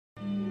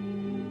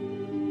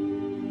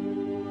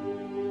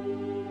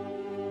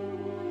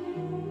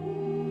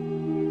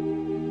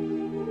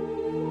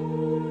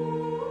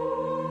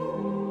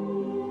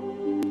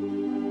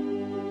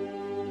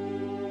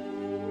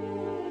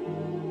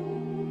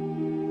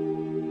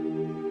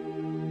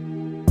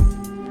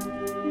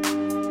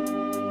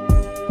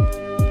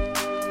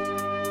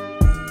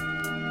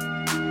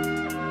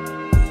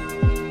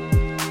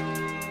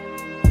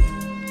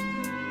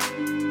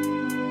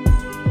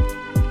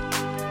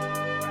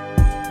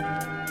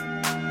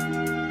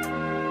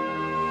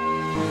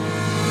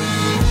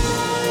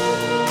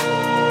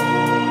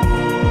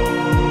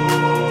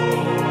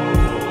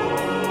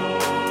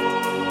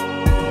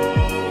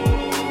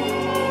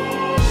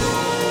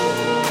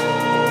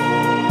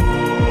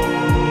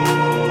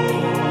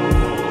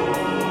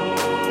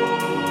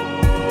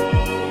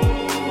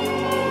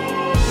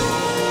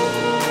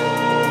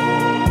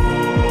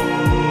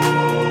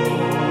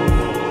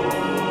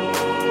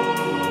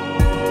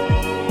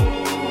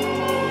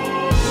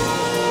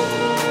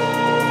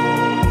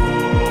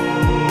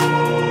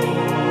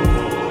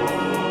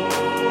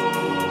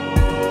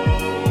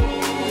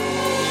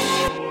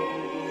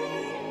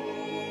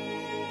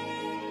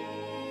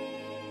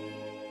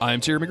I'm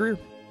Jeremy Greer.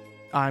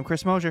 I'm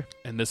Chris Mosier.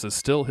 And this is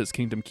still His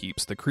Kingdom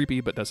Keeps, the creepy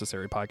but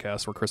necessary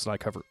podcast where Chris and I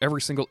cover every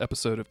single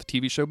episode of the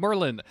TV show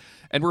Merlin.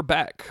 And we're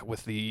back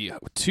with the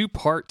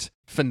two-part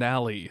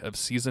finale of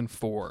Season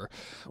 4.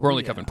 We're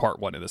only covering Part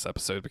 1 in this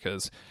episode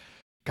because,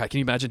 God, can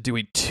you imagine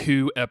doing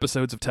 2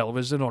 episodes of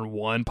television on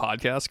one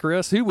podcast,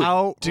 Chris? Who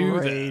would do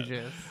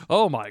that?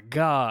 Oh, my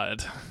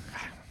God.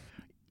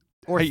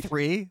 Or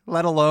 3,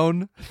 let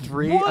alone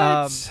 3.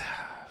 What?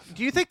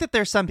 Do you think that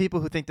there's some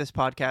people who think this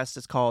podcast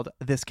is called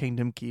This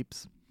Kingdom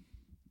Keeps?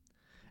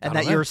 And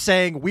that you're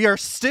saying we are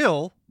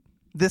still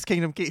This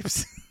Kingdom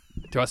Keeps?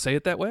 Do I say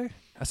it that way?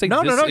 I say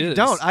no, this you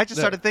don't. I just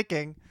started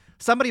thinking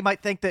somebody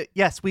might think that,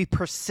 yes, we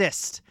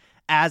persist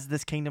as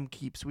This Kingdom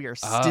Keeps. We are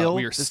still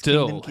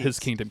His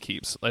Kingdom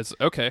Keeps.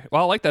 Okay.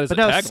 Well, I like that as a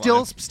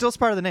tagline. Still's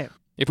part of the name.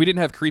 If we didn't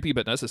have creepy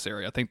but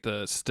necessary, I think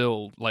the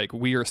still, like,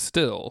 we are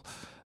still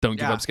Don't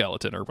Give Up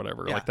Skeleton or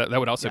whatever. Yeah. Like that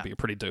would also be a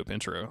pretty dope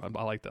intro.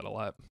 I like that a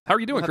lot. How are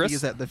you doing, we'll have Chris? to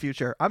use that in the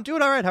future. I'm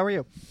doing all right. How are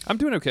you? I'm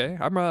doing okay.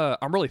 I'm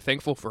really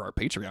thankful for our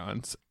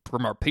Patreons,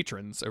 from our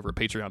patrons over at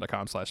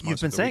patreon.com/monster. You've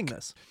been saying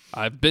this.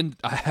 I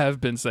have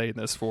been saying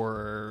this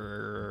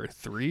for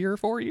 3 or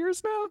 4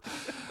 years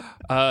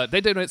now.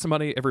 They donate some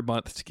money every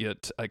month to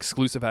get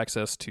exclusive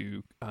access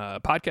to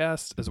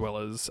podcasts, as well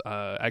as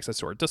access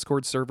to our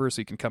Discord server,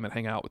 so you can come and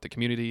hang out with the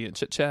community and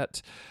chit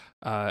chat.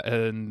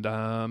 And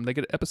they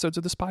get episodes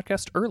of this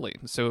podcast early.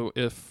 So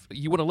if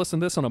you want to listen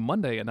to this on a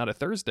Monday and not a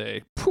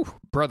Thursday,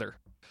 brother.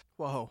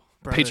 Whoa.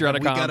 Patreon.com. We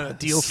got a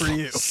deal for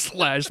you.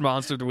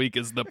 /Monster of the Week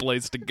is the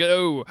place to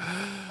go.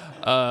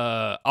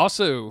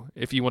 Also,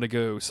 if you want to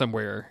go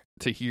somewhere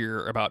to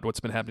hear about what's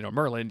been happening on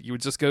Merlin, you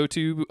would just go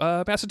to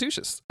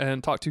Massachusetts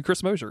and talk to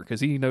Chris Mosier, because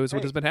he knows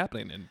what has been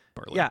happening in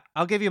Merlin. Yeah,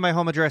 I'll give you my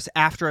home address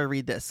after I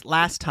read this.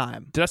 Last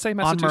time. Did I say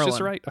Massachusetts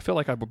right? I feel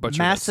like I butchered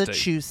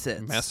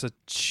Massachusetts.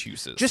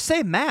 Massachusetts. Just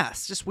say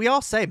Mass. We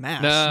all say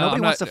Mass.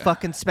 Nobody wants to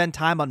fucking spend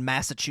time on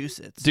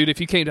Massachusetts. Dude, if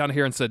you came down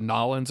here and said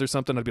Nollins or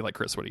something, I'd be like,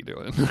 Chris, what are you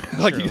doing?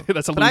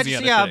 That's a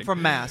Louisiana thing. I'm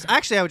from Mass.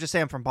 Actually, I would just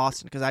say I'm from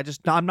Boston, because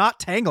I'm not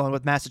tangling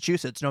with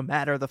Massachusetts, no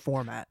matter the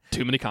format.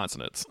 Too many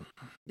consonants.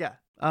 Yeah.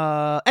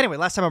 Anyway,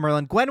 last time on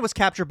Merlin, Gwen was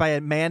captured by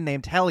a man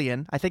named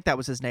Hellion. I think that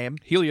was his name.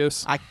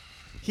 Helios.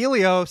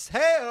 Helios.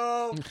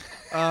 Hey-o!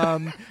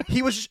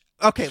 He was...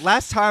 Okay,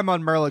 last time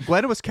on Merlin,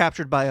 Gwen was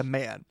captured by a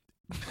man,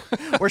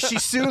 where she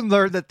soon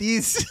learned that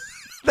these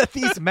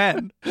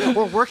men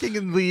were working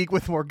in league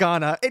with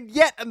Morgana in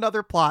yet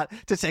another plot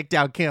to take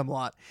down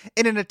Camelot.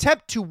 In an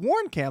attempt to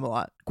warn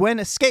Camelot, Gwen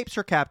escapes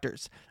her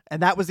captors,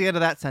 and that was the end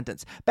of that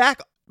sentence. Back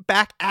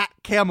at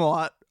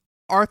Camelot,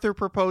 Arthur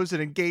proposed an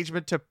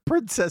engagement to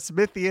Princess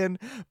Mithian,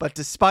 but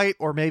despite,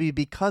 or maybe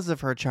because of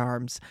her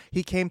charms,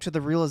 he came to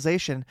the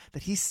realization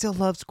that he still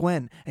loves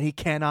Gwen, and he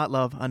cannot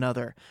love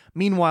another.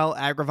 Meanwhile,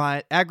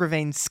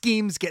 Agravain's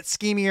schemes get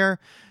schemier.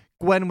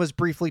 Gwen was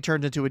briefly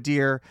turned into a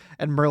deer,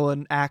 and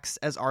Merlin acts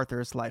as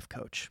Arthur's life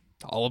coach.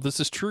 All of this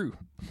is true.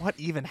 What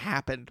even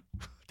happened?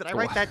 Did I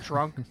write that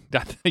drunk? I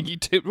think you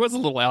did. It was a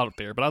little out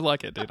there, but I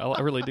like it, dude. I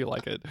really do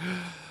like it.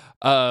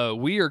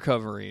 We are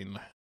covering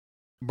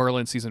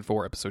Merlin Season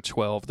 4, Episode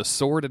 12, The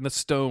Sword and the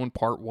Stone,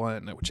 Part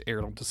 1, which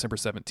aired on December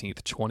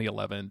 17th,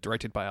 2011,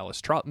 directed by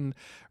Alice Troughton,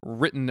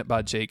 written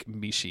by Jake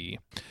Mishi.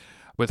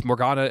 With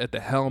Morgana at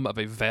the helm of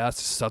a vast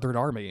southern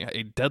army,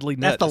 a deadly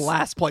net. That's the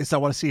last place I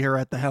want to see her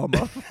at the helm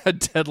of. A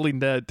deadly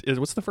net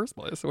is, what's the first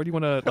place? What do you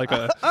want to, like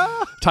a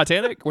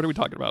Titanic? What are we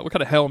talking about? What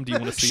kind of helm do you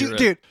want to see her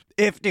at?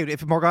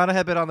 If Morgana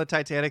had been on the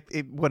Titanic,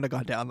 it wouldn't have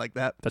gone down like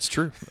that. That's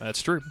true.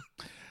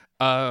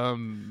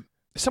 Someone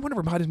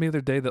reminded me the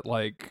other day that,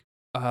 like,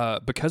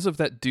 because of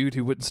that dude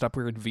who wouldn't stop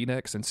wearing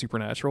V-necks in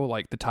Supernatural,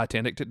 like the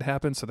Titanic didn't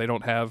happen, so they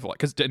don't have,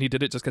 like, and he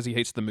did it just because he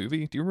hates the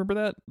movie. Do you remember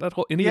that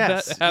whole of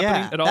that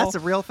happening at all? That's a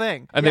real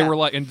thing. And they were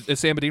like, and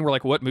Sam and Dean were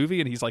like, "What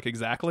movie?" And he's like,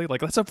 "Exactly." Like,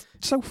 that's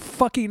so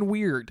fucking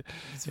weird.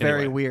 It's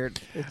very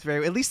weird. It's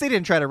very. At least they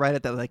didn't try to write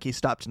it that like he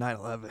stopped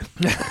 9/11.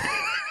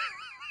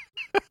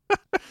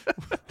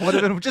 Would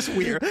have been just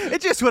weird.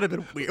 It just would have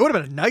been weird. It would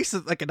have been a nice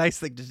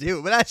thing to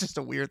do, but that's just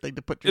a weird thing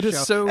to put to your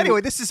show. Anyway,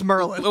 this is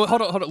Merlin.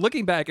 Hold on.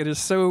 Looking back, it is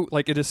so.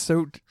 I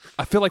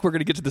feel like we're going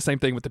to get to the same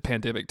thing with the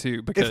pandemic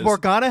too. Because if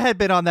Morgana had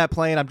been on that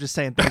plane, I'm just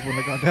saying things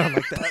wouldn't have gone down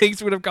like that.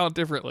 Things would have gone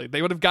differently.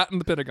 They would have gotten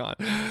the Pentagon.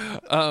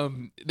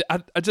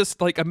 I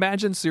just like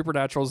imagine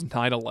Supernatural's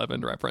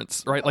 9/11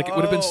 reference, right? Like it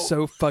would have been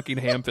so fucking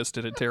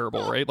ham-fisted and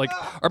terrible, right? Like,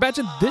 or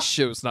imagine this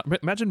show's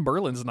imagine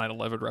Merlin's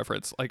 9/11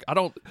 reference. Like I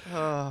don't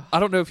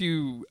know if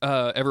you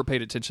ever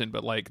paid attention,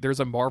 but like there's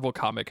a Marvel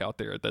comic out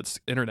there that's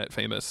internet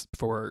famous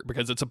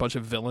because it's a bunch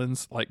of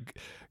villains like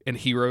and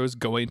heroes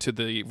going to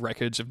the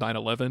wreckage of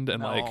 9/11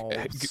 and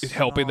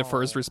helping the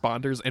first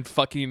responders, and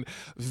fucking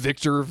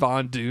Victor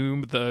Von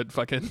Doom, the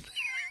fucking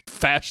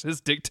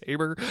fascist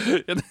dictator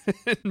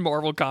in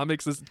Marvel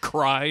Comics is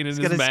crying in his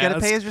mask. He's gonna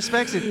pay his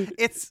respects.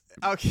 It's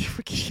okay.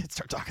 We can't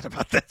start talking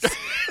about this.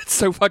 It's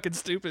so fucking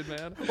stupid,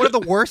 man. One of the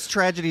worst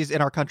tragedies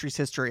in our country's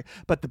history,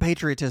 but the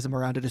patriotism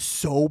around it is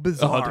so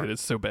bizarre. Oh, dude,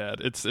 it's so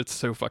bad. It's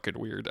so fucking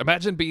weird.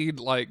 Imagine being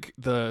like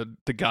the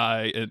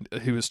guy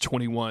who is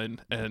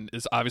 21 and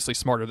is obviously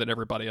smarter than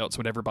everybody else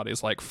when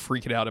everybody's like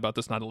freaking out about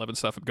this 9/11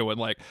 stuff and going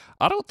like,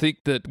 I don't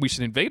think that we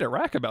should invade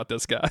Iraq about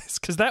this, guys,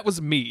 because that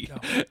was me,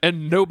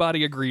 and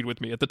nobody agreed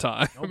with me at the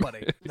time.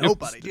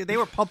 Nobody. Dude, they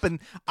were pumping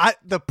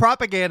the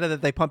propaganda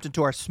that they pumped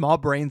into our small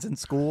brains in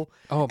school.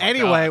 Oh my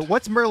anyway, God.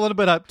 What's Merlin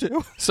been up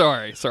to?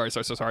 Sorry.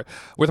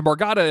 With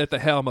Morgana at the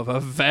helm of a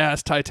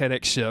vast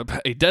Titanic ship,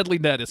 a deadly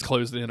net is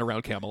closed in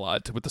around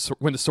Camelot.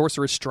 When the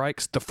sorceress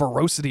strikes, the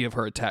ferocity of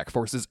her attack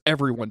forces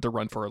everyone to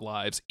run for their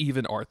lives,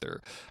 even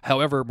Arthur.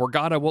 However,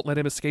 Morgana won't let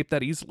him escape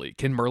that easily.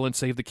 Can Merlin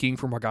save the king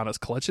from Morgana's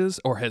clutches,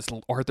 or has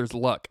Arthur's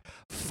luck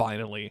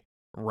finally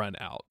run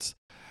out?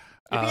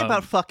 It'd be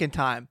about fucking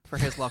time for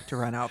his luck to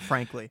run out,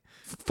 frankly.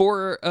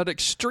 For an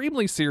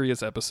extremely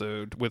serious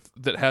episode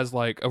that has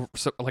like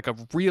a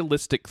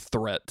realistic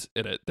threat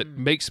in it that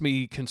makes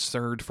me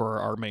concerned for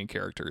our main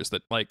characters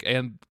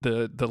and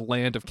the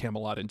land of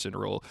Camelot in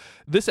general.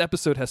 This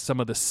episode has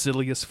some of the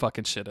silliest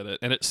fucking shit in it,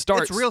 and it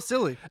starts it's real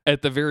silly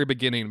at the very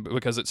beginning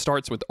because it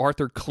starts with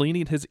Arthur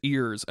cleaning his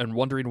ears and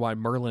wondering why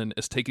Merlin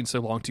is taking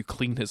so long to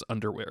clean his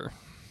underwear.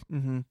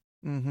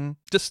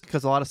 Just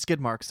because a lot of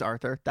skid marks,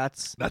 Arthur.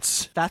 That's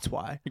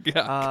why.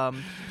 Yeah.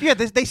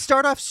 They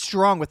start off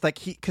strong with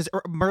because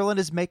Merlin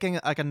is making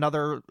like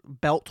another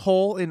belt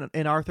hole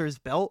in Arthur's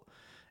belt,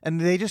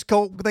 and they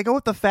go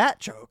with the fat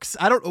jokes.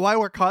 I don't know why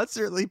we're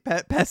constantly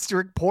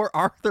pestering poor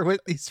Arthur with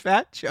these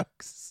fat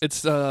jokes.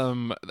 It's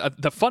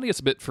the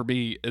funniest bit for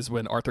me is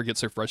when Arthur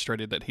gets so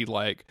frustrated that he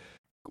like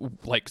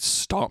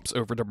stomps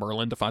over to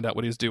Merlin to find out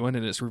what he's doing,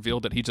 and it's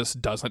revealed that he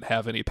just doesn't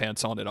have any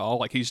pants on at all.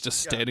 Like he's just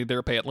standing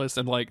there pantless,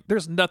 and like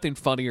there's nothing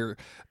funnier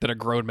than a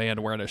grown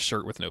man wearing a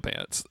shirt with no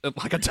pants.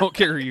 Like I don't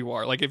care who you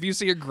are. Like if you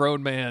see a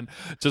grown man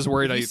just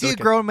worried, you see a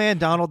grown man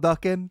Donald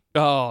ducking.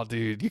 Oh,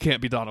 dude, you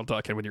can't be Donald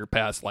ducking when you're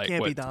past like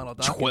can't be Donald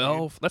ducking,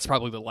 12. That's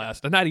probably the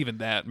last. Not even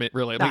that,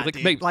 really.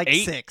 Maybe like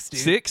 8, 6, dude.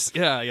 6.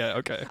 Yeah,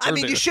 okay. I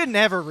mean, you should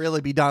never really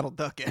be Donald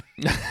ducking.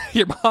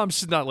 Your mom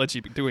should not let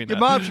you be doing that.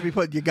 Your mom should be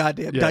putting your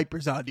goddamn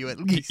diapers on you at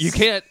least. You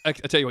can't. I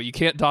tell you what, you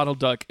can't Donald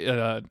duck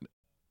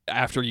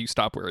after you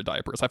stop wearing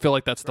diapers. I feel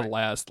like that's the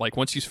last. Like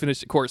once you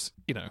finish, of course,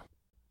 I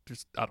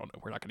don't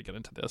know. We're not going to get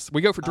into this.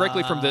 We go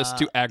directly from this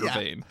to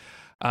Agravain.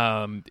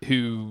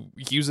 Who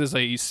uses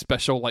a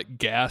special like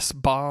gas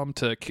bomb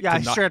to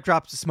straight up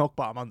drops a smoke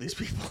bomb on these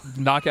people,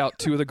 knock out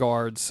 2 of the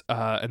guards,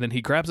 and then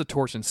he grabs a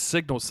torch and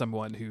signals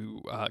someone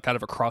who kind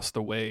of across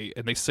the way,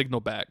 and they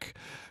signal back,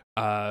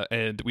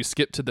 and we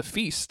skip to the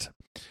feast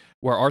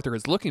where Arthur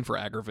is looking for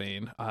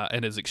Agravain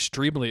and is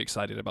extremely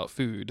excited about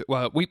food.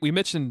 Well, we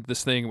mentioned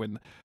this thing when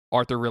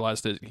Arthur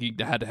realized that he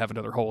had to have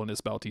another hole in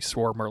his belt. He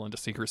swore Merlin to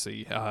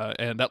secrecy,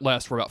 and that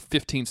lasts for about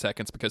 15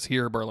 seconds because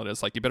here Merlin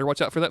is like, you better watch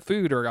out for that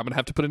food or I'm going to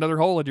have to put another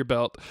hole in your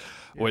belt,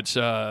 which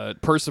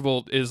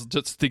Percival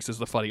thinks is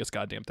the funniest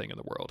goddamn thing in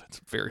the world.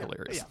 It's very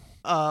hilarious.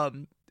 Yeah.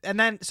 And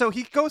then, so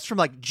he goes from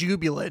like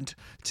jubilant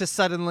to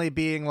suddenly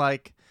being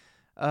like,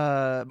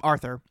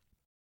 Arthur,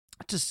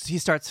 he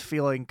starts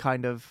feeling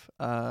kind of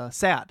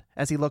sad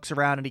as he looks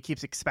around and he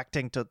keeps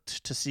expecting to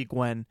see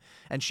Gwen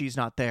and she's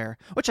not there,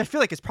 which I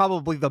feel like is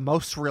probably the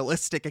most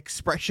realistic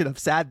expression of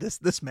sadness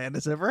this man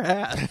has ever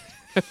had.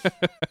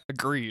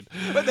 Agreed.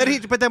 But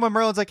then when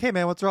Merlin's like, hey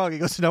man, what's wrong? He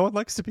goes, no one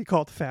likes to be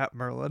called fat,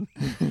 Merlin.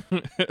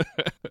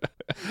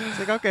 It's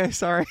like, okay,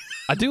 sorry.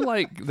 I do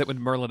like that when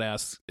Merlin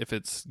asks if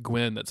it's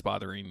Gwen that's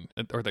bothering,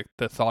 or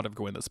the thought of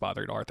Gwen that's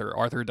bothering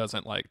Arthur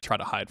doesn't like try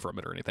to hide from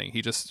it or anything.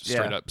 He just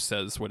straight up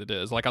says what it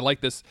is. Like I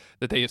like this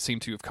that they seem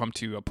to have come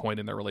to a point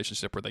in their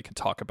relationship where they can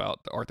talk about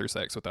Arthur's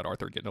ex without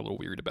Arthur getting a little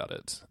weird about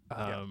it.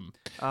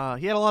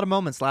 He had a lot of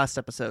moments last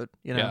episode.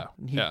 He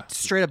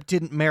straight up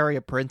didn't marry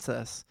a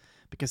princess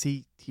because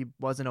he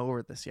wasn't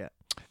over this yet.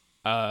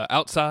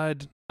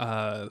 Outside,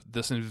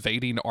 this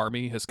invading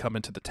army has come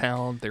into the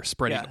town. They're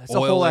spreading it's a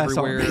oil whole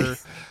everywhere.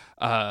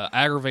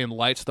 Agravain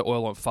lights the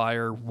oil on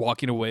fire,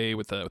 walking away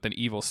with an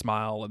evil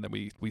smile, and then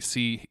we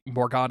see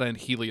Morgana and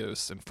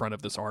Helios in front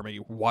of this army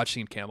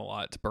watching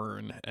Camelot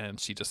burn, and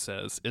she just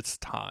says, "It's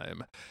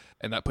time,"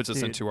 and that puts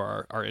us into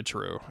our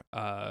intro.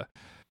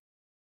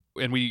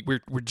 And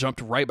we're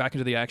jumped right back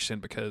into the action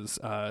because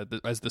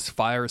as this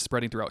fire is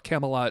spreading throughout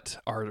Camelot,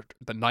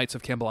 the Knights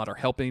of Camelot are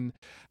helping,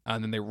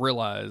 and then they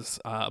realize,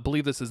 I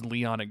believe this is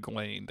Leon and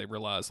Gwaine, they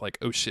realize like,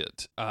 oh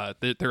shit,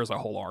 there's a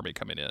whole army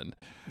coming in.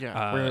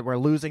 Yeah, we're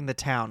losing the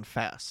town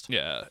fast.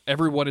 Yeah,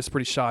 everyone is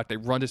pretty shocked. They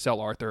run to tell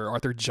Arthur.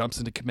 Arthur jumps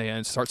into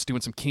command, starts doing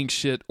some king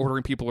shit,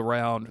 ordering people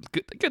around.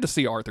 Good to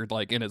see Arthur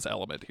like in his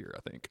element here,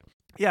 I think.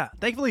 Yeah,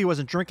 thankfully he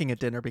wasn't drinking at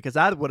dinner because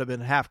I would have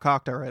been half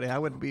cocked already. I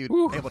wouldn't be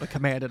able to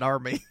command an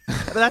army.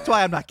 But that's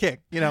why I'm not king.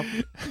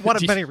 One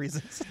of many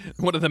reasons.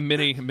 One of the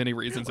many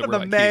reasons. One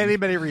of the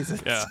many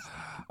reasons. Yeah.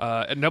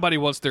 And nobody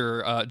wants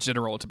their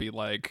general to be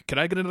like, "Can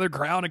I get another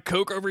crown and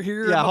Coke over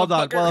here?" Yeah, hold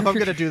on. motherfucker?" Well, if I'm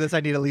gonna do this, I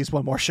need at least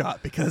one more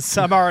shot because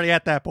I'm already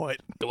at that point.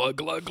 glug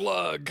glug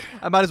glug.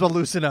 I might as well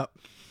loosen up.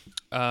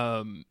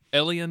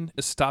 Elian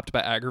is stopped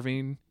by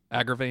Agravain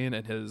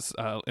and his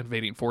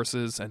invading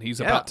forces, and he's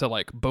about to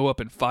like bow up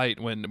and fight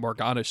when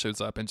Morgana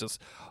shows up and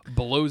just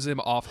blows him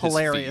off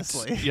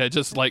Hilariously. his feet. Yeah,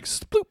 just like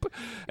sploop.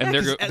 And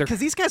they're because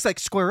these guys like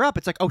square up.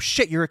 It's like, oh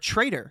shit, you're a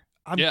traitor.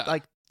 I'm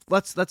like,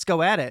 let's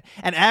go at it.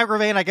 And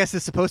Agravain, I guess,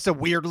 is supposed to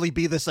weirdly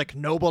be this like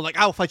noble, like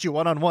I'll fight you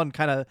one-on-one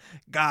kind of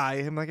guy.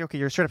 I'm like, okay,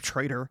 you're a straight up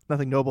traitor.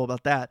 Nothing noble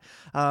about that.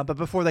 But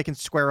before they can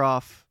square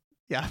off,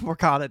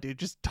 Morgana, dude,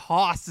 just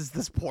tosses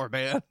this poor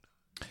man.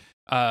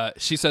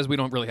 She says, "We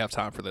don't really have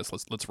time for this.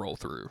 Let's roll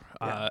through."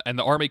 And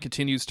the army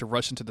continues to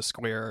rush into the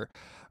square.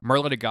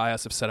 Merlin and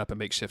Gaius have set up a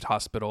makeshift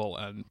hospital,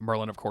 and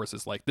Merlin, of course,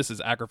 is like, "This is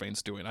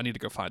Agravain's doing. I need to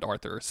go find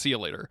Arthur. See you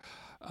later."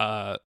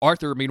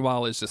 Arthur,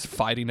 meanwhile, is just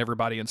fighting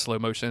everybody in slow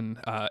motion.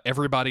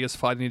 Everybody is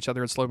fighting each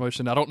other in slow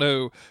motion. I don't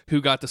know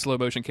who got the slow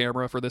motion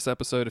camera for this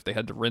episode, if they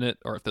had to rent it,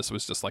 or if this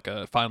was just like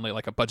a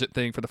budget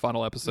thing for the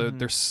final episode.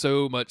 There's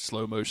so much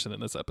slow motion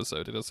in this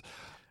episode. It is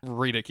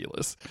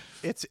ridiculous.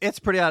 It's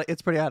pretty out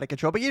of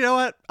control, but you know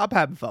what, I'm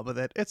having fun with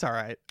it. It's all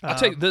right. I'll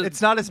tell you,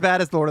 it's not as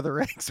bad as Lord of the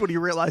Rings when you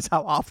realize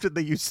how often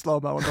they use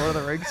slow-mo in Lord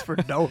of the Rings for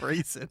no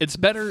reason. It's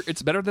better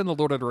than the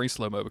Lord of the Rings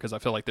slow-mo because I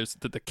feel like there's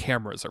the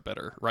cameras are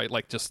better, right?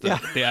 Like just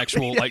the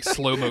actual like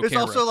slow-mo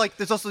camera.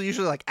 There's also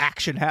usually like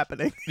action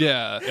happening.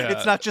 Yeah.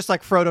 It's not just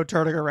like Frodo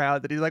turning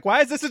around and he's like, why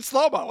is this in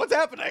slow-mo? What's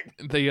happening?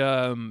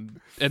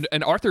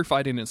 And Arthur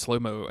fighting in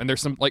slow-mo, and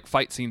there's some like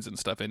fight scenes and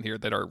stuff in here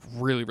that are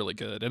really, really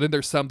good. And then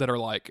there's some that are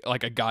like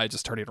a guy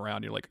just turning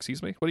around. You're like,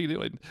 excuse me, what are you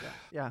doing?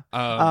 Yeah.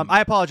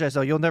 I apologize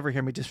though. You'll never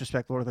hear me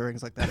disrespect Lord of the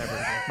Rings like that ever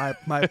again.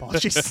 My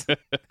apologies.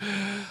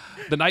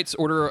 The knights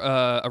order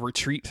a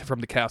retreat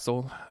from the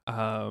castle.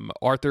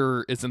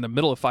 Arthur is in the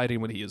middle of fighting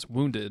when he is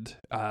wounded,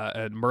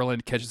 and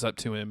Merlin catches up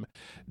to him,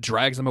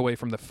 drags him away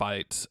from the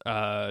fight.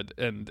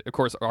 And of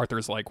course,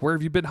 Arthur's like, "Where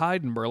have you been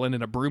hiding, Merlin?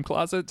 In a broom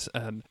closet?"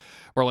 And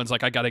Merlin's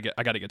like, I gotta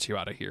get you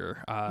out of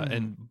here,"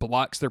 and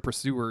blocks their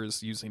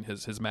pursuers using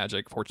his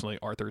magic. Fortunately,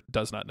 Arthur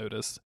does not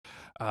notice.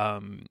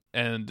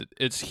 And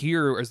it's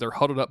here as they're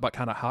huddled up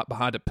kind of hot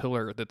behind a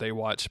pillar that they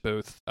watch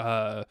both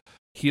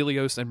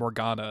Helios and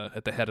Morgana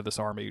at the head of this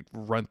army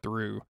run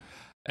through,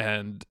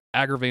 and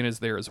Agravain is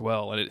there as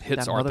well, and it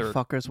hits that Arthur.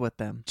 Motherfucker's with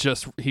them.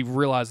 He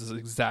realizes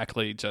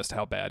exactly just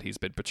how bad he's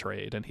been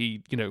betrayed, and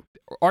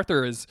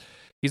Arthur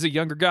he's a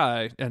younger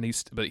guy, and he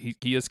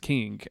is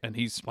king, and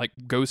he's like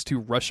goes to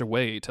rush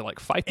away to like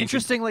fight.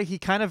 Interestingly,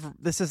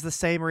 this is the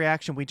same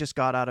reaction we just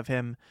got out of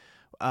him.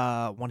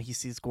 When he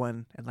sees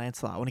Gwen and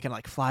Lancelot, when he kind of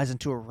like flies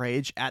into a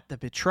rage at the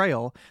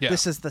betrayal,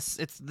 this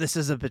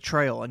is a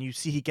betrayal, and you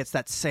see he gets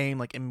that same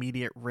like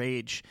immediate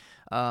rage.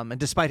 And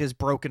despite his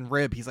broken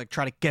rib, he's like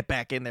trying to get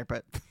back in there,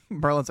 but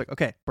Merlin's like,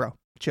 "Okay, bro,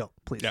 chill,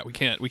 please. Yeah, we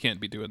can't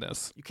be doing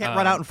this. You can't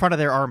run out in front of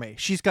their army.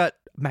 She's got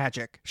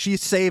magic. She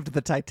saved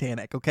the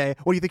Titanic. Okay,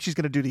 what do you think she's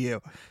gonna do to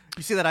you?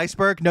 You see that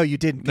iceberg? No, you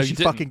didn't. Because she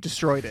fucking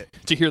destroyed it.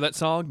 Did you hear that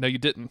song? No, you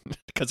didn't.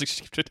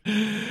 Because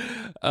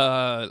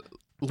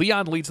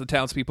Leon leads the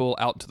townspeople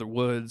out into the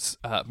woods.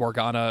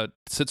 Morgana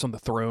sits on the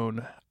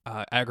throne.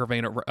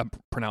 Agravain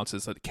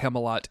pronounces that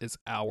Camelot is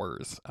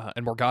ours.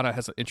 And Morgana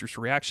has an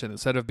interesting reaction.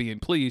 Instead of being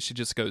pleased, she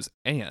just goes,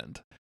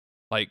 "And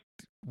like,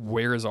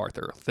 where is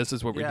Arthur? This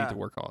is what we need to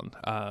work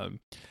on."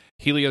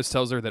 Helios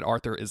tells her that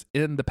Arthur is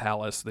in the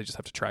palace. They just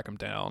have to track him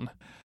down.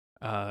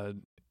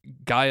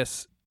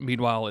 Gaius,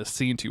 meanwhile, is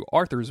seen to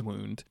Arthur's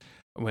wound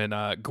when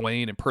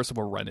Gawain and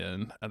Percival run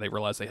in, and they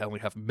realize they only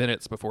have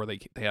minutes before they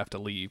have to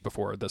leave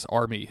before this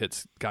army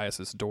hits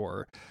Gaius's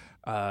door.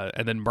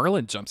 And then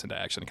Merlin jumps into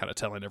action, kind of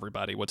telling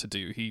everybody what to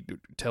do. He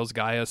tells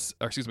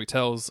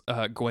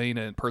Gawain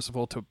and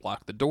Percival to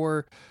block the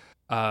door.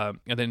 And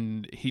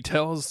then he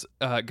tells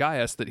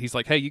Gaius that he's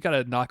like, "Hey, you got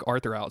to knock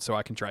Arthur out so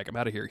I can drag him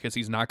out of here, because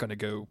he's not going to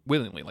go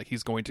willingly. Like,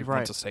 he's going to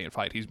want to stay and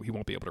fight. He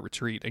won't be able to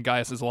retreat." And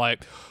Gaius is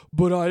like,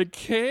 "But I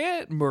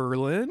can't,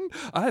 Merlin.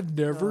 I've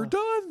never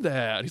done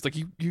that." He's like,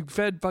 you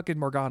fed fucking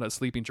Morgana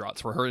sleeping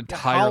draughts for her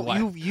entire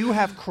life. You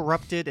have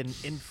corrupted and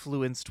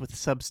influenced with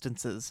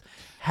substances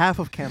half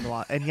of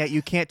Camelot, and yet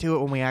you can't do it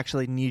when we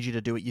actually need you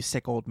to do it, you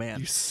sick old man.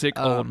 You sick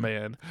old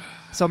man.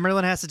 So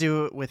Merlin has to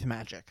do it with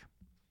magic.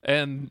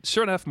 And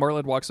sure enough,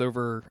 Merlin walks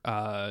over,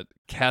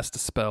 casts a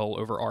spell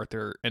over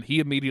Arthur, and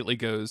he immediately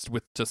goes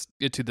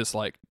into this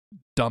like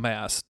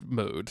dumbass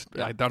mode.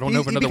 I don't know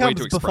of another way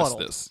to express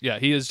this. Yeah,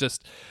 he is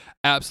just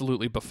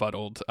absolutely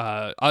befuddled.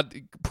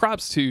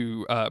 Props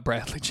to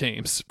Bradley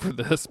James for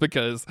this,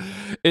 because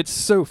it's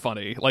so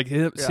funny. Like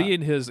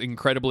seeing his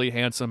incredibly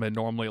handsome and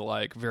normally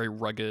like very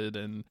rugged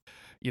and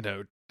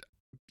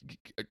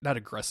not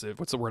aggressive.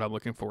 What's the word I'm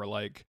looking for?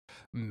 Like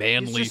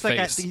manly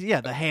face.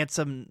 Like the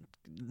handsome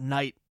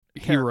knight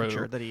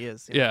hero that he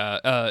is.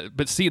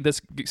 But seeing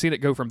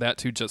it go from that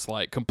to just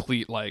like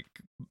complete like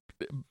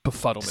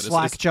befuddlement,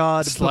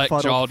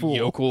 slack-jawed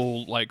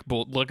yokel, like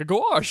a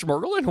gosh,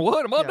 Merlin,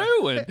 what am I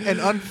doing? An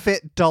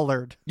unfit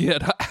dullard. Yeah,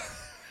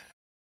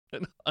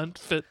 an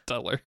unfit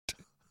dullard.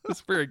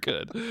 It's very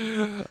good.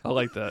 I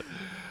like that.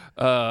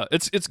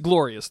 It's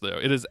glorious though.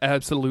 It is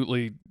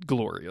absolutely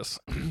glorious.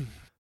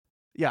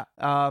 Yeah.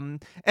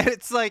 And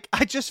it's like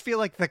I just feel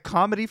like the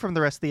comedy from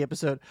the rest of the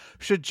episode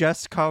should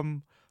just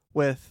come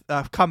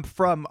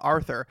from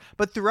Arthur.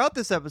 But throughout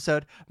this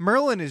episode,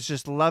 Merlin is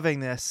just loving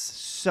this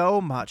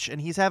so much,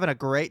 and he's having a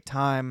great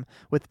time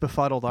with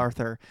befuddled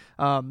Arthur.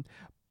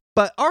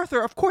 But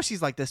Arthur, of course,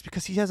 he's like this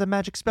because he has a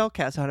magic spell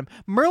cast on him.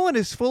 Merlin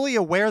is fully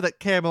aware that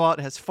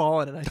Camelot has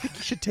fallen, and I think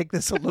he should take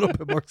this a little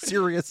bit more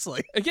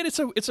seriously. Again,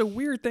 it's a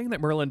weird thing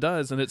that Merlin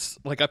does, and it's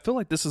like I feel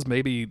like this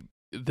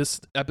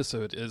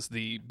episode is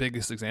the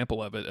biggest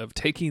example of it, of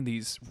taking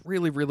these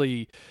really,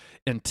 really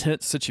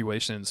intense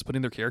situations,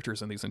 putting their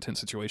characters in these intense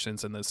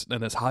situations, and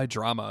this high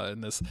drama,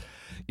 and this,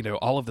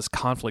 all of this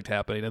conflict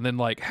happening, and then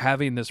like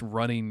having this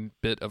running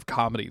bit of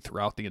comedy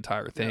throughout the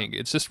entire thing.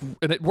 It's just,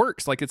 and it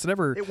works. Like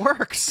it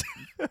works.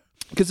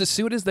 Because as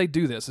soon as they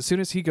do this, as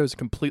soon as he goes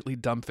completely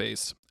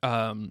dumbfaced,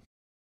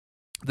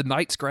 the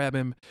knights grab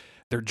him.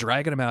 They're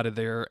dragging him out of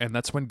there, and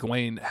that's when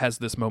Gawain has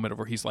this moment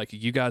where he's like,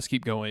 you guys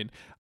keep going.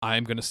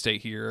 I'm going to stay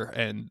here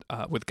and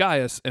with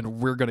Gaius, and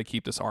we're going to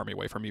keep this army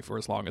away from you for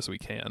as long as we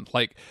can.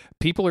 Like,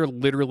 people are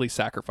literally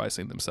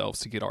sacrificing themselves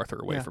to get Arthur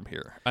away from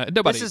here.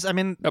 This is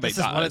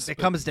what it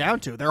comes down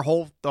to. The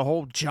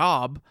whole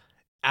job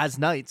as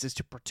knights is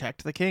to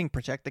protect the king,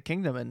 protect the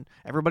kingdom, and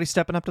everybody's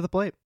stepping up to the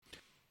plate.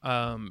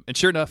 And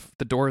sure enough,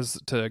 the doors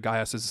to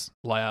Gaius's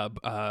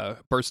lab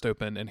burst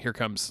open, and here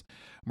comes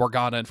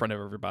Morgana in front of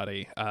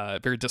everybody,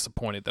 very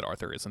disappointed that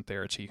Arthur isn't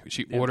there.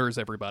 She orders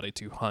everybody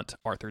to hunt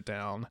Arthur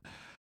down.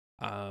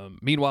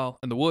 Meanwhile,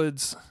 in the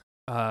woods,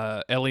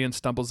 Elian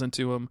stumbles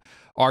into him.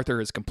 Arthur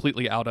is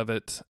completely out of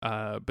it,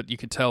 but you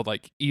can tell,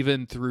 like,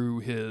 even through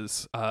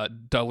his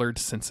dullard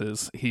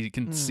senses, he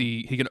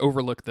can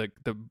overlook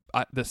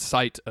the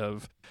sight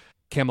of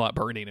Camelot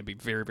burning and be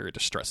very, very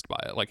distressed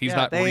by it. Like, he's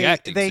not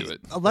reacting to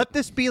it. Let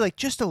this be like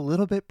just a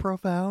little bit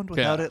profound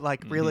without it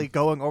like really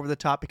going over the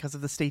top because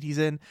of the state he's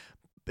in.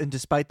 And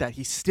despite that,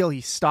 he's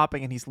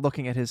stopping and he's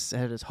looking at his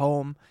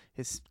home,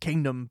 his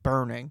kingdom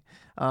burning.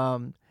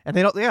 And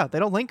they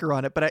don't linger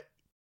on it, but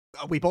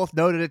we both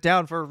noted it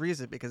down for a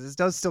reason, because it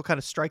does still kind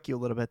of strike you a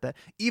little bit that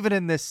even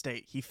in this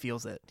state, he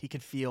feels it. He can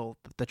feel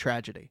the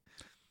tragedy.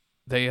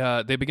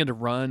 They begin to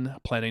run,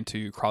 planning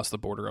to cross the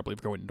border, I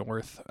believe going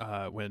north,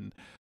 when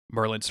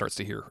Merlin starts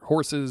to hear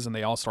horses, and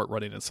they all start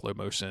running in slow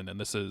motion. And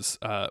this is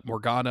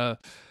Morgana,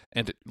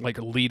 and like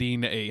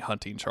leading a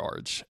hunting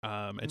charge.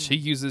 And she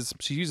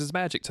uses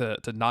magic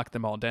to knock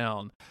them all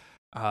down.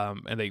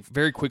 And they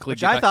very quickly,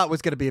 which I thought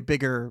was going to be a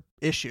bigger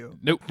issue.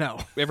 Nope, no.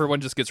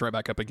 Everyone just gets right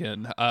back up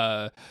again,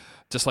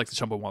 just like the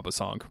Chumbawamba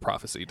song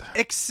prophesied.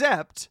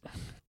 Except,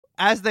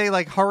 as they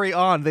like hurry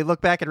on, they look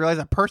back and realize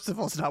that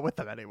Percival's not with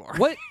them anymore.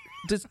 What?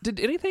 Did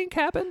anything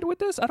happen with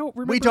this? I don't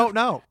remember. We don't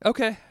know.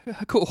 Okay,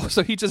 cool.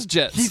 So he just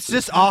jets. He's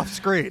just off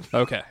screen.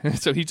 Okay,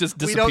 so he just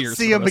disappears. We don't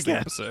see him again.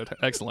 Episode.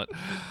 Excellent.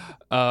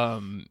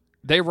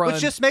 They run,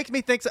 which just makes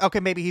me think, okay,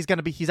 maybe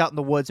he's out in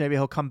the woods. Maybe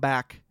he'll come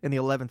back in the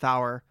 11th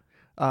hour,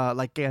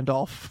 like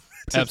Gandalf.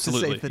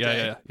 Absolutely.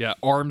 Yeah.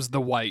 Arms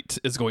the White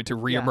is going to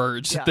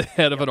reemerge at the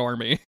head of an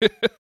army.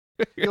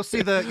 You'll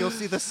see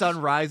the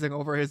sun rising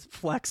over his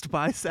flexed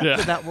bicep,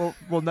 and that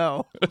we'll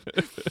know.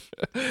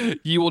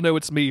 You will know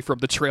it's me from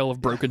the trail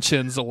of broken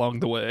chins along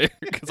the way,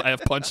 because I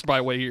have punched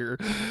my way here.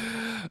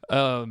 They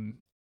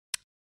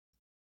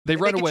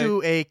run away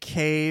to a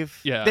cave.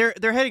 Yeah,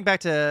 they're heading back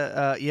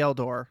to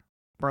Yeldor,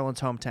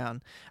 Merlin's hometown.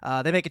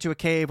 They make it to a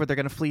cave where they're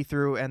going to flee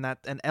through, and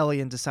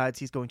Elian decides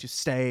he's going to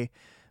stay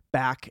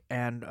back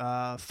and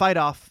fight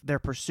off their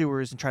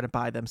pursuers and try to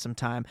buy them some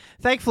time.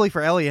 Thankfully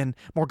for Elian,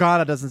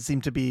 Morgana doesn't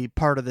seem to be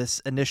part of this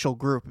initial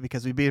group,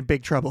 because we'd be in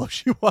big trouble if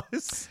she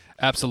was.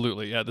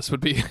 Absolutely, yeah. This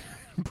would be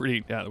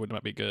pretty. Yeah, it would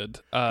not be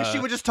good. She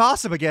would just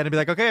toss him again and be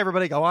like, "Okay,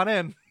 everybody, go on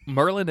in."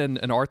 Merlin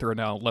and Arthur are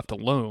now left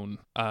alone,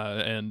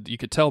 and you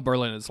could tell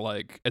Merlin is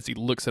like, as he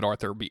looks at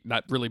Arthur,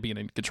 not really being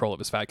in control of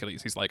his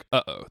faculties, he's like,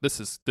 "Uh-oh,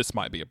 this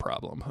might be a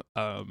problem."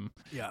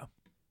 Yeah.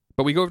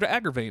 But we go over to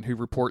Agravain, who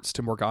reports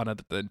to Morgana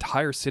that the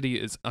entire city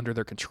is under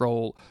their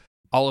control.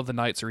 All of the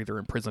knights are either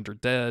imprisoned or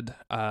dead.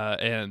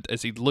 And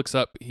as he looks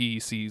up, he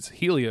sees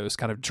Helios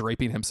kind of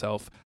draping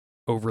himself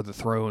over the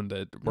throne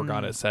that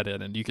Morgana has set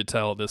in. And you could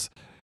tell this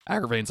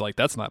Agravain's like,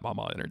 that's not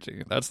Mama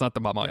energy. That's not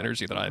the Mama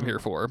energy that I'm here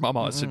for.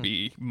 Mama should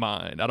be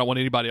mine. I don't want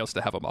anybody else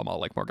to have a Mama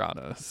like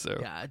Morgana. So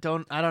yeah,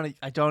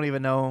 I don't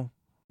even know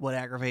what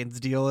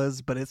Agravain's deal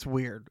is, but it's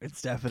weird.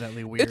 It's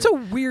definitely weird. It's a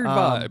weird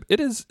vibe. It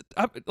is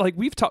like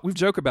we've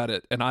joked about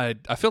it, and I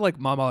feel like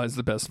Mama is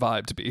the best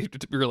vibe to be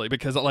really,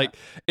 because like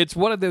it's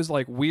one of those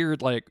like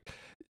weird, like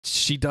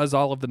she does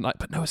all of the night,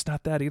 but no, it's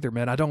not that either,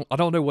 man. I don't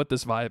know what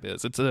this vibe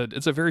is. It's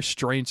a very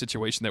strange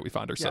situation that we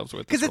find ourselves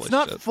with, because it's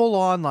not full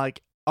on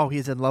like, oh,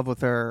 he's in love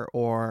with her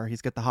or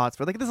he's got the hots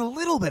for. Like, there's a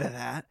little bit of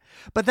that,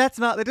 but that's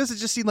not. It doesn't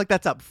just seem like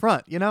that's up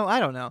front, you know. I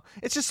don't know.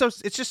 It's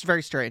just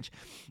very strange.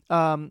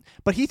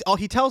 But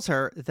he tells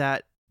her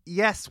that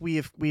yes,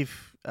 we've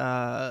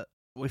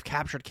we've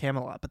captured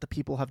Camelot, but the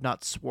people have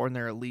not sworn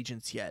their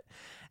allegiance yet.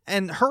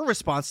 And her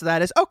response to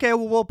that is, okay,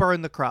 well, we'll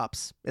burn the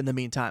crops in the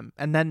meantime,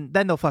 and then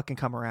they'll fucking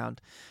come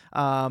around.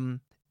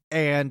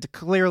 And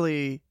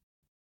clearly,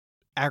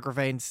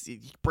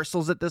 Agravain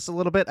bristles at this a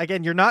little bit.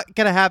 Again, you're not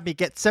gonna have me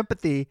get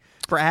sympathy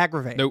for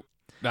Agravain. Nope,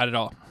 not at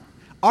all.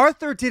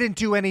 Arthur didn't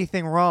do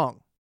anything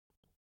wrong.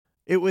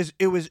 It was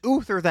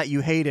Uther that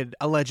you hated,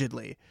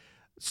 allegedly.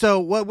 So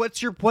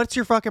what's your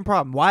fucking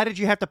problem? Why did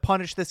you have to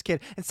punish this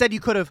kid? Instead, you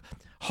could have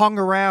hung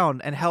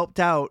around and helped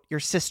out your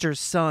sister's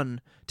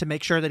son to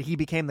make sure that he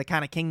became the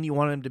kind of king you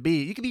wanted him to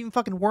be. You could even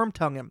fucking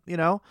worm-tongue him,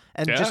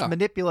 and just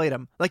manipulate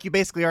him like you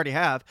basically already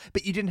have.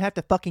 But you didn't have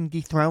to fucking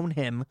dethrone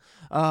him.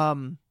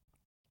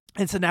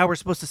 And so now we're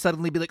supposed to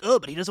suddenly be like, oh,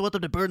 but he doesn't want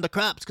them to burn the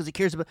crops because he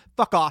cares about.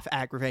 Fuck off,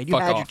 Agravain. You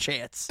had your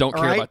chance. Don't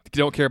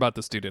care about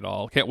this dude at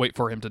all. Can't wait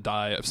for him to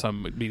die of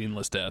some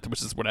meaningless death,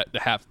 which is what I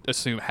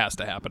assume has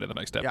to happen in the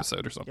next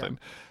episode or something.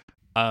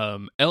 Yeah.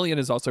 Elliot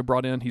is also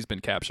brought in. He's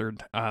been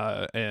captured,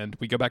 and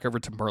we go back over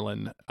to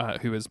Merlin,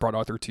 who has brought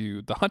Arthur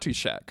to the hunting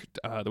shack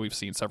that we've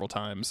seen several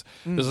times.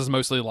 This is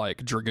mostly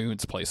like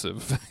Dragoon's place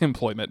of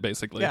employment,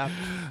 basically. Yeah.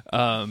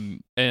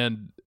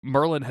 And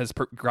Merlin has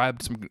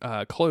grabbed some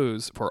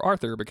clothes for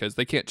Arthur because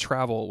they can't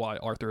travel while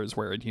Arthur is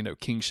wearing,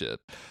 king shit.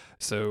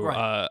 So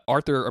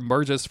Arthur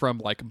emerges from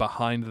like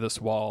behind this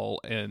wall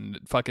in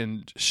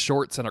fucking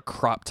shorts and a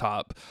crop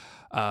top.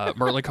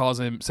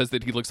 Merlin says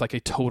that he looks like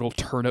a total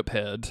turnip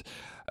head.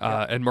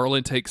 And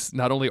Merlin takes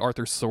not only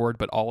Arthur's sword,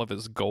 but all of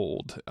his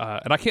gold.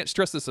 And I can't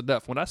stress this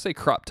enough. When I say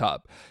crop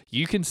top,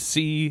 you can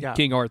see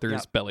King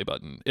Arthur's belly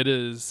button.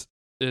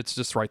 It's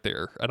just right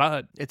there.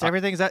 And it's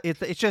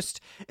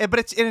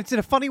in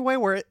a funny way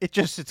where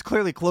it's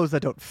clearly clothes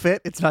that don't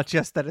fit. It's not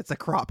just that it's a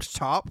cropped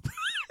top.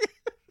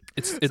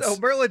 So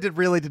Merlin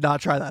did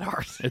not try that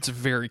hard. It's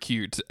very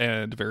cute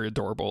and very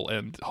adorable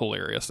and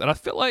hilarious. And I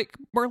feel like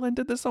Merlin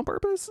did this on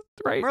purpose,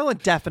 right? Merlin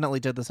definitely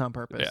did this on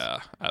purpose. Yeah,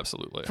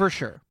 absolutely. For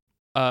sure.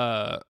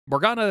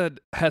 Morgana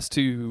is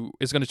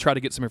going to try to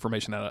get some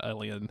information out of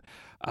Elian,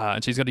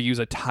 and she's going to use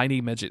a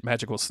tiny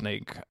magical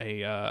snake.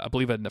 I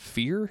believe a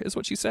Nephir is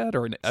what she said,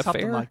 or an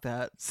something like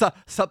that.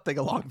 Something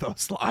along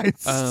those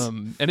lines.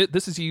 And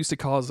this is used to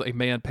cause a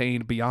man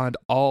pain beyond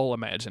all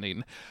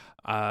imagining.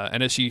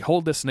 And as she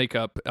holds the snake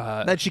up,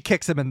 then she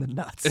kicks him in the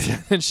nuts.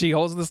 And she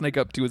holds the snake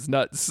up to his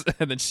nuts,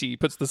 and then she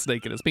puts the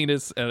snake in his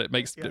penis, and it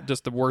makes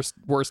just the worst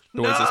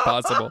noises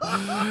possible.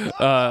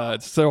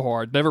 It's so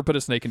hard. Never put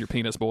a snake in your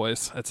penis,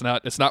 boys. It's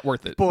not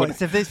worth it.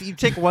 Boys, if you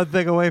take one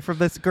thing away from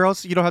this,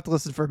 girls, you don't have to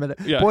listen for a minute.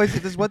 Yeah. Boys,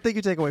 if there's one thing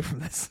you take away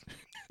from this.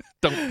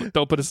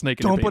 Don't put a snake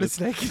in your penis. Don't put a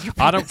snake in your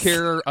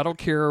penis. I don't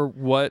care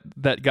what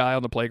that guy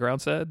on the playground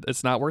said.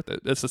 It's not worth it.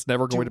 It's just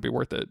never going to be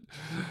worth it.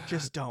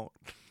 Just don't.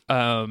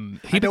 I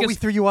know we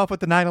threw you off with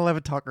the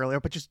 9/11 talk earlier,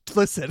 but just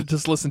listen.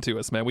 Just listen to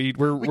us, man. We're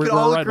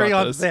all right agree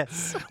about on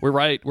this. We're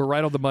right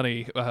on the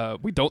money.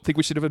 We don't think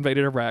we should have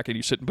invaded Iraq, and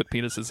you shouldn't put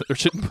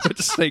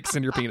snakes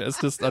in your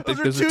penis. I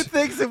think those are two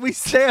things that we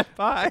stand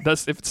by.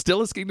 If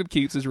Still As Kingdom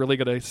Keeps is really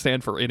going to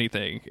stand for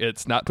anything,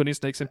 it's not putting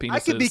snakes in penises. I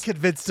can be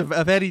convinced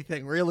of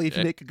anything, really, if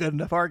you make a good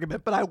enough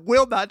argument, but I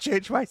will not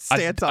change my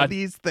stance on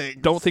these things.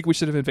 Don't think we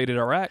should have invaded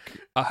Iraq,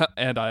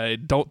 and I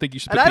don't think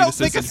you should. And I don't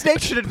think a snake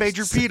should invade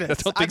your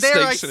penis. I don't think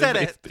snakes should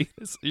invade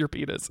your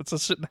penis. It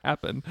just shouldn't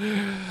happen.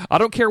 I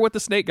don't care what the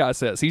snake guy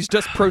says. He's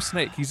just pro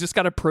snake. He's just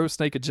got a pro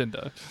snake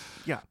agenda.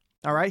 Yeah.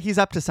 All right. He's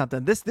up to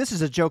something. This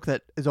is a joke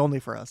that is only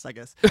for us, I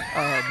guess.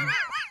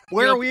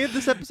 Where are we in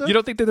this episode? You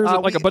don't think that there's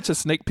a bunch of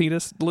snake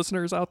penis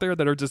listeners out there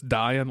that are just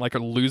dying, like, are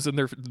losing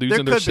their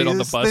shit on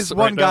the bus? There's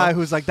one guy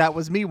who's like, that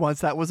was me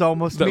once. That was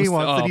almost me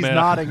once. And he's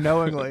nodding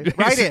knowingly.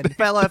 Right in,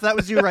 fella. If that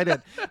was you, right in.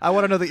 I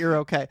want to know that you're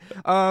okay.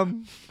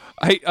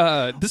 Hey,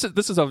 this is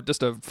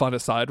just a fun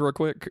aside, real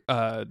quick.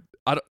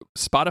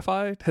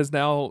 Spotify has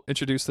now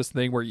introduced this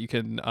thing where you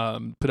can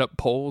put up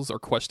polls or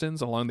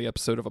questions along the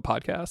episode of a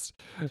podcast.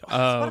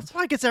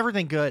 Spotify gets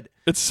everything good.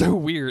 It's so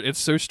weird. It's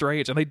so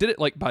strange. And they did it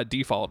like by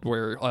default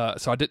where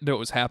so I didn't know it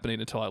was happening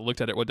until I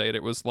looked at it one day, and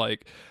it was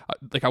like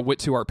I went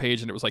to our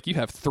page and it was like, you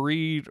have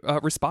 3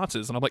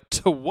 responses, and I'm like,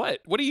 to what?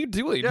 What are you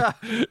doing? Yeah.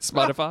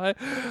 Spotify?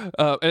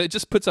 And it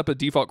just puts up a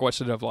default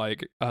question of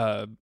like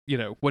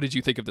what did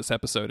you think of this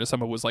episode? And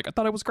someone was like, I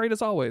thought it was great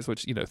as always,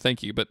 which,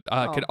 thank you. But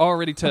I can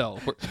already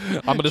tell.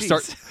 I'm going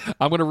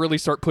to really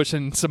start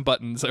pushing some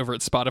buttons over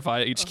at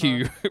Spotify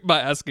HQ by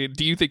asking,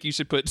 do you think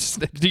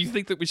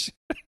that we should?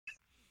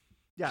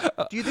 Yeah.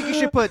 Do you think you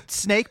should put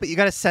snake, but you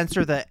got to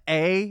censor the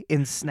A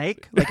in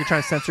snake? Like you're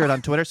trying to censor it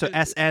on Twitter. So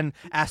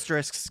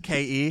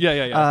SN*KE.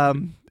 Yeah.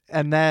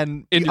 And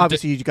then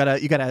obviously you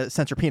gotta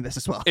censor penis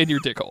as well. In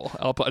your dick hole.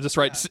 I'll just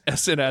write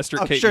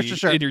SN*KE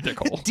sure. in your dick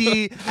hole.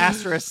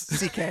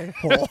 D*CK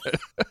hole.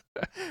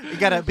 You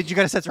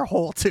gotta censor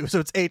whole too, so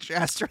it's H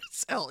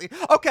asterisk Ellie.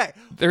 Okay.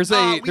 There's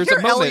a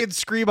moment. Elliot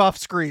scream off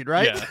screen,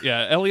 right?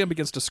 Yeah. Elliot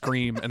begins to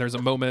scream, and there's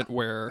a moment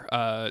where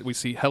we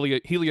see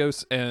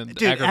Helios and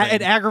Dude, Agravain.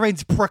 and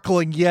Agravain's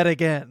prickling yet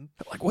again.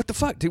 Like, what the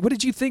fuck, dude? What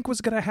did you think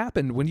was gonna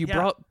happen when you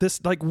brought this?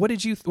 Like, what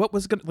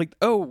was gonna, like?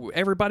 Oh,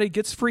 everybody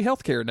gets free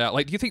healthcare now.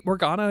 Like, do you think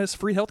Morgana is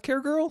free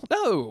healthcare girl?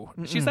 No,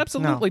 she's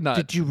absolutely not.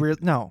 Did you really?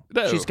 No,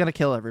 she's gonna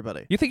kill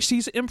everybody. You think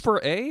she's M for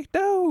A?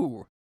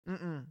 No,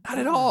 not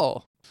at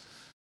all.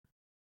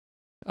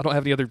 I don't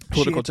have any other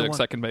political jokes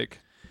I can make.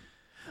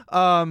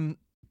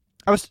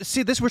 We're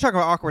talking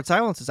about awkward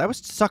silences. I was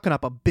sucking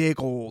up a big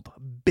old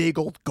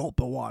gulp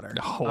of water.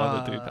 Oh, I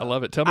love it, dude. I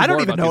love it. Tell me I more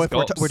don't even about know these if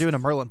gulps. we're doing a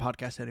Merlin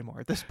podcast anymore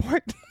at this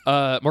point.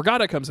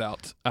 Morgana comes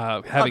out,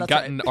 having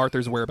gotten right.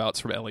 Arthur's whereabouts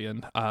from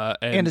Elian,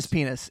 and his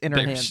penis in her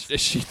hands.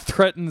 She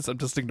threatens. I'm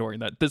just ignoring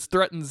that. This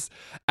threatens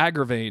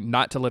Agravain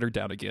not to let her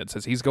down again.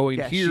 Says he's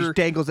going here. She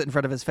dangles it in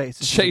front of his face.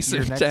 Chase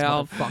him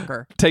down.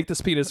 Fucker. Take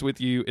this penis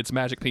with you. It's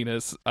magic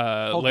penis.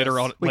 Later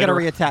on, we gotta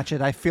reattach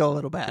it. I feel a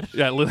little bad.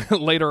 Yeah,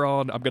 later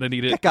on, I'm gonna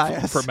need it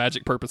for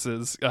magic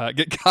purposes.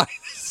 Get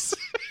Gaius.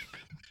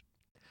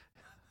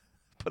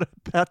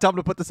 Tell him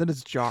to put this in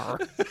his jar.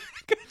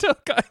 Tell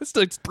Gaius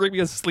to bring me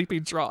a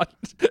sleeping draught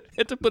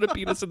and to put a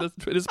penis in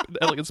his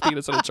Elliot's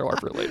penis in a jar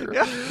for later.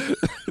 Yeah.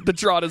 The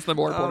draught is the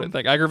more important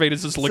thing. Agravain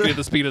is just looking at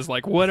this penis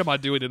like, what am I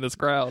doing in this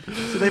crowd?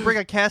 So they bring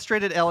a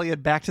castrated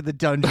Elliot back to the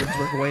dungeons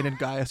where Gawain and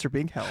Gaius are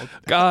being held.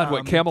 God,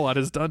 what Camelot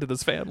has done to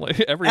this family.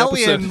 Every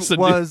episode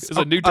is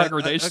a new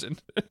degradation.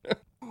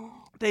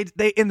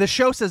 They in the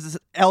show says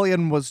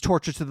Elian was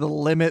tortured to the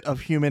limit of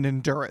human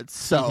endurance,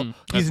 so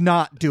he's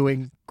not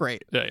doing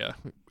great. Yeah.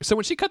 So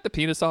when she cut the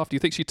penis off, do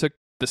you think she took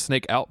the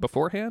snake out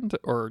beforehand,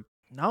 or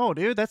no,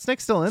 dude? That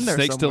snake's still in there.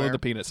 Snake's somewhere. Still in the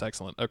penis.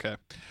 Excellent. Okay.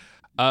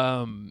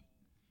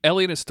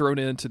 Elian is thrown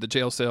into the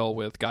jail cell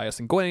with Gaius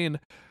and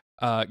Gawain.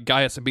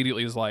 Gaius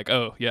immediately is like,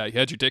 "Oh yeah, you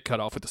had your dick cut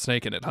off with the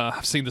snake in it, huh?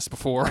 I've seen this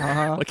before."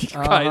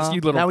 Gaius,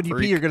 you little. Now when you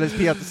freak. pee, you're gonna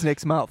pee out the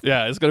snake's mouth.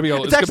 Yeah, it's gonna be.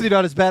 It's actually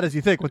not as bad as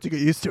you think once you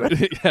get used to it.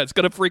 Yeah, it's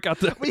gonna freak out.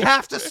 We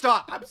have to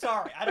stop. I'm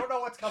sorry. I don't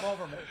know what's come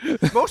over me.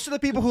 Most of the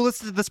people who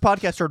listen to this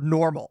podcast are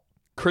normal.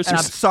 Chris, and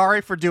I'm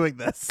sorry for doing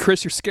this.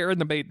 Chris, you're scaring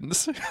the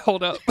maidens.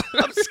 Hold up.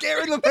 I'm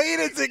scaring the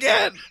maidens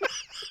again.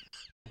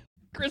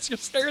 Chris, you're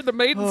scaring the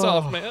maidens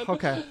off, man.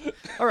 Okay.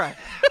 All right.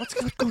 Let's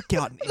go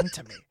get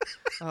into me.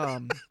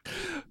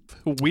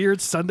 Weird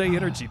Sunday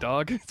energy,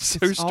 dog. It's so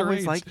strange.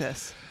 Always like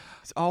this.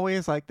 It's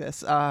always like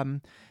this.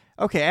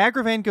 Okay,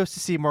 Agravain goes to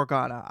see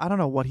Morgana. I don't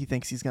know what he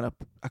thinks he's going to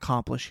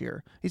accomplish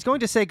here. He's going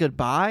to say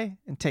goodbye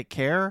and take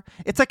care.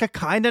 It's like a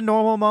kind of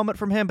normal moment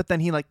from him, but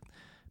then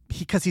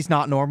because he's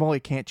not normal,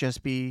 it can't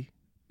just be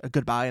a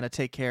goodbye and a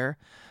take care.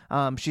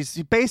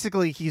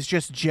 He's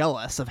just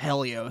jealous of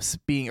Helios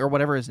being, or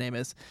whatever his name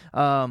is.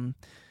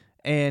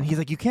 And he's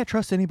like, you can't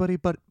trust anybody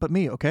but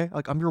me, okay?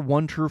 Like, I'm your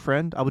one true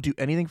friend. I would do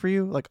anything for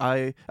you. Like,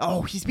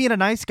 he's being a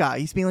nice guy.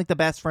 He's being like the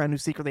best friend who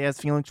secretly has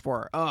feelings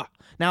for her.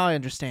 Now I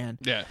understand.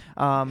 Yeah.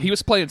 He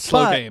was playing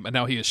slow game, and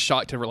now he is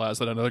shocked to realize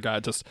that another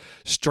guy just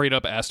straight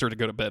up asked her to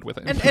go to bed with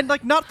him. And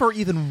like, not for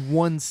even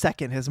 1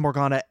 second has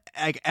Morgana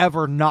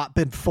ever not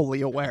been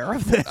fully aware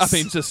of this. I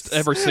mean, just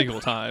every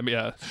single time,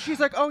 yeah. She's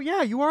like, oh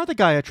yeah, you are the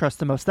guy I trust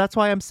the most. That's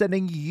why I'm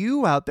sending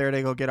you out there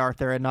to go get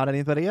Arthur and not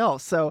anybody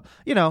else. So,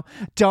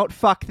 don't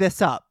fuck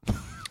this up.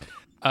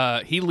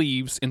 He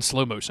leaves in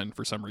slow motion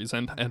for some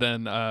reason, and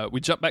then we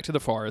jump back to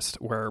the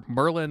forest where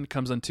Merlin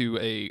comes into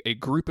a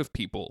group of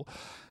people.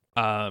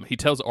 He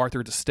tells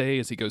Arthur to stay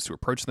as he goes to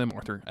approach them.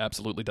 Arthur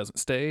absolutely doesn't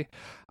stay.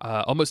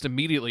 Almost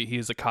immediately, he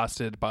is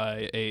accosted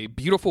by a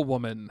beautiful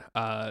woman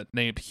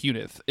named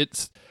Hunith.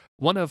 It's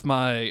one of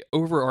my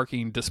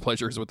overarching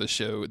displeasures with the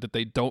show that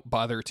they don't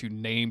bother to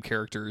name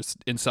characters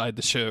inside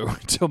the show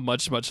until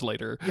much, much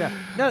later. Yeah.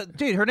 No,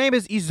 dude, her name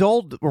is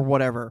Isolde or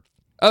whatever.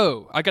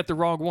 Oh, I got the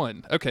wrong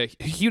one. Okay,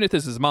 Hunith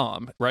is his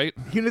mom, right?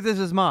 Hunith is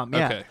his mom,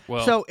 yeah. Okay,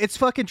 well. So it's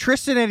fucking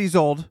Tristan and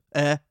Isolde,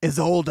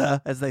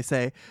 Isolde, as they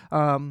say. Who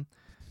are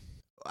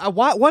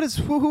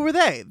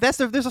they?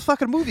 There's a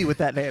fucking movie with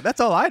that name.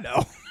 That's all I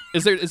know.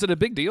 Is it a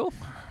big deal?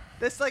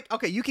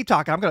 Okay, you keep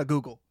talking. I'm gonna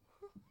Google.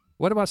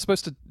 What am I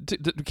supposed to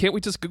do? Can't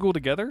we just Google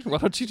together? Why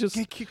don't you just...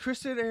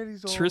 Tristan and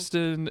Isolde.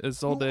 Tristan,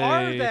 Isolde... Who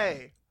are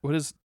they? What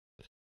is...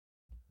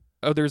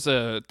 Oh, there's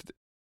a...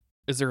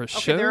 Is there a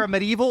show? They're a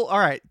medieval... All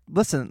right,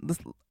 listen.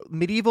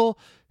 Medieval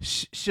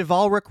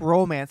chivalric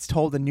romance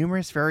told in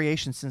numerous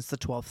variations since the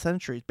 12th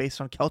century,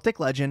 based on Celtic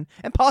legend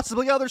and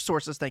possibly other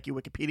sources. Thank you,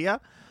 Wikipedia.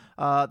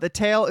 The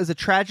tale is a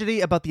tragedy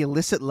about the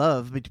illicit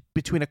love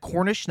between a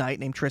Cornish knight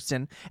named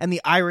Tristan and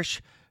the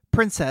Irish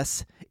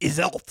princess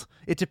Isolde.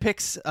 It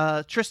depicts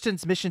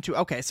Tristan's mission to...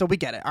 Okay, so we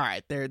get it. All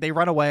right, they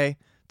run away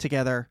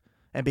together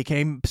and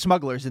became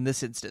smugglers in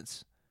this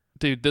instance.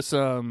 Dude, this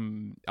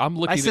I'm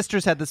looking. My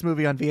sisters had this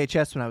movie on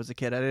VHS when I was a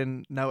kid. I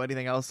didn't know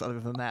anything else other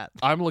than that.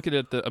 I'm looking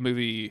at a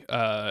movie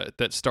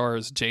that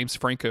stars James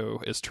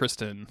Franco as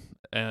Tristan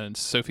and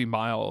Sophie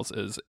Myles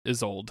as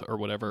Isolde or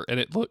whatever, and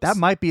it looks... That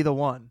might be the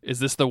one. Is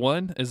this the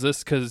one? Is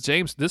this... Because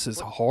James, this is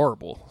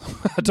horrible.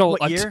 I don't...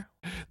 What year?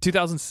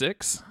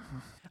 2006.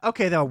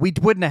 Okay, though we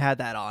wouldn't have had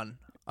that on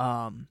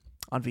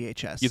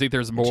VHS. You think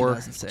there's more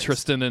 2006.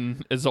 Tristan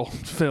and Isolde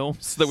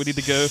films that we need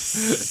to go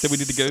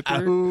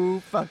through?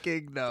 Who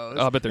fucking knows?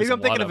 Oh, I bet there's Maybe I'm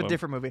a thinking lot of a them.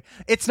 different movie.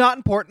 It's not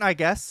important, I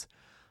guess.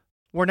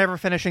 We're never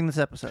finishing this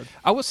episode.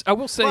 I will say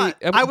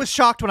But I was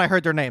shocked when I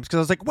heard their names because I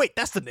was like, wait,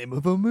 that's the name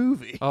of a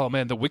movie. Oh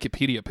man, the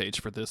Wikipedia page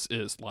for this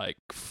is like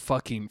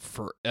fucking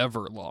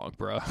forever long,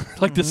 bro.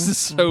 Like this is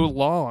so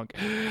long.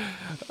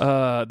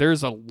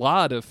 There's a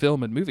lot of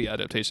film and movie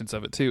adaptations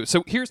of it too.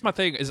 So here's my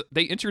thing: is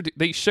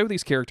they show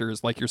these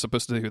characters like you're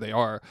supposed to know who they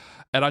are,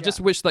 and I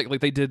just wish like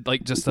they did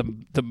like just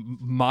the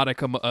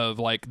modicum of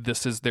like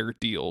this is their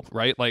deal,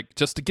 right? Like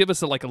just to give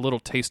us a little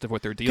taste of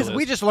what their deal is. Because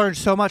we just learned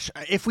so much.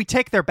 If we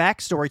take their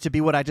backstory to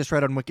be what I just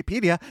read on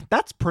Wikipedia,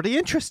 that's pretty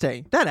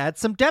interesting. That adds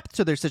some depth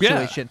to their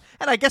situation. Yeah.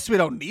 And I guess we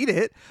don't need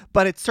it,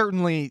 but it's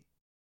certainly,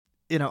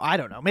 I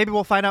don't know. Maybe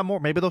we'll find out more.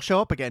 Maybe they'll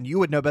show up again. You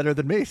would know better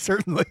than me,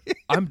 certainly.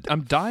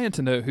 I'm dying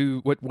to know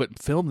what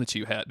film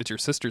that your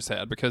sisters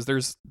had, because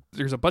there's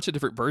a bunch of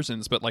different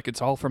versions, but like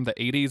it's all from the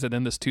 80s and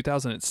then this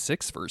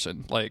 2006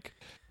 version. Like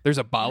there's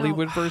a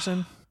Bollywood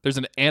version. There's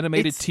an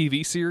animated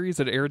TV series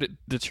that aired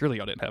it. Surely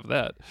y'all didn't have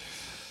that.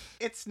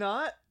 It's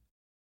not.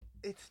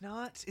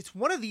 It's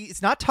one of the.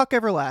 It's not Tuck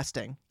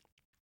Everlasting,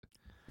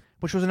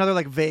 which was another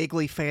like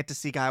vaguely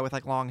fantasy guy with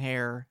like long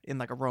hair in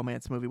like a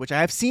romance movie, which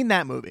I have seen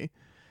that movie.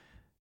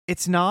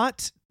 It's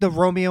not the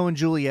Romeo and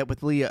Juliet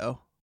with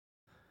Leo,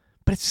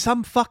 but it's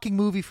some fucking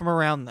movie from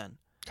around then.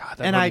 God,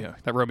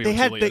 that Romeo and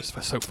Juliet is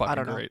so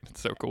fucking great. It's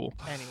so cool.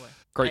 Anyway.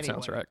 Great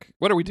soundtrack.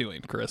 What are we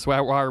doing, Chris? Why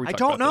are we talking I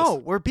don't about know.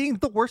 this? We're being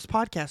the worst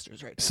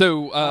podcasters right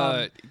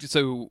now.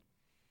 So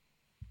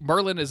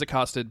Merlin is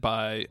accosted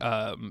by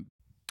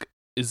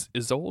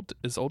Isolde?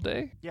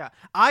 Yeah.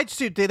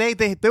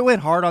 They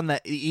went hard on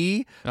the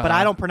E, but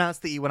I don't pronounce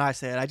the E when I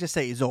say it. I just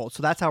say Isolde.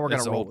 So that's how we're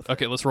going to roll with it.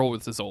 Okay, let's roll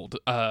with Isolde.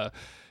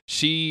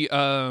 She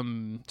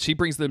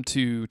brings them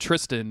to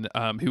Tristan,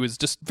 who is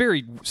just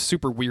very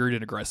super weird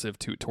and aggressive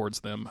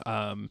towards them.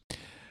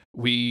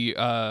 We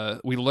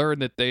learn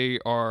that they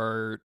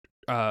are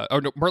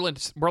Merlin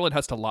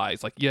has to lie.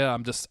 He's like, yeah,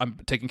 I'm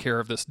taking care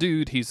of this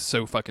dude. He's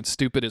so fucking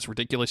stupid. It's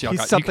ridiculous.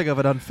 He's something of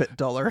an unfit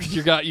Dullard.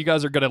 You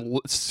guys are gonna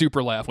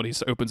super laugh when he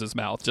opens his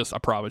mouth. Just I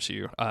promise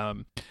you.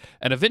 And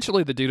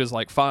eventually the dude is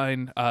like,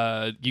 fine,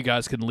 you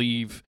guys can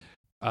leave.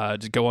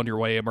 Just go on your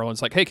way. And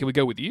Merlin's like, hey, can we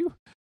go with you?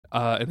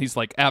 And he's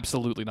like,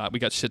 absolutely not. We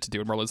got shit to do.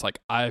 And Merlin's like,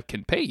 I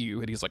can pay you.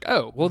 And he's like,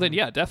 oh, well then,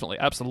 yeah, definitely,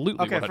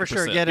 absolutely. Okay, 100%. for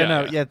sure.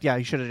 Yeah,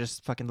 you should have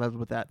just fucking lived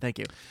with that. Thank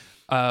you.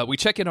 We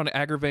check in on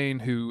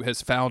Agravain, who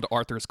has found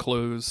Arthur's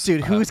clothes.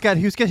 Dude, who's got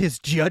his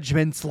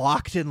judgments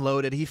locked and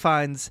loaded? He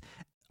finds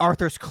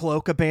Arthur's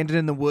cloak abandoned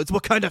in the woods.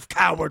 What kind of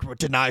coward would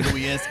deny who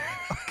he is?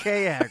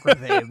 Okay,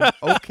 Agravain.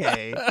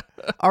 Okay.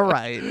 All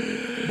right.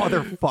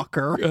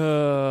 Motherfucker.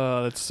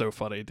 That's so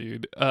funny,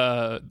 dude.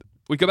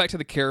 We go back to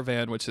the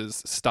caravan, which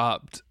is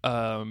stopped.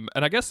 And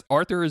I guess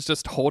Arthur is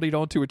just holding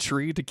onto a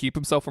tree to keep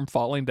himself from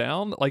falling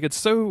down. Like, it's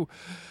so...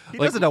 He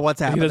doesn't know what's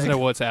happening. He doesn't know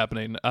what's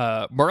happening.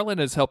 Merlin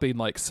is helping,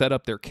 set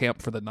up their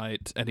camp for the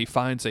night, and he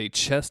finds a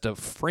chest of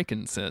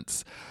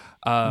frankincense.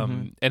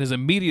 And is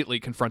immediately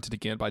confronted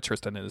again by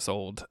Tristan and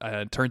Isolde,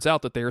 and turns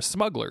out that they are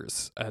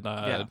smugglers.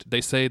 And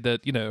they say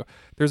that,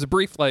 there's a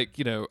brief,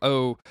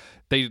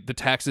 the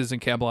taxes in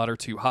Camelot are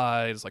too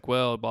high. It's like,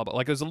 well, blah, blah.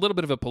 Like, there's a little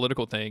bit of a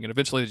political thing, and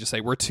eventually they just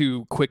say, we're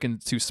too quick and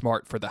too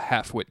smart for the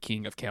half-wit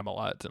king of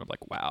Camelot. And I'm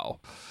like, wow.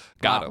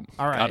 Got him.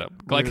 All right. Got him.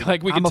 Like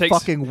we I'm can a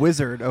fucking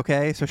wizard,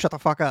 okay? So shut the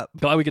fuck up.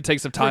 Glad we could take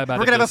some time out of this.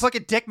 We're going to have a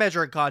fucking dick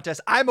measuring contest.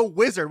 I'm a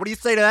wizard. What do you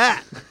say to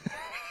that?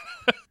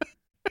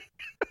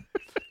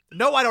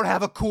 No, I don't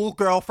have a cool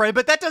girlfriend,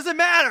 but that doesn't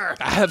matter.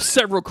 I have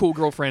several cool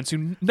girlfriends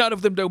who none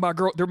of them know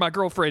they're my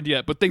girlfriend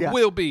yet, but they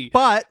will be.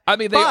 But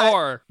they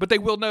are, but they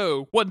will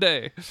know one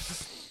day.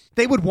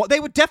 They would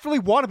definitely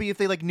want to be if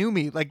they knew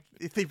me,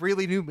 if they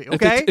really knew me.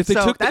 Okay, if they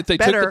took that's the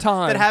better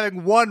time. than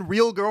having one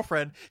real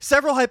girlfriend.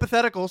 Several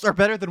hypotheticals are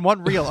better than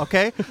one real.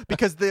 Okay,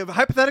 because the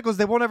hypotheticals,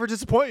 they won't ever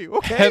disappoint you.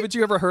 Okay, haven't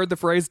you ever heard the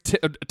phrase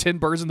 10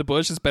 birds in the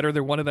bush is better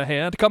than one in the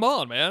hand? Come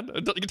on, man,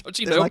 don't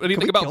you know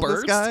anything about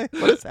birds? This guy?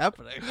 What is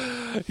happening?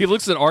 He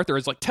looks at Arthur.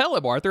 It's like, tell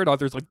him, Arthur. And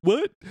Arthur's like,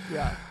 what?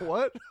 Yeah,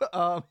 what?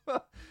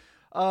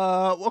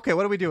 Okay,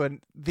 what are we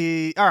doing?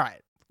 All right.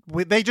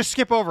 They just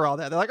skip over all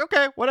that. They're like,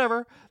 okay,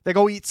 whatever. They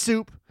go eat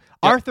soup. Yep.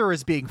 Arthur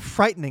is being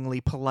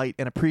frighteningly polite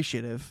and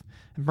appreciative.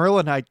 And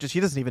Merlin, he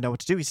doesn't even know what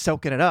to do. He's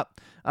soaking it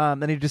up.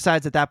 And he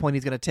decides at that point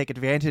he's going to take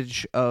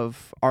advantage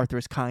of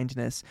Arthur's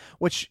kindness,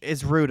 which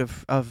is rude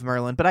of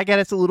Merlin. But I get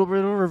it's a little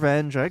bit of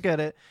revenge. I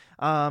get it.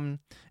 And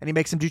he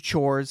makes him do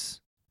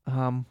chores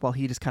while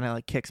he just kind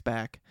of kicks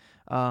back.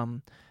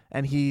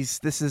 And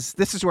this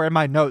is where in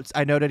my notes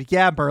I noted,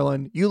 yeah,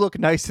 Merlin, you look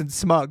nice and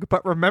smug,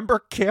 but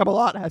remember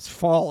Camelot has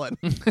fallen.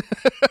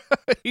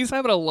 He's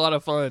having a lot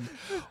of fun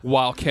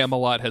while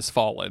Camelot has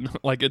fallen.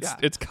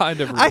 It's kind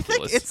of ridiculous. I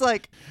think it's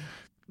like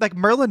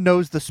Merlin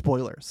knows the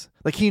spoilers.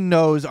 He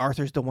knows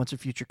Arthur's the once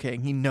and future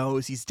king. He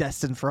knows he's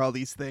destined for all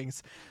these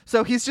things.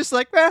 So he's just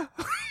like,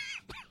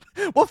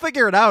 we'll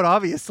figure it out,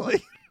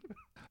 obviously.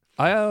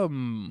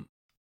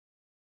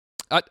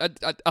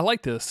 I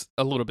like this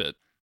a little bit.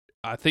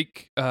 I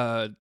think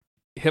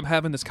him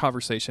having this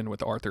conversation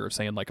with Arthur of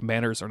saying like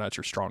manners are not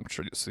your strong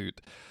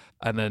suit,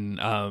 and then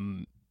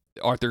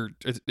Arthur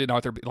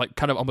like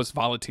kind of almost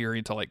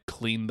volunteering to like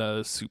clean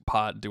the soup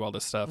pot and do all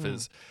this stuff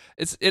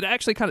it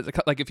actually kind of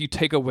like if you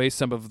take away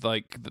some of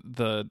like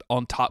the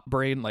on top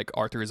brain, like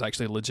Arthur is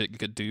actually a legit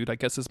good dude, I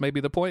guess is maybe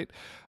the point.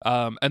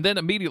 And then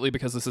immediately,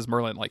 because this is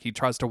Merlin, like he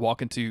tries to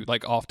walk into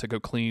like off to go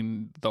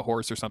clean the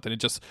horse or something, it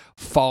just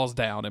falls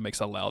down and makes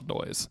a loud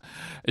noise.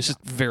 It's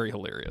just very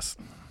hilarious.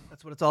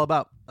 That's what it's all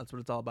about.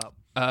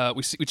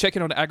 We check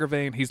in on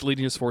Agravain. He's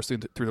leading his force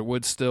through the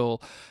woods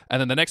still.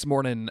 And then the next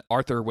morning,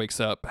 Arthur wakes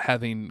up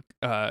having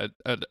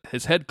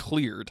his head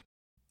cleared.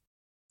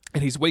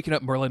 And he's waking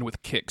up Merlin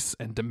with kicks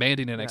and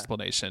demanding an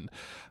explanation.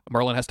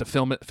 Merlin has to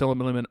fill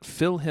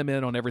him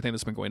in on everything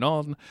that's been going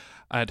on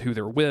and who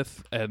they're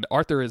with. And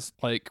Arthur is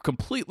like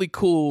completely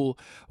cool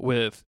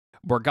with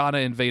Morgana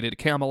invaded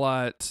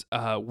Camelot.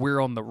 We're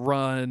on the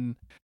run.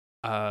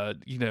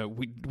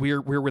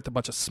 We're with a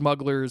bunch of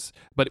smugglers,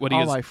 but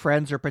all my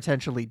friends are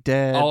potentially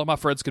dead. All of my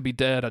friends could be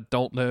dead. I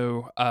don't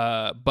know.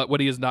 But what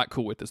he is not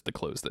cool with is the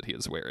clothes that he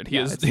is wearing. He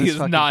is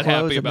not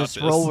happy about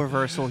this role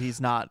reversal. He's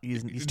not.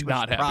 He's too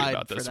not much happy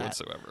about for this that.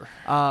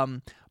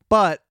 whatsoever.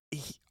 But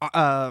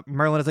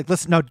Merlin is like,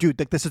 listen, no, dude,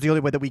 like this is the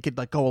only way that we could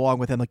like go along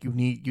with him. Like you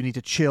need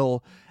to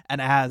chill.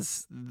 And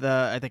as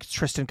I think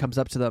Tristan comes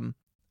up to them,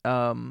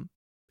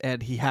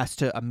 and he has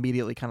to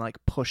immediately kind of like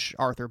push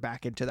Arthur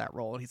back into that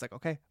role, and he's like,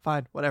 okay,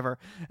 fine, whatever.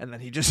 And then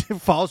he just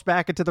falls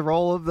back into the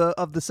role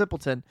of the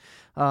simpleton.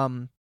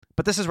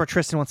 But this is where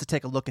Tristan wants to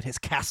take a look at his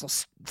castle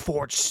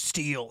forged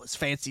steel, his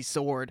fancy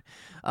sword.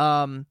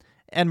 And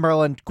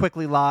Merlin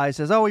quickly lies,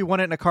 says, oh, he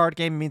won it in a card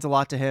game. It means a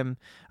lot to him.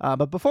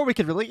 But before we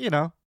could really,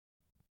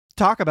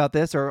 talk about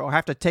this or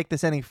have to take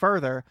this any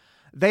further,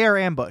 they are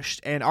ambushed,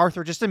 and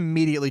Arthur just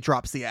immediately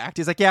drops the act.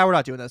 He's like, yeah, we're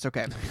not doing this.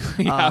 Okay.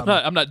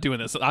 I'm not doing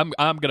this. I'm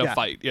going to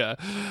fight. Yeah.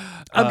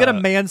 I'm going to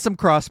man some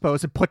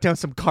crossbows and put down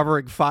some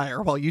covering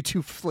fire while you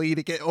two flee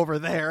to get over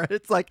there.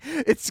 It's like,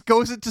 it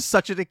goes into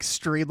such an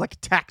extreme, like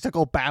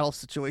tactical battle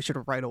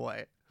situation right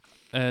away.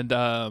 And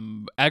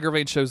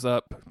Agravain shows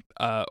up,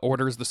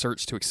 orders the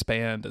search to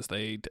expand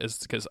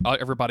because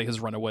everybody has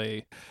run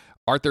away.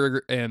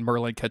 Arthur and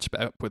Merlin catch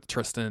up with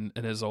Tristan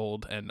and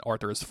Isolde, and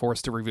Arthur is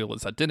forced to reveal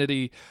his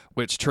identity,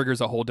 which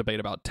triggers a whole debate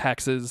about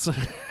taxes.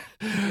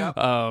 Yep.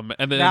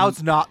 And then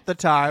now's not the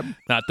time.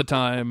 Not the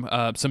time.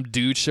 Some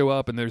dudes show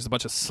up, and there's a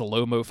bunch of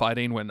slow-mo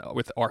fighting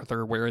with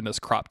Arthur wearing this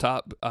crop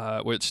top,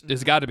 which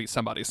has got to be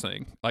somebody's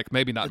thing. Like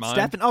maybe not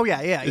mine. Oh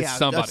yeah. It's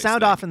somebody's sound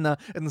thing. off in the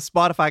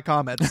Spotify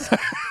comments.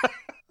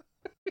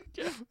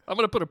 Yeah, I'm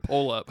gonna put a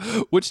poll up.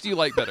 Which do you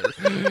like better?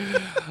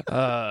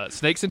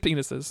 Snakes and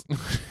penises,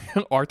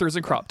 Arthur's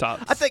and crop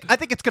tops. I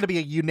think it's gonna be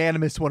a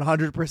unanimous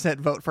 100%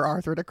 vote for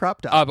Arthur to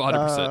crop top.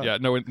 100%. Yeah,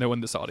 no one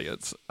in this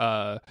audience.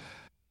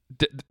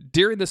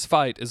 During this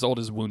fight, Isolde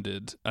is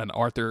wounded, and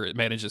Arthur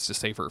manages to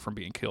save her from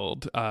being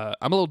killed. I'm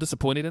a little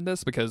disappointed in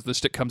this because this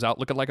chick comes out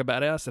looking like a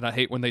badass, and I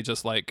hate when they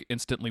just like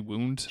instantly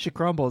wound. She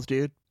crumbles,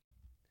 dude.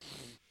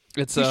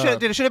 It should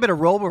have been a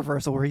role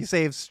reversal where he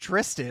saves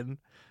Tristan.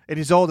 And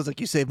Isolde is like,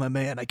 you saved my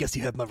man. I guess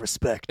you have my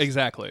respect.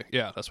 Exactly.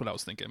 Yeah, that's what I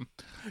was thinking.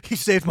 He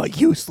saved my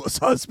useless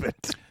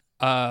husband.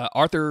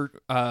 Arthur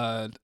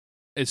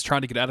is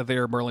trying to get out of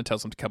there. Merlin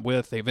tells him to come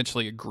with. They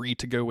eventually agree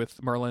to go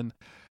with Merlin.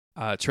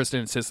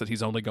 Tristan insists that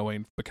he's only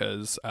going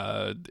because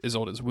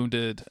Isolde is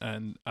wounded,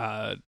 and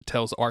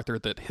tells Arthur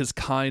that his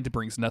kind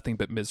brings nothing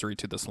but misery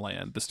to this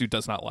land. This dude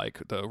does not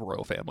like the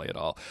royal family at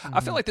all. I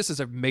feel like this is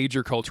a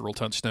major cultural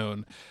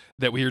touchstone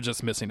that we are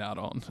just missing out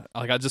on.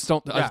 Like I just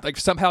don't like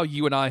somehow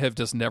you and I have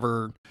just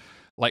never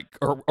like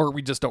or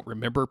we just don't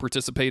remember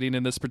participating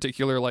in this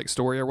particular like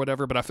story or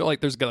whatever. But I feel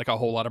like there's like a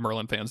whole lot of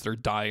Merlin fans that are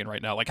dying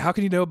right now. Like, how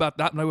can you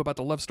not know about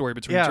the love story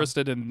between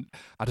Tristan and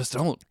I just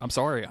don't. I'm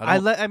sorry.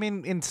 I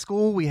mean, in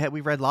school we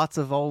read lots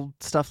of old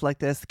stuff like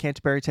this, the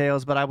Canterbury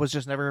Tales, but I was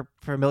just never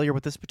familiar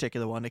with this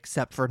particular one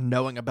except for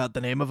knowing about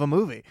the name of a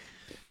movie.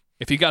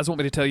 If you guys want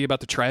me to tell you about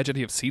the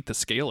tragedy of Seath the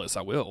Scaleless,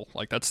 I will.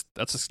 Like that's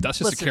just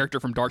a character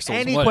from Dark Souls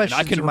 1. Any questions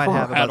I can you might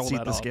have about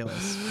Seath the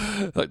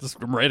Scaleless? Like,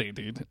 I'm ready,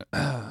 dude.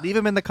 Leave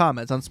them in the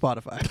comments on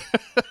Spotify.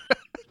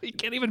 You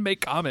can't even make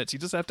comments. You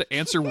just have to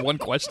answer one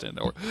question.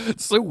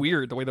 It's so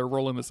weird the way they're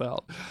rolling this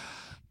out.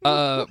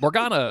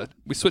 Morgana,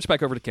 we switch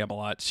back over to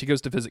Camelot. She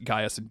goes to visit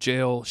Gaius in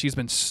jail. She's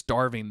been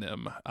starving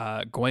them.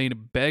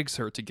 Gawain begs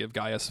her to give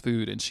Gaius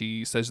food, and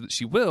she says that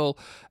she will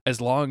as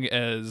long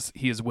as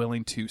he is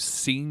willing to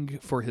sing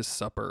for his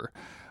supper.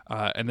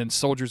 And then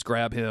soldiers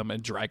grab him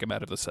and drag him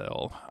out of the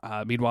cell.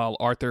 Meanwhile,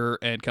 Arthur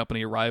and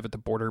company arrive at the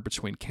border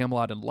between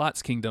Camelot and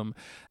Lot's kingdom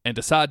and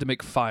decide to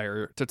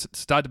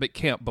make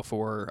camp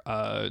before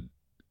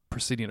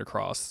proceeding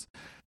across.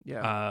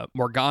 Yeah.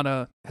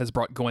 Morgana has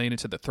brought Gawain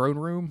into the throne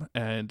room,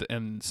 and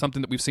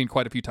something that we've seen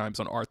quite a few times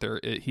on Arthur,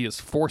 he is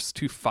forced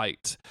to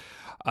fight.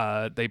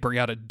 They bring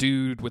out a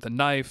dude with a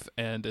knife,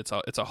 and it's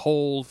a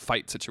whole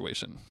fight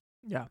situation.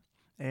 Yeah,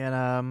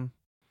 and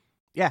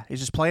he's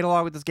just playing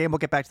along with this game. We'll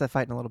get back to that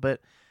fight in a little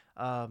bit.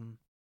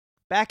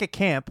 back at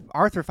camp,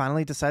 Arthur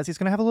finally decides he's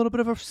going to have a little bit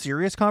of a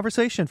serious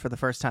conversation for the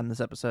first time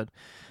this episode.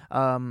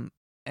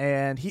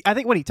 And I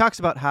think when he talks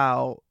about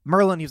how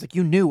Merlin, he was like,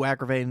 you knew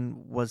Agravain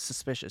was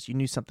suspicious. You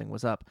knew something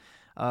was up.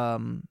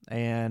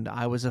 And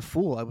I was a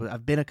fool.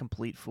 I've been a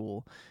complete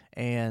fool.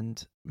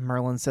 And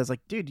Merlin says,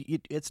 like, dude,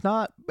 it's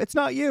not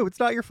you. It's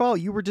not your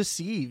fault. You were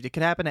deceived. It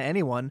could happen to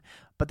anyone.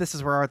 But this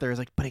is where Arthur is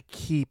like, but it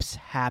keeps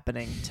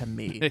happening to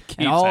me.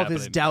 And all of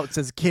his doubts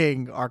as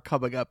king are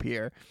coming up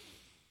here.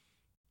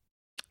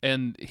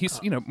 And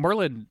he's,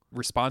 Merlin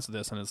responds to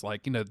this and is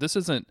like, this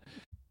isn't,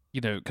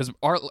 because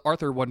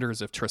Arthur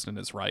wonders if Tristan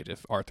is right,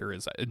 if Arthur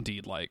is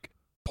indeed like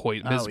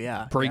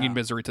bringing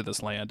misery to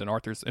this land,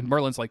 and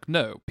Merlin's like,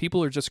 no,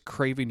 people are just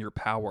craving your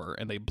power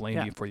and they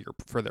blame you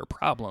for their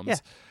problems.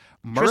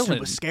 Yeah.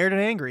 Tristan was scared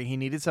and angry. He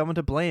needed someone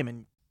to blame,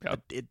 and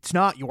it's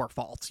not your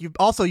fault. You've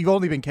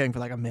only been king for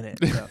like a minute.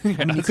 So.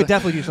 I mean, you could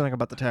definitely do something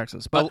about the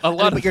taxes, but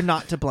you're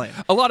not to blame.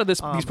 A lot of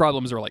these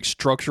problems are like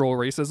structural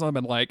racism,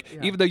 and like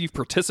even though you've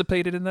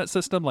participated in that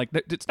system, like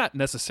it's not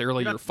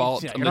necessarily your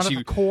fault unless you're not at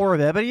the core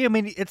of it. But I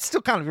mean, it's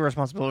still kind of your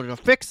responsibility to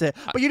fix it.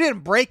 But you didn't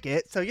break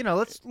it, so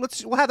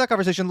we'll have that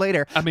conversation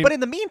later. I mean, but in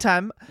the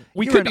meantime,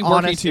 we could be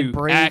working to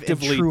brave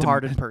actively and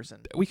true-hearted person.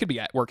 We could be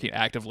working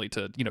actively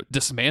to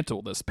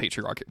dismantle this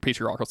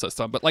patriarchal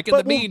system. But like in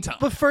the meantime,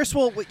 but first,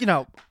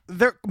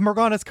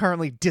 Morgana's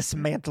currently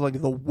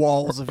dismantling the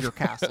walls of your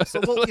castle. So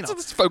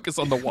let's focus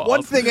on the walls.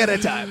 One thing at a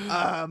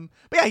time.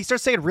 But yeah, he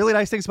starts saying really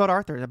nice things about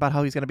Arthur, about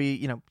how he's going to be,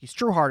 he's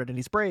true-hearted and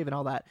he's brave and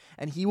all that.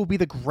 And he will be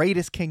the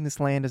greatest king this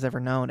land has ever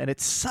known. And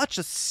it's such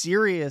a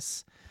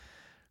serious...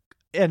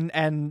 And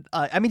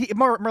I mean,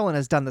 Merlin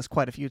has done this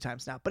quite a few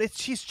times now, but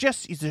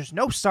there's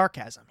no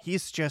sarcasm.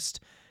 He's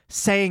just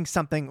saying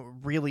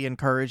something really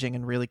encouraging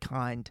and really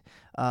kind.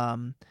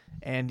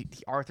 And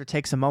Arthur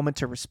takes a moment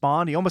to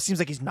respond. He almost seems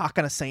like he's not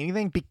going to say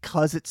anything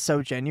because it's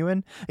so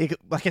genuine.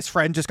 Like his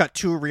friend just got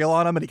too real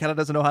on him and he kind of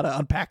doesn't know how to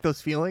unpack those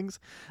feelings.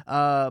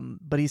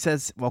 But he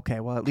says,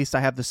 okay, well, at least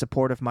I have the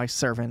support of my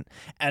servant.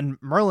 And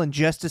Merlin,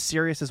 just as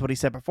serious as what he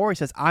said before, he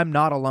says, I'm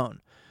not alone.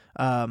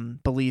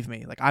 Believe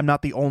me, like I'm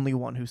not the only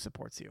one who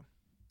supports you.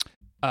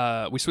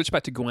 We switch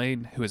back to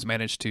Gawain, who has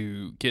managed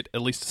to get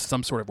at least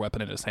some sort of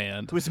weapon in his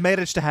hand. Who's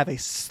managed to have a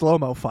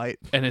slow-mo fight.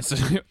 And it's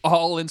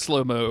all in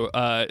slow-mo,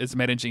 is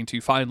managing to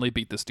finally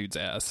beat this dude's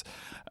ass.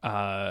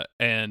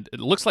 And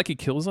it looks like he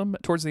kills him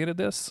towards the end of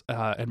this.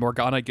 And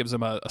Morgana gives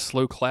him a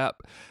slow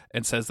clap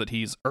and says that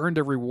he's earned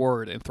a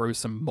reward and throws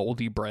some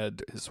moldy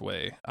bread his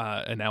way.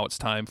 And now it's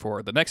time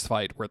for the next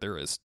fight where there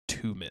is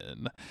 2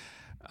 men.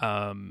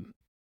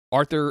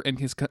 Arthur and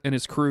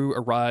his crew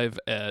arrive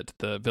at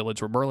the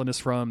village where Merlin is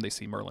from. They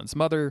see Merlin's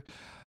mother.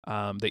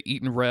 They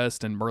eat and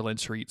rest, and Merlin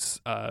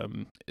treats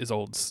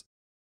Isolde's.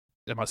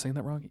 Am I saying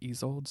that wrong?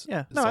 Isolde's?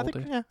 Yeah. No, I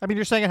think, yeah. I mean,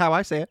 you're saying it how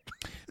I say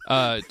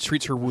it.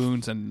 Treats her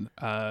wounds, and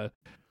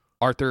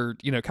Arthur,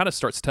 kind of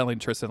starts telling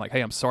Tristan, like, hey,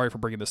 I'm sorry for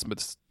bringing this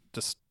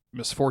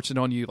misfortune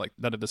on you. Like,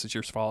 none of this is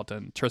your fault.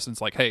 And Tristan's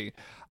like, hey,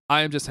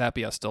 I am just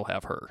happy I still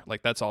have her.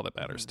 Like, that's all that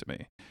matters to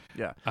me.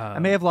 Yeah. I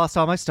may have lost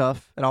all my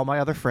stuff and all my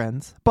other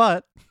friends,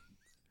 but...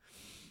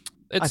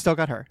 I still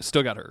got her.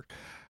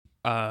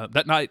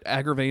 That night,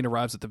 Agravain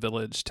arrives at the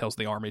village, tells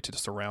the army to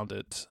surround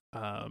it.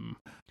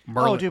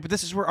 But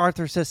this is where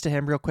Arthur says to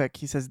him real quick.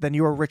 He says, then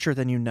you are richer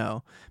than you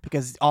know.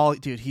 Because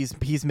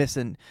he's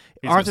missing.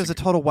 Arthur's a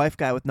total wife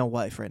guy with no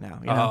wife right now.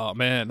 Oh,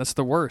 man, that's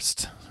the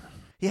worst.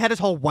 He had his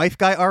whole wife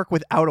guy arc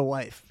without a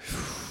wife.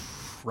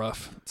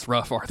 Rough. It's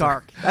rough, Arthur.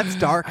 Dark. That's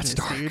darkness,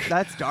 dude.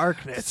 That's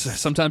darkness.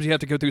 Sometimes you have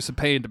to go through some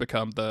pain to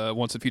become the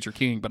once and future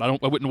king, but I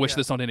wouldn't wish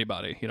this on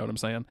anybody. You know what I'm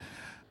saying?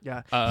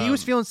 Yeah. He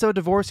was feeling so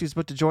divorced, he was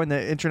about to join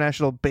the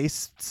International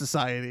Base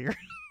Society or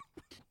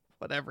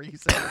whatever you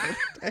said.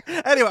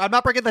 Anyway, I'm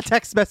not bringing the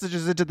text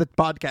messages into the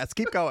podcast.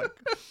 Keep going.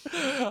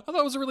 I thought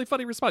it was a really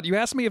funny response. You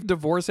asked me if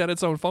divorce had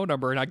its own phone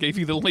number, and I gave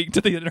you the link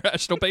to the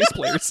International Bass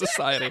Players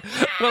Society.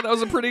 I thought that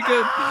was a pretty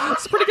good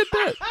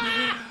bit.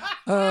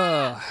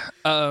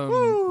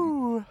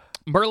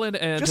 Merlin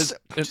and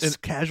his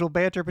casual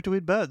banter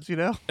between buds,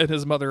 and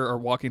his mother are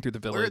walking through the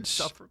village. We're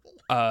insufferable.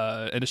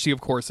 And she, of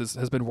course,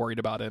 has been worried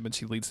about him, and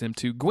she leads him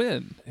to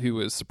Gwyn,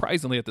 who is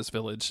surprisingly at this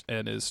village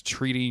and is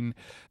treating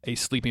a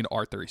sleeping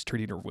Arthur. He's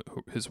treating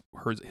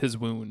his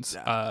wounds.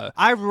 Yeah.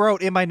 I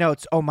wrote in my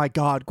notes, "Oh my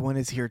God, Gwyn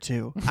is here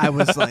too." I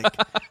was like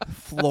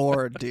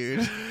floored,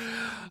 dude.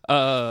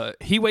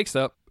 He wakes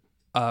up,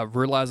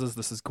 realizes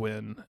this is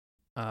Gwyn.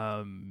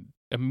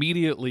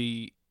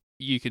 Immediately,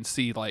 you can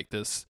see like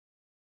this.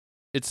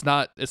 It's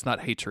not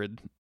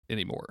hatred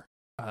anymore.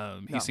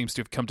 He seems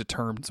to have come to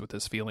terms with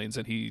his feelings,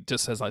 and he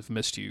just says, "I've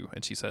missed you,"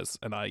 and she says,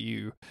 "And I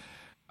you."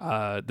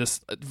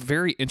 This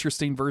very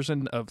interesting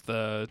version of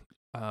the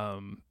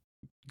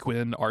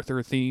Gwyn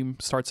Arthur theme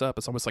starts up.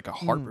 It's almost like a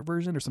harp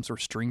version or some sort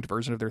of stringed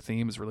version of their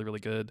theme. Is really, really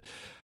good.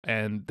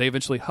 And they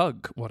eventually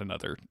hug one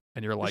another,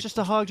 and you're like, "It's just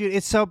a hug, dude."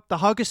 The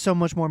hug is so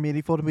much more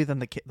meaningful to me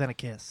than a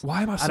kiss.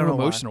 Why am I so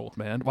emotional,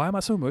 man? Why am I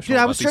so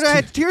emotional? Dude, I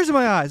had tears in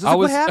my eyes.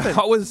 What happened?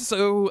 I was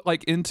so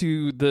like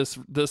into this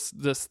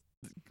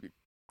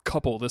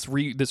couple, this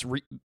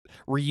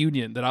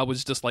reunion, that I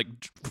was just like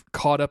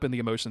caught up in the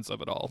emotions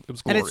of it all. It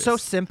was glorious. And it's so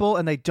simple,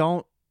 and they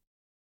don't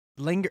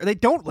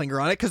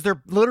linger on it because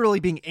they're literally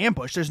being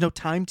ambushed. There's no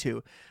time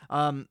to.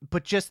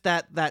 But just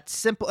that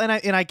simple, and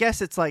I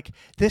guess it's like,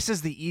 this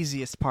is the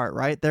easiest part,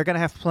 right? They're gonna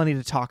have plenty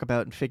to talk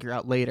about and figure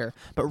out later.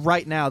 But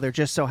right now, they're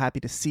just so happy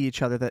to see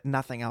each other that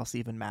nothing else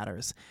even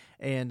matters.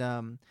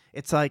 And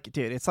it's like,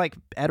 dude, it's like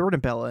Edward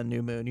and Bella in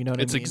New Moon. You know what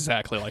I mean? It's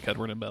exactly like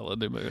Edward and Bella in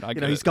New Moon.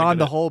 He's gone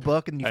the whole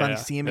book, and you finally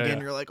see him again.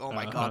 You're like, oh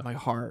my god, my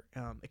heart.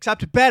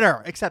 Except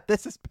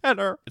this is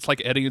better. It's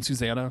like Eddie and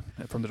Susanna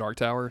from the Dark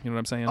Tower. You know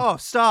what I'm saying? Oh,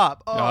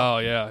 stop. Oh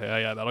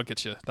yeah. That'll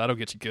get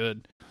you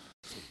good.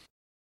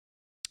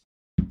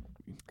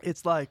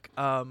 It's like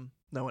no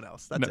one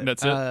else. That's it.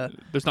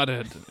 There's not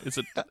a. Is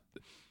it?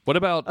 What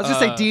about? I was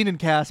gonna say Dean and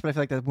Cass, but I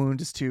feel like that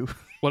wound is too.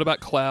 What about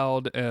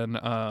Cloud and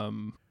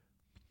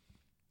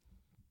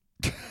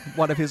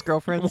one of his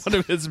girlfriends? One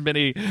of his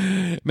many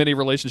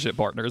relationship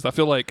partners. I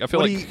feel like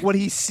when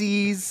he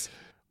sees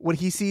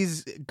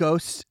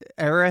Ghost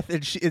Aerith,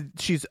 and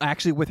she's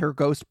actually with her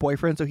ghost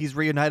boyfriend, so he's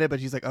reunited,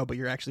 but she's like, oh, but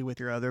you're actually with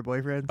your other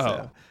boyfriend.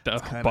 So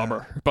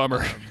bummer.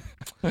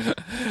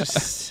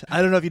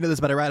 I don't know if you know this,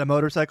 but I ride a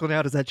motorcycle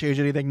now. Does that change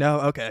anything?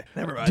 No. Okay,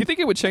 never mind. Do you think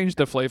it would change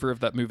the flavor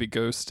of that movie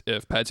Ghost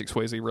if Patrick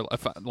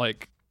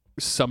Swayze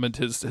summoned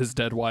his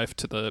dead wife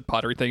to the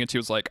pottery thing, and she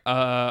was like,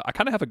 I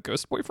kind of have a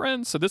ghost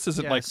boyfriend, so this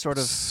isn't like sort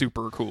of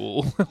super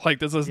cool. Like,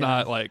 this is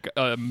not like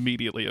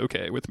immediately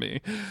okay with me.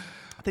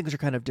 Things are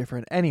kind of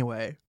different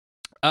anyway.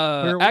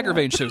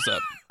 Agravain shows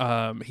up.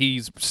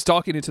 He's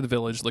stalking into the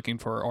village looking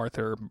for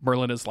Arthur.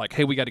 Merlin is like,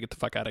 hey, we got to get the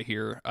fuck out of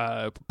here.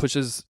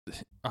 Pushes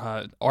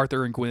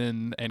Arthur and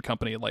Gwen and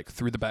company like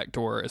through the back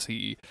door as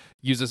he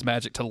uses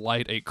magic to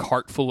light a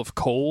cart full of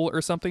coal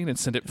or something and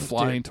send it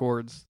flying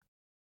towards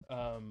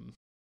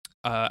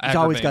He's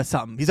always got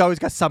something. He's always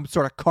got some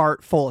sort of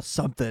cart full of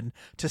something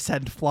to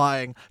send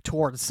flying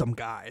towards some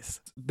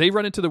guys. They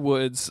run into the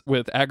woods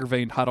with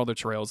Agravain hot on their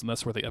trails, and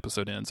that's where the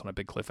episode ends on a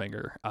big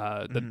cliffhanger.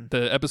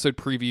 The episode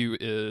preview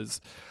is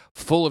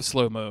full of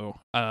slow-mo.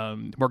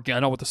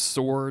 Morgana with a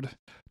sword,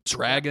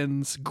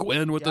 dragons,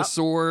 Gwen with the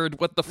sword.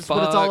 What the fuck? That's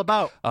what it's all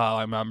about.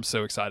 I'm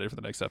so excited for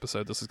the next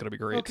episode. This is going to be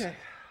great. Okay.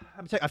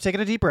 I've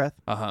taken a deep breath.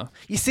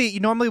 You see,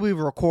 normally we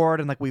record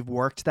and like we've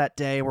worked that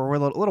day where we're a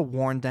little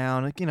worn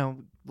down, like, a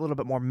little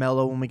bit more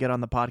mellow when we get on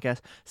the podcast.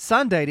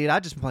 Sunday, dude, I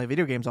just been playing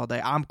video games all day.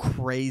 I'm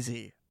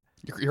crazy.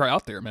 You're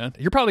out there, man.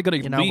 You're probably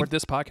going to leave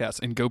this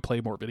podcast and go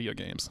play more video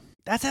games.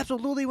 That's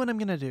absolutely what I'm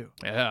going to do.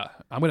 Yeah,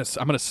 I'm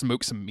gonna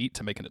smoke some meat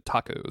to make into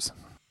tacos.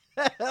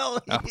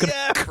 Hell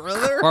yeah,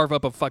 brother! Carve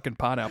up a fucking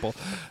pineapple.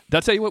 Did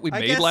I tell you what we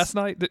made last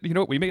night? You know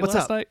what we made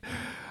last night?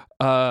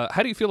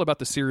 How do you feel about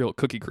the cereal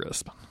Cookie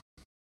Crisp?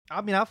 I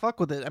mean, I fuck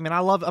with it. I mean, I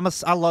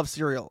love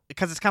cereal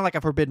because it's kind of like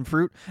a forbidden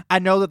fruit. I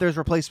know that there's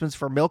replacements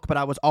for milk, but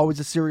I was always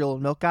a cereal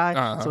and milk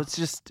guy. So it's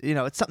just,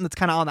 it's something that's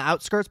kind of on the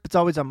outskirts, but it's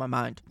always on my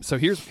mind. So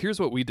here's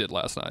what we did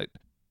last night.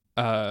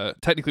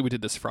 Technically, we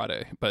did this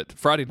Friday, but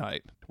Friday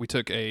night we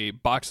took a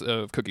box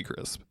of Cookie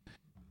Crisp,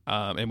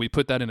 and we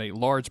put that in a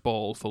large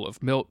bowl full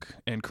of milk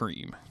and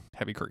cream,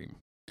 heavy cream,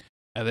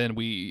 and then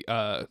we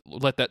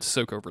let that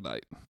soak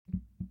overnight.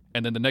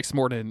 And then the next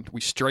morning,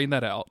 we strain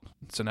that out.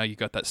 So now you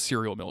got that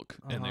cereal milk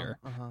in there.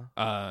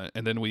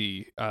 And then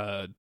we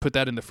put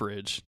that in the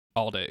fridge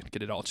all day,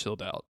 get it all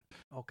chilled out.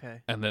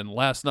 Okay. And then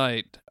last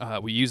night,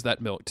 we used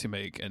that milk to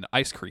make an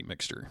ice cream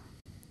mixture.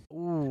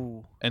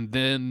 Ooh. And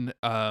then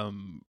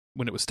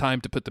when it was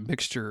time to put the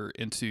mixture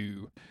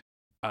into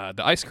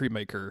the ice cream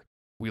maker,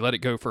 we let it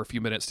go for a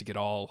few minutes to get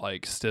all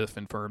like stiff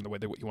and firm the way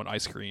that you want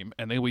ice cream.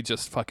 And then we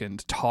just fucking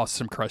tossed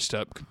some crushed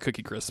up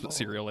Cookie Crisp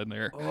cereal in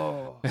there.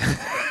 Oh.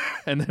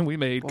 And then we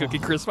made Cookie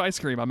Crisp ice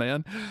cream, my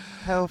man.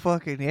 Hell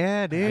fucking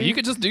yeah, dude. You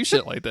could just do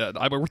shit like that.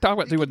 We're talking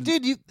about doing...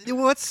 Dude,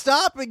 what's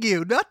stopping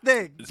you?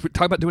 Nothing. We're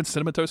talking about doing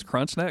Cinnamon Toast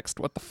Crunch next.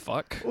 What the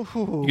fuck?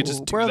 Ooh, you could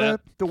just do brother,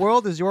 that. The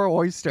world is your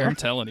oyster. I'm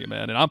telling you,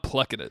 man. And I'm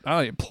plucking it.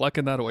 I am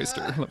plucking that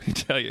oyster. Let me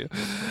tell you.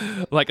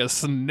 Like a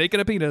snake in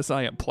a penis,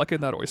 I am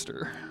plucking that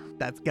oyster.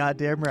 That's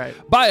goddamn right.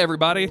 Bye,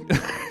 everybody.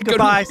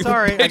 Goodbye.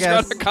 Sorry, I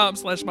guess.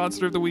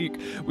 Patreon.com/Monster of the Week.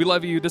 We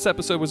love you. This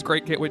episode was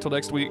great. Can't wait till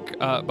next week.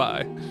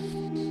 Bye.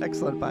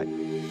 Excellent. Bye.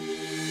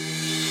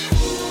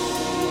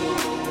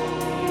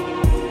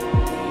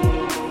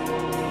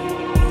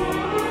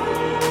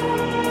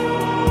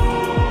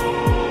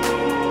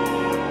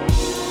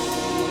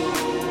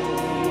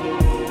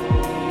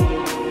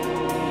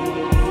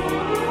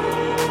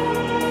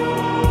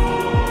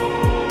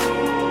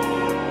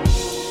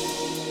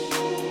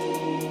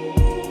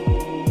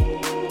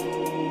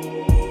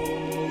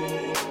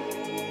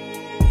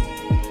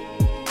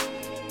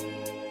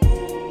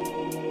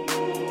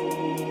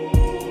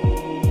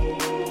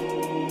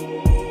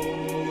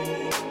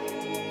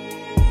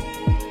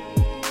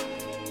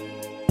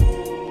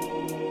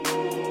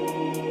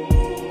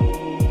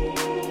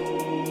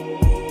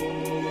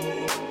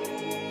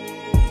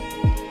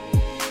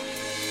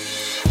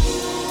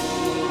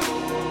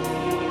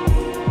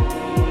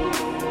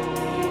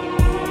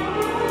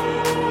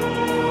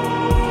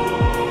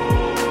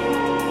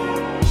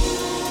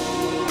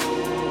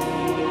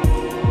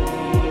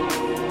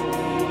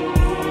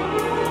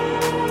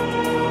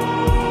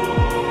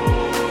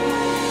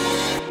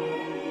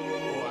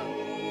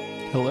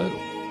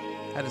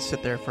 to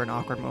sit there for an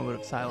awkward moment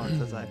of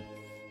silence as I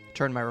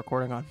turn my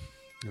recording on.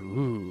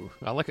 Ooh,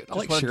 I like it. I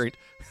like wanted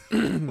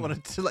sharing.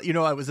 wanted to let you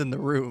know I was in the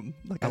room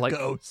like a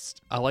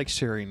ghost. I like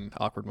sharing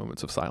awkward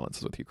moments of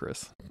silence with you,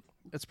 Chris.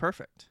 It's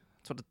perfect.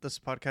 That's what this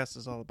podcast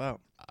is all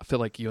about. I feel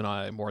like you and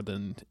I, more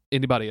than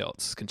anybody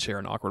else, can share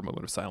an awkward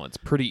moment of silence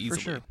pretty easily.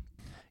 For sure.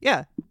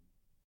 Yeah.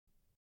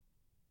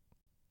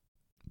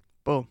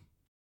 Boom.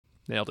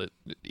 Nailed it.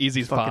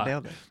 Easy as Fucking pie.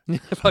 nailed it.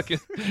 Fucking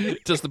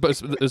just the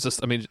most. It's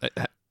just. I mean,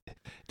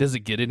 does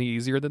it get any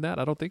easier than that?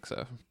 I don't think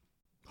so.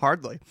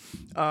 Hardly.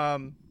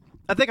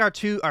 I think our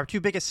two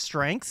biggest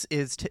strengths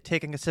is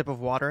taking a sip of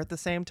water at the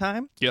same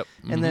time. Yep.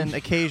 And then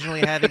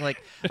occasionally having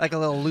like a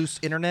little loose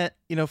internet,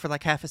 for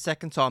like half a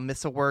second. So I'll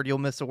miss a word, you'll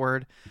miss a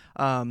word,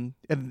 and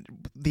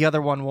the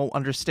other one won't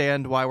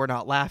understand why we're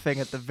not laughing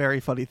at the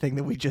very funny thing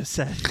that we just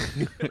said.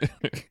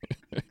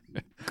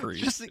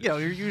 Just your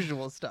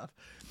usual stuff.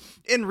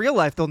 In real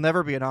life, there'll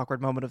never be an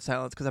awkward moment of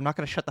silence because I'm not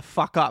going to shut the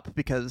fuck up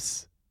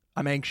because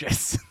I'm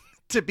anxious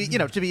to be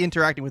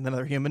interacting with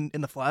another human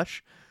in the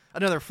flesh.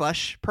 Another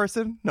flesh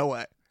person? No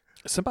way.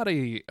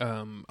 Somebody,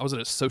 I was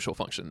at a social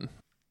function.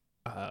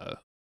 I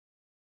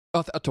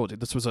told you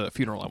this was a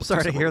funeral.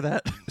 Sorry to hear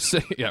that.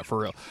 Yeah, for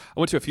real. I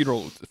went to a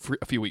funeral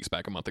a few weeks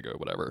back, a month ago,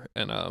 whatever.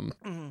 And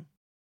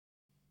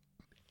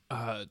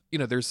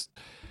there's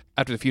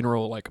after the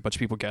funeral, like a bunch of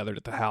people gathered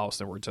at the house,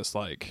 and we're just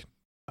like,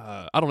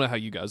 I don't know how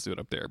you guys do it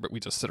up there, but we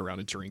just sit around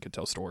and drink and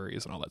tell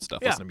stories and all that stuff.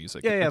 Yeah. Listen to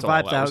music. Yeah. until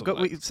Vibes all hours out. of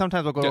the night.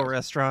 Sometimes we'll go to a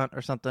restaurant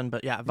or something,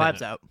 but yeah,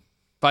 vibes out.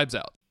 Vibes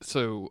out.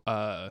 So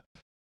that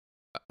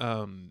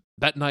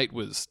night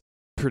was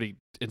pretty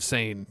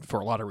insane for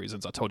a lot of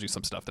reasons. I told you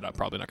some stuff that I'm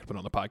probably not going to put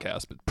on the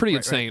podcast, but pretty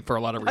insane for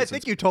a lot of reasons. I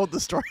think you told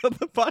the story on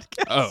the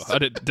podcast. Oh, I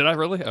did. Did I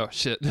really? Oh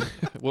shit.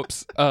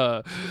 Whoops.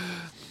 The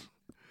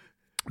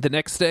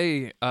next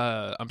day,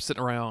 I'm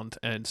sitting around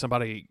and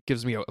somebody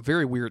gives me a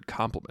very weird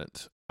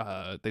compliment.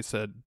 They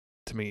said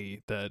to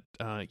me that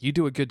you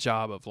do a good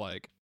job of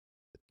like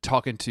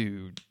talking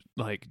to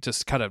like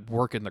just kind of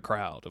working the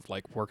crowd of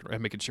like working and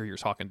making sure you're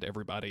talking to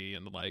everybody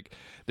and like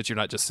that you're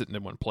not just sitting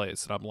in one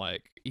place. And I'm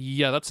like,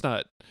 yeah,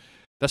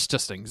 that's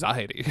just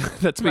anxiety.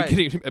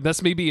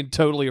 That's me being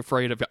totally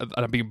afraid of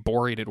being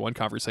boring in one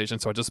conversation.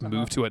 So I just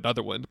move to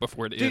another one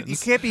before it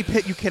ends.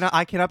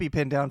 I cannot be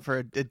pinned down for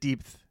a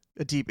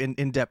deep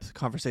in-depth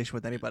conversation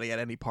with anybody at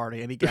any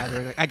party, any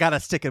gathering. I gotta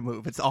stick and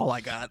move. It's all I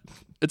got.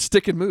 It's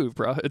stick and move,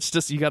 bro. It's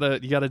just you gotta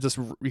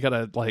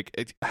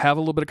like have a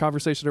little bit of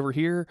conversation over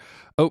here.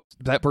 Oh,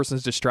 that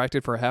person's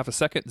distracted for a half a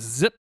second.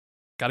 Zip.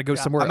 Gotta go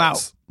somewhere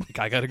else.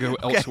 I gotta go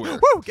elsewhere.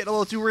 Woo! Getting a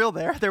little too real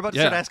there. They're about to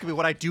start asking me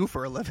what I do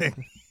for a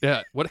living.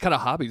 Yeah. What kind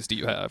of hobbies do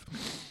you have?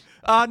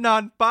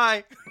 None.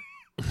 Bye.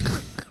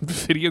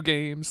 Video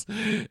games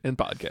and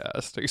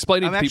podcast.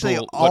 Explaining to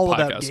people all what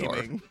about podcasts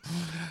gaming.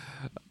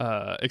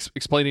 are.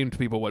 Explaining to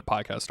people what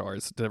podcasts are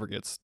never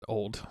gets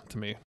old to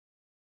me.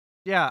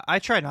 Yeah, I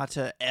try not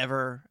to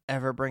ever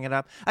bring it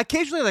up.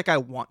 Occasionally, like I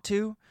want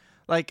to.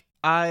 Like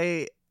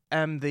I'm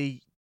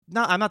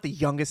not the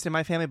youngest in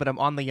my family, but I'm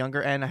on the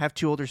younger end. I have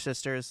two older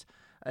sisters.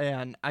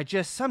 And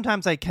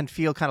sometimes I can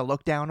feel kind of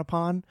looked down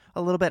upon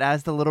a little bit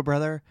as the little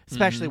brother,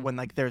 especially when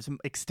like there's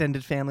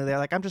extended family there.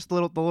 Like I'm just the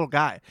little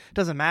guy. It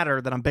doesn't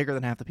matter that I'm bigger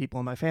than half the people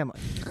in my family.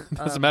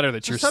 Doesn't matter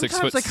that you're 6 foot.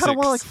 Sometimes I kind of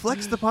want to like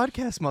flex the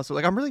podcast muscle.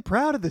 Like I'm really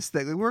proud of this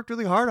thing. We worked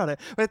really hard on it.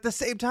 But at the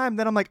same time,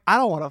 then I'm like, I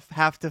don't want to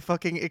have to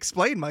fucking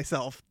explain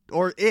myself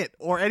or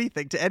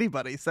anything to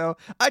anybody. So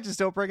I just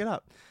don't bring it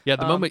up. Yeah,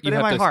 the moment you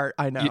but have in my heart,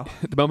 I know.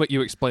 The moment you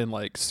explain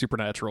like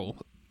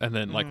supernatural. And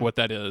then like what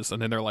that is,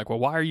 and then they're like, "Well,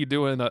 why are you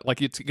doing that?"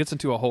 Like it gets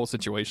into a whole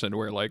situation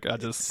where like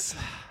it's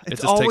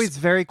always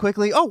very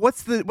quickly. Oh,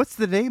 what's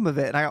the name of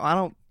it? And I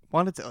don't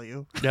want to tell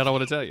you. Yeah, I don't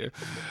want to tell you.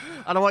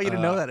 I don't want you to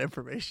know that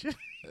information.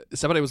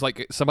 Somebody was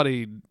like, this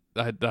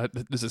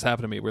has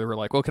happened to me. Where they were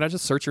like, "Well, can I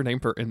just search your name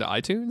into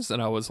iTunes?"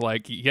 And I was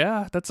like,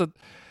 "Yeah,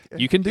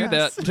 you can do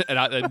that,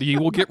 and you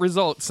will get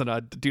results." And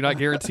I do not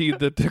guarantee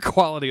the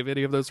quality of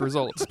any of those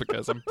results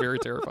because I'm very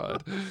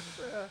terrified.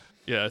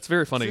 Yeah, it's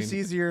very funny. It's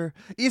just easier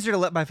to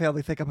let my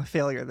family think I'm a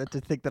failure than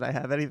to think that I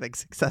have anything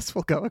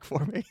successful going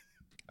for me.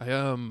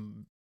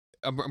 I'm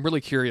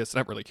really curious.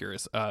 Not really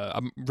curious.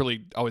 I'm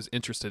really always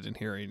interested in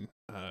hearing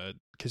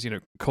because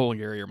Cole and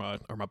Gary are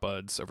my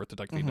buds over at the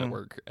Duck Feed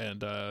Network,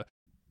 and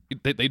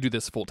they do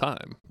this full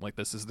time. Like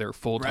this is their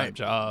full time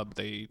job.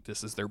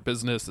 This is their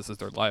business. This is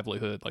their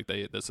livelihood. Like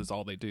this is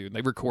all they do. And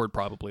they record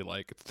probably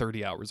like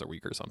 30 hours a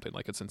week or something.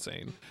 Like it's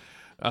insane.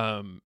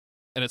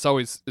 And it's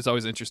always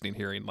interesting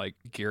hearing like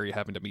Gary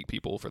having to meet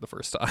people for the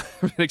first time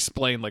and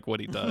explain like what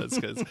he does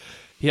because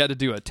he had to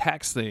do a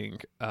tax thing,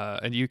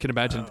 and you can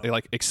imagine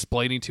like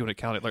explaining to an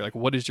accountant like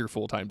what is your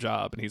full-time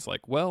job, and he's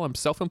like, well, I'm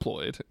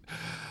self-employed,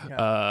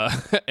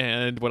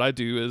 and what I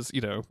do is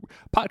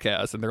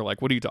podcasts, and they're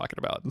like, what are you talking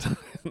about?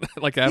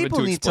 Like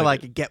people need to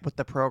like get with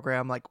the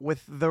program, like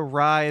with the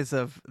rise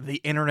of the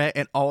internet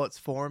and all its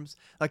forms.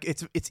 Like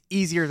it's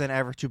easier than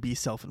ever to be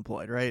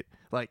self-employed, right?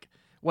 Like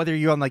whether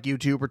you're on like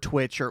YouTube or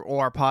Twitch or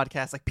our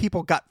podcast, like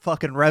people got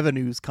fucking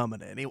revenues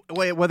coming in,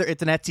 whether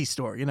it's an Etsy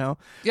store, you know?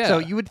 Yeah. So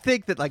you would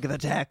think that like the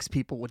tax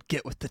people would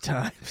get with the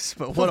times,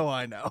 but what do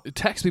I know?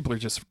 Tax people are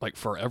just like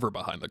forever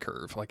behind the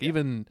curve. Like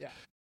even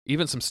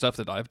some stuff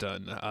that I've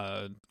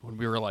done when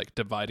we were like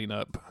dividing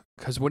up,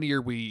 because one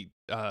year we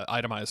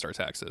itemized our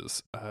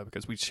taxes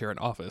because we share an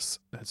office,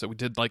 and so we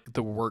did like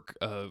the work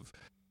of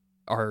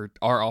our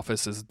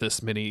office is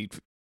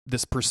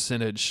this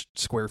percentage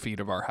square feet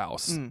of our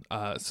house.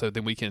 So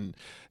then we can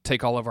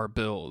take all of our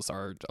bills,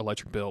 our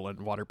electric bill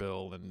and water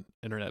bill and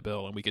internet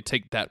bill, and we could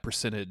take that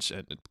percentage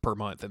per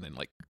month and then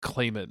like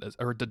claim it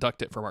or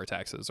deduct it from our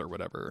taxes or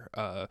whatever.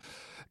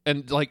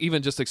 And like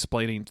even just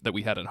explaining that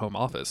we had a home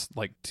office,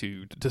 like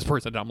to this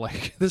person, I'm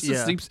like, this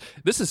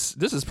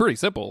is pretty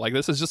simple. Like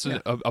this is just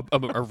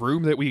a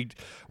room that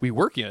we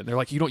work in. They're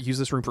like, you don't use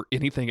this room for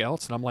anything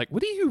else, and I'm like,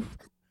 what do you?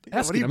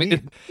 What do you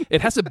mean?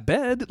 It has a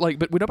bed, like,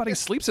 but nobody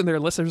sleeps in there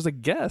unless there's a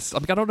guest. I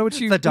don't know what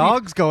you. The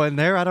dogs go in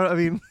there.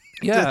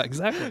 Yeah,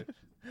 exactly.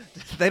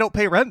 They don't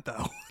pay rent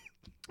though.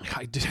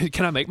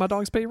 Can I make my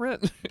dogs pay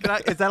rent?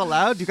 Is that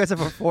allowed? Do you guys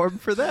have a form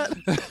for that?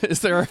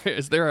 Is there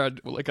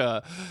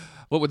a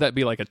what would that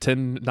be, like a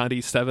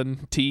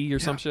 1097 T or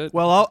some shit?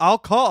 Well, I'll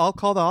call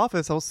the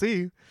office. I'll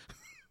see.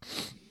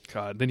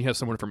 God, then you have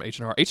someone from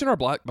H&R. H&R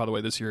Block, by the way,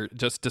 this year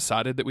just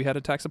decided that we had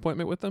a tax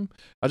appointment with them.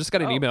 I just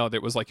got an email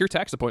that was like, your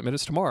tax appointment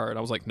is tomorrow. And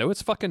I was like, no,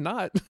 it's fucking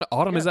not.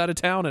 Autumn is out of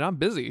town and I'm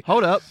busy.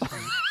 Hold up.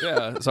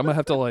 Yeah. So I'm going to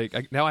have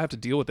to now I have to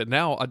deal with it.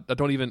 Now I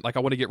don't even, like, I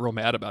want to get real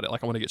mad about it.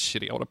 Like I want to get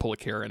shitty. I want to pull a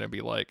Karen and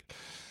be like,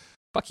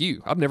 fuck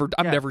you. I'm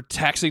never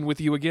taxing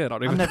with you again.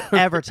 I'm never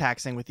ever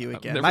taxing with you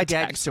again. My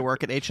dad used to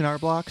work at H&R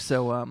Block,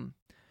 so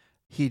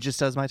he just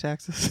does my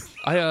taxes.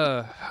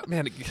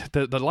 Man,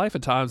 the life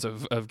and times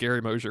of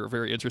Gary Mosier are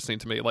very interesting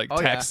to me. Like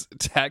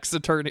tax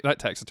attorney, not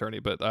tax attorney,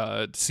 but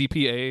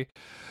CPA,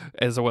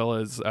 as well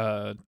as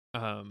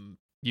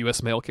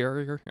U.S. mail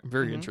carrier. I'm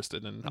very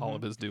interested in all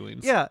of his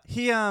doings. Yeah,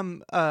 he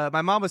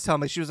my mom was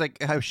telling me, she was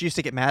like how she used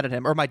to get mad at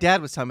him, or my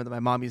dad was telling me that my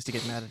mom used to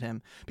get mad at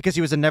him because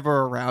he was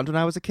never around when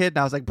I was a kid. And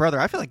I was like, brother,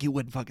 I feel like you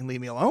wouldn't fucking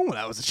leave me alone when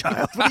I was a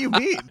child. What do you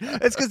mean?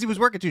 It's because he was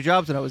working 2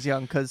 jobs when I was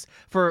young. Because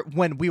for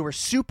when we were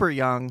super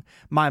young,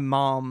 my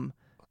mom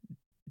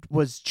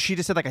she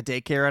just had like a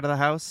daycare out of the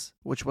house,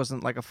 which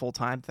wasn't like a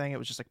full-time thing. It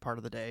was just like part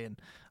of the day,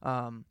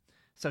 and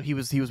so he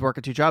was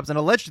working 2 jobs and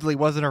allegedly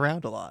wasn't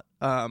around a lot.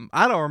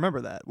 I don't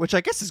remember that, which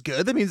I guess is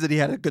good. That means that he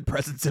had a good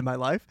presence in my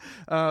life.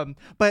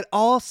 But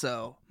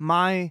also,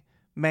 my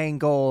main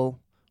goal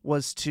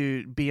was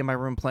to be in my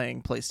room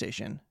playing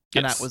PlayStation,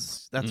 and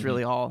that's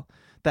really all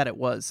that it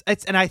was.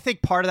 And I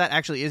think part of that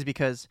actually is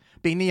because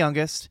being the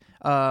youngest,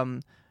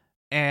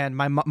 and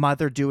my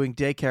mother doing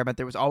daycare meant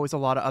there was always a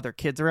lot of other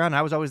kids around. And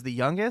I was always the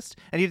youngest,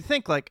 and you'd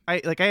think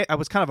I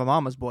was kind of a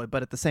mama's boy,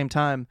 but at the same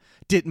time,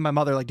 my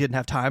mother didn't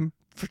have time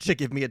to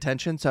give me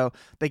attention, so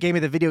they gave me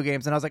the video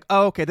games, and I was like,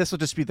 oh, okay, this will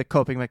just be the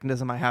coping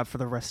mechanism I have for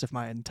the rest of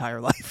my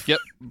entire life. Yep,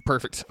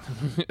 perfect.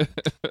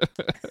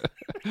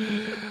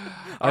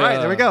 All right,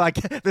 there we go.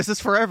 This is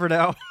forever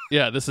now.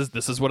 Yeah, this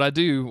is what I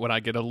do when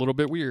I get a little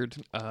bit weird.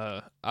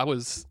 I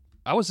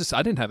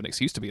didn't have an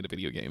excuse to be into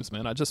video games,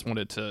 man. I just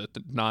wanted to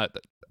not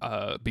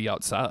be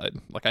outside.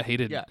 Like I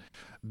hated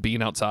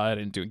being outside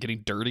and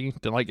getting dirty.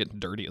 Didn't like getting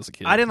dirty as a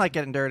kid. I didn't like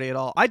getting dirty at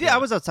all. I did. Yeah. I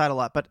was outside a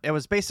lot, but it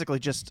was basically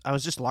I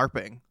was just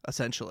LARPing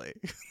essentially.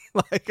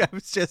 Like I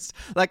was just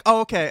like,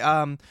 oh, okay.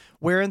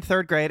 We're in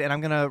 3rd grade, and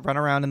I'm gonna run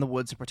around in the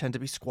woods and pretend to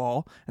be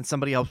Squall, and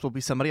somebody else will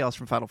be somebody else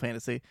from Final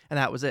Fantasy, and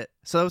that was it.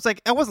 So it was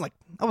like I wasn't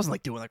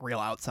doing like real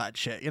outside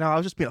shit. You know, I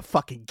was just being a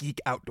fucking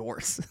geek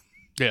outdoors.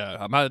 Yeah,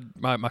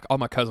 all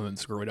my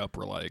cousins growing up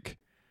were like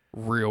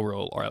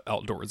real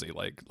outdoorsy.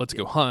 Like, let's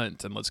go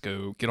hunt and let's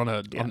go get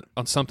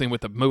on something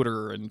with a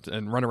motor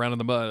and run around in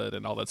the mud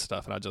and all that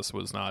stuff. And I just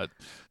was not.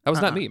 That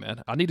was not me,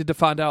 man. I needed to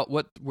find out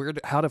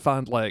how to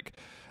find like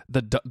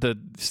the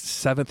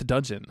 7th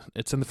dungeon.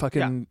 It's in the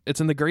fucking.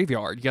 It's in the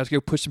graveyard. You guys go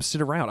push some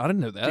shit around. I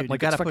didn't know that. Dude,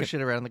 like, you gotta push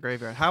shit around in the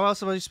graveyard. How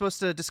else was you supposed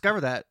to discover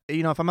that?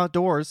 You know, if I'm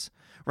outdoors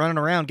running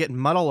around getting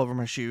mud all over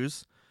my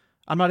shoes,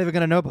 I'm not even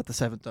gonna know about the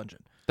 7th dungeon.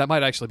 That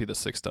might actually be the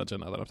 6th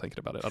dungeon now that I'm thinking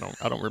about it.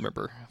 I don't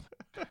remember.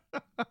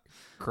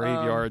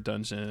 Graveyard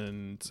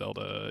dungeon,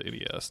 Zelda,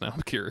 NES. Now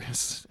I'm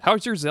curious.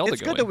 How's your Zelda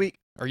going? Good that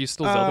Are you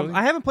still Zelda?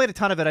 I haven't played a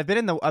ton of it.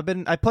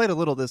 I played a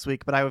little this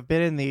week, but I've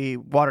been in the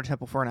water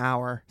temple for an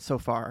hour so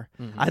far.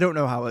 Mm-hmm. I don't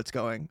know how it's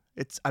going.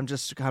 I'm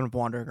just kind of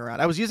wandering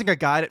around. I was using a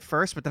guide at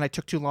first, but then I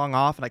took too long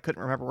off and I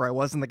couldn't remember where I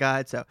was in the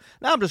guide. So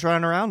now I'm just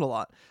running around a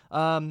lot.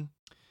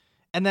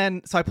 And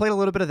then, so I played a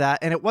little bit of that,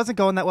 and it wasn't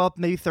going that well.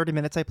 Maybe 30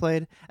 minutes I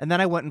played. And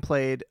then I went and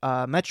played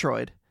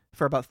Metroid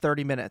for about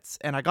 30 minutes.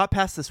 And I got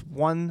past this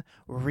one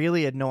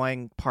really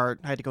annoying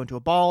part. I had to go into a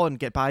ball and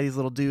get by these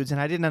little dudes,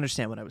 and I didn't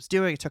understand what I was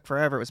doing. It took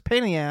forever. It was a pain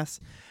in the ass.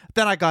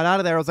 Then I got out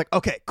of there. I was like,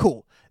 okay,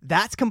 cool.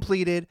 That's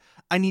completed.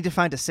 I need to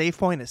find a save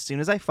point as soon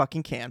as I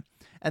fucking can.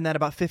 And then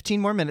about 15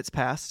 more minutes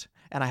passed,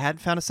 and I hadn't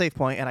found a save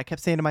point, and I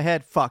kept saying to my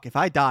head, "Fuck! If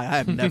I die, I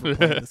am never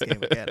playing this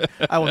game again.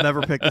 I will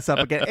never pick this up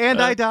again."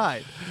 And I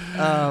died.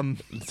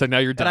 So now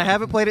you're done. And I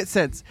haven't played it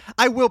since.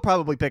 I will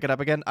probably pick it up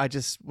again. I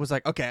just was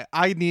like, okay,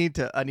 I need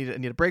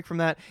a break from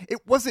that.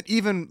 It wasn't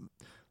even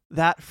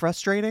that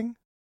frustrating.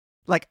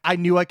 Like, I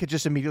knew I could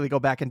just immediately go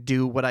back and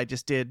do what I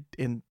just did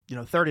in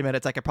 30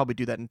 minutes. I could probably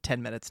do that in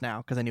 10 minutes now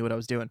because I knew what I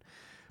was doing,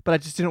 but I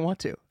just didn't want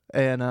to.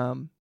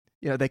 And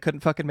they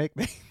couldn't fucking make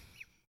me.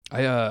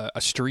 I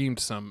streamed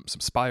some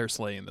Spire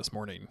slaying this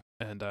morning,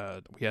 and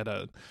we had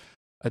a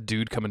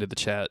dude come into the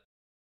chat,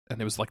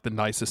 and it was like the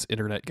nicest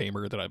internet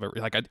gamer that I've ever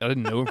I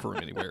didn't know him from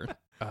anywhere.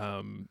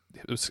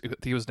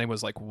 His name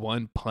was like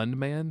One Pun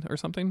Man or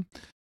something,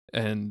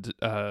 and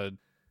I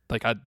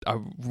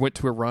went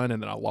to a run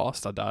and then I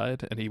lost. I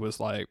died, and he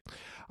was like,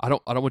 I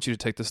don't want you to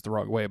take this the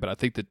wrong way, but I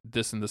think that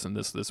this and this and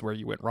this is where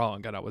you went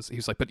wrong. And he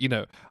was like, but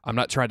I'm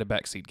not trying to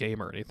backseat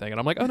game or anything. And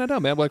I'm like, oh no,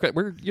 man, like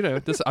we're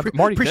this. I'm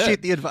already appreciate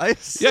dead. the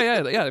advice.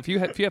 Yeah. If you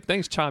have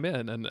things, chime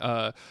in. And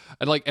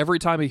like every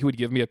time he would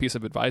give me a piece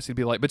of advice, he'd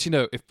be like, but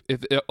if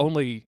it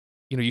only.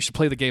 You should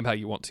play the game how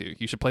you want to.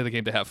 You should play the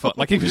game to have fun.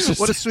 Like he was just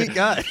what a sweet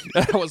guy.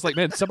 I was like,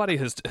 man, somebody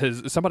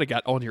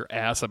got on your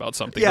ass about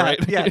something, yeah,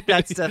 right? Yeah,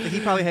 that's he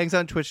probably hangs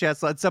on Twitch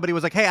chats. Somebody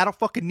was like, hey, I don't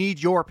fucking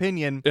need your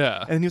opinion.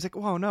 Yeah, and he was like,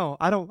 whoa, no,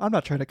 I don't. I'm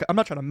not trying to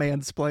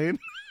mansplain.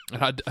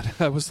 And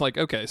I was like,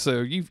 okay, so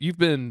you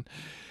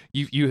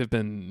have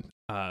been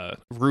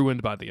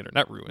ruined by the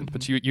internet,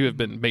 but you have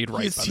been made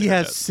right. By the he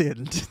internet. has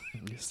sinned.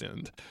 He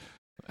sinned.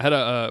 I had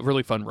a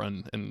really fun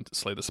run in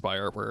Slay the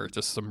Spire where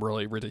just some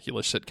really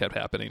ridiculous shit kept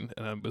happening,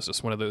 and it was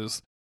just one of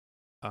those,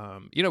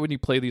 when you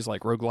play these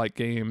like roguelike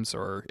games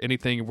or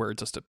anything where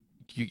just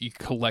you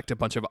collect a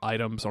bunch of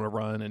items on a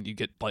run and you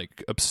get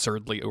like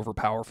absurdly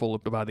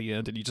overpowerful by the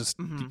end, and you just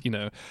my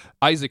name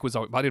Isaac was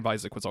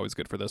always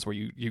good for this, where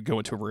you go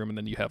into a room and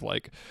then you have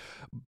like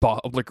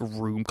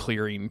room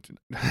clearing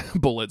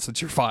bullets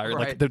that you're fired,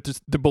 right. like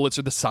the bullets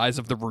are the size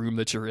of the room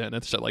that you're in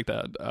and shit like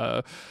that.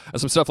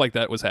 And some stuff like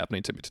that was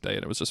happening to me today,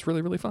 and it was just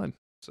really, really fun.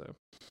 So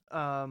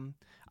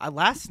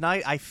last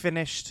night I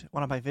finished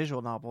one of my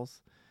visual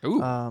novels.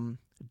 Ooh.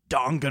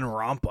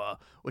 Danganronpa,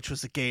 which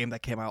was a game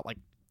that came out like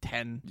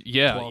 10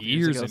 12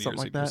 years ago, and something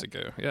years, like years that.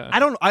 ago. Yeah.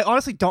 I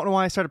honestly don't know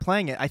why I started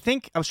playing it. I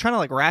think I was trying to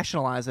like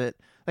rationalize it,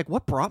 like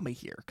what brought me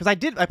here, because I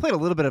played a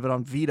little bit of it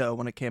on Vito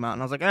when it came out,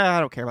 and I was like, I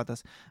don't care about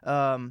this.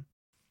 I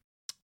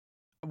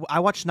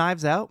watched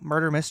Knives Out,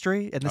 Murder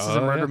Mystery, and this is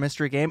a murder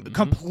mystery game. Mm-hmm.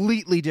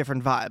 Completely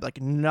different vibe,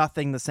 like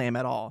nothing the same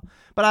at all.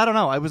 But I don't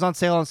know. I was on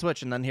sale on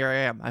Switch, and then here I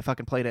am. I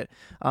fucking played it.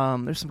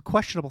 There's some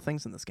questionable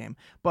things in this game,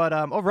 but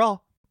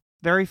overall,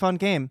 very fun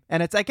game.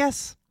 And it's, I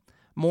guess,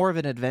 more of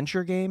an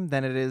adventure game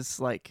than it is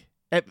like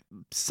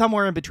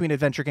somewhere in between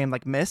adventure game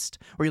like Myst,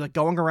 where you're like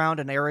going around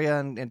an area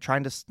and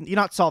trying to. You're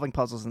not solving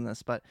puzzles in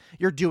this, but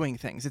you're doing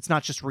things. It's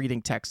not just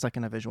reading text like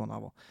in a visual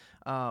novel.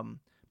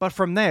 But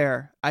from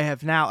there, I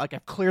have now, like,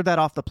 I've cleared that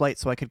off the plate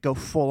so I could go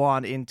full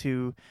on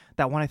into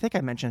that one. I think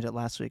I mentioned it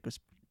last week, was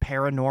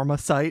Paranorma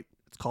Site.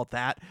 It's called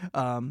that.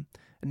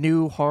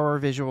 New horror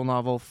visual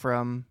novel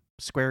from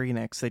Square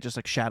Enix. They just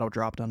like shadow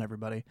dropped on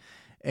everybody.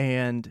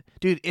 And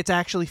dude, it's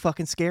actually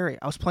fucking scary.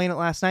 I was playing it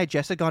last night.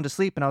 Jess had gone to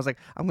sleep, and I was like,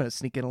 I'm going to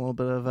sneak in a little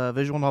bit of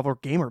visual novel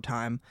gamer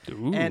time.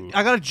 Ooh. And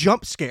I got a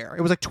jump scare.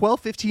 It was like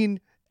 12:15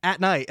 at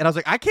night, and I was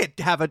like, I can't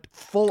have a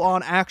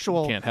full-on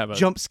actual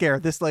jump scare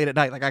this late at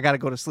night. Like, I gotta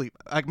go to sleep.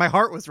 Like, my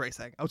heart was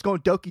racing. I was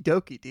going doki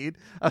doki, dude.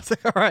 I was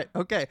like, all right,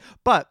 okay.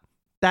 But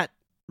that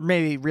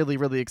made me really,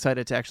 really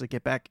excited to actually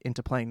get back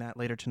into playing that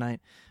later tonight.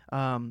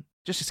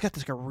 It's got this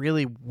like a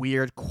really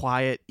weird,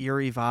 quiet,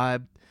 eerie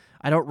vibe.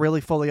 I don't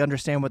really fully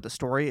understand what the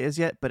story is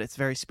yet, but it's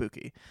very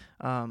spooky,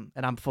 and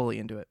I'm fully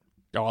into it.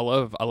 Oh,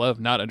 I love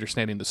not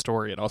understanding the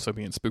story and also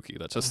being spooky.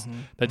 That just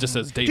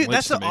says Dave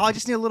Lynch to me. I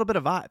just need a little bit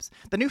of vibes.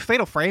 The new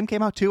Fatal Frame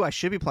came out too. I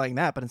should be playing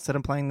that, but instead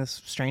I'm playing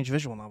this strange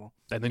visual novel.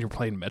 And then you're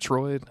playing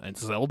Metroid and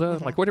Zelda.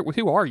 Like,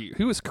 who are you?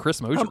 Who is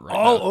Chris Mosier? I'm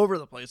all over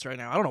the place right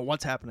now. I don't know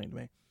what's happening to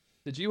me.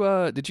 Did you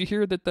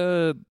hear that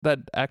that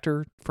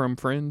actor from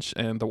Fringe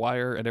and The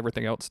Wire and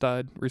everything else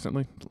died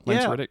recently?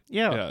 Lance Reddick.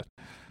 Yeah.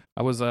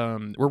 I was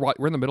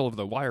we're in the middle of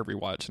the Wire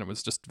rewatch, and it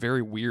was just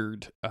very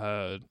weird.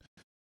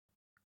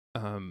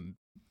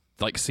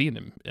 Like seeing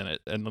him in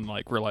it, and then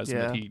like realizing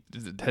that he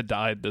had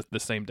died the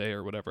same day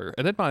or whatever.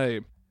 And then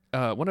my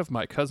one of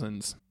my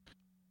cousins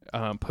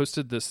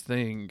posted this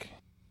thing.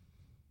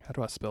 How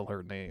do I spell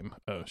her name?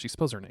 Oh, she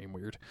spells her name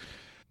weird.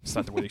 It's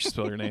not the way she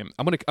spells her name.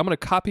 I'm gonna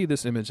copy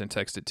this image and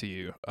text it to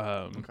you.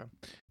 Okay.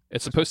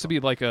 It's supposed to be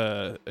like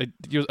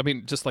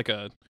just like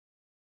a.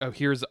 Oh,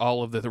 here's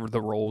all of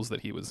the roles that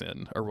he was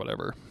in or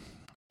whatever.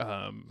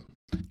 And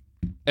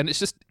it's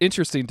just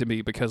interesting to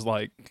me because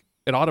like,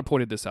 and Autumn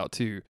pointed this out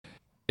too.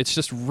 It's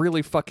just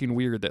really fucking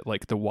weird that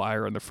like The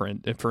Wire and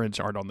Fringe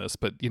aren't on this,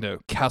 but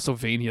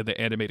Castlevania the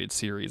animated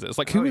series is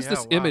like, who is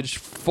this image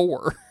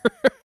for?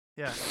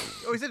 Yeah.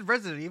 Oh, he's in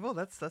Resident Evil.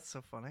 That's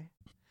so funny.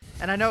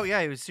 And I know,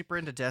 he was super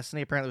into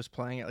Destiny. Apparently, was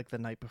playing it like the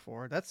night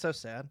before. That's so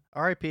sad.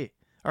 R.I.P.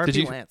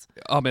 R.I.P. Lance.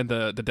 Oh man,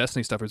 the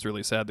Destiny stuff is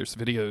really sad. There's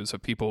videos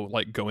of people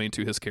like going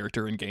to his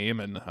character in game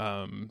and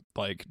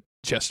like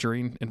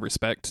gesturing in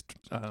respect.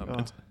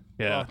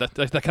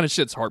 That kind of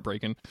shit's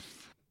heartbreaking.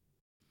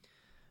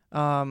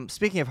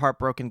 Speaking of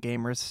heartbroken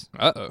gamers,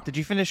 did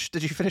you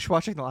finish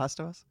watching The Last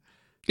of Us?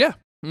 Yeah.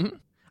 Mm-hmm.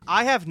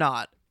 I have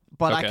not,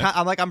 but Okay.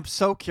 I'm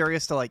so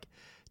curious to like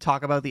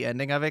talk about the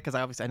ending of it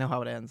because I know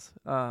how it ends.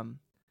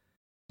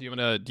 Do you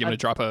want to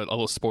drop a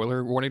little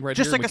spoiler warning right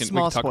just here? like a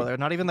small spoiler,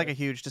 not even like a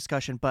huge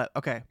discussion, but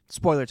okay,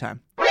 spoiler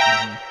time.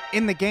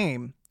 In the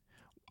game,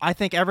 I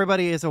think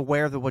everybody is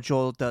aware that what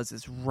Joel does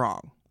is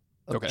wrong,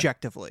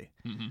 objectively.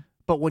 Mm-hmm.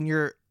 But when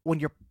you're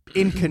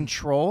in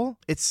control,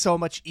 it's so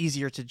much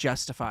easier to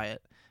justify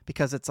it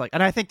because it's like,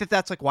 and I think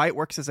that's like why it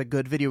works as a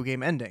good video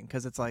game ending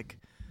because it's like,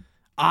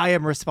 I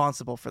am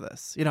responsible for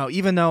this. You know,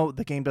 even though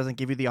the game doesn't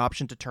give you the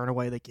option to turn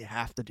away, like you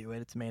have to do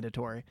it. It's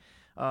mandatory.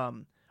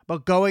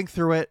 But going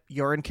through it,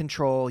 you're in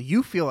control.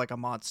 You feel like a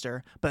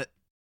monster, but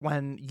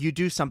when you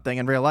do something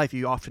in real life,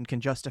 you often can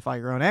justify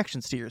your own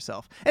actions to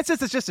yourself. And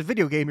since it's just a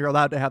video game, you're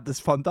allowed to have this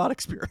fun thought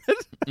experiment.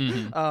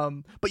 Mm-hmm.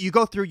 But you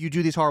go through, you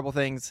do these horrible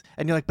things,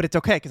 and you're like, but it's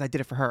okay because I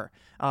did it for her.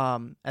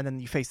 And then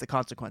you face the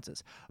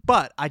consequences.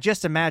 But I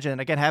just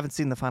imagine, again, I haven't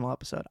seen the final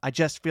episode. I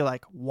just feel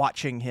like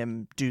watching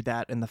him do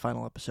that in the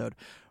final episode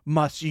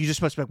you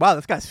just must be like, wow,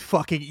 this guy's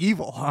fucking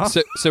evil, huh?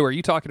 So are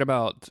you talking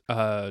about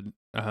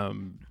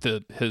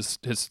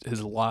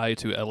his lie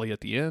to Ellie at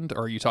the end,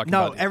 or are you talking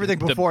about everything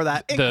before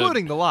that,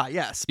 including the lie?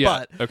 Yes,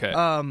 yeah, but okay.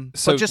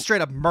 So just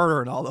straight up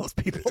murdering all those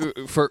people.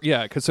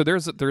 Because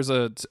there's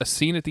a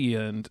scene at the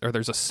end, or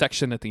there's a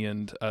section at the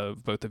end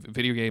of both the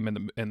video game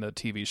and the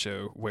TV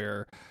show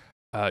where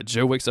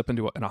Joe wakes up in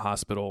a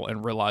hospital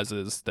and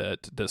realizes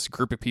that this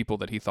group of people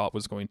that he thought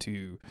was going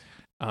to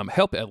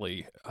help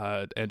Ellie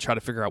and try to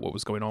figure out what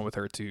was going on with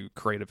her to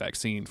create a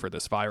vaccine for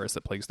this virus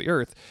that plagues the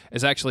earth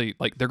is actually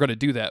like they're going to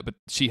do that, but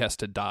she has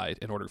to die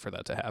in order for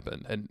that to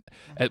happen. And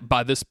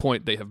by this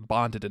point, they have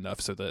bonded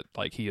enough so that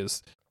like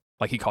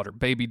he called her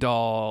baby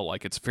doll.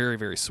 Like it's very,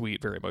 very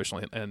sweet, very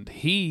emotional. And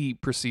he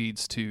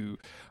proceeds to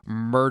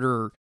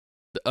murder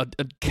a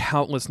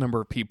countless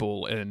number of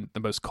people in the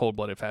most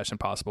cold-blooded fashion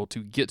possible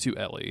to get to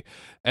Ellie,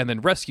 and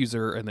then rescues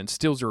her and then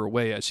steals her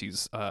away as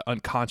she's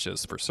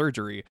unconscious for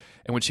surgery.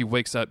 And when she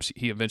wakes up,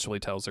 he eventually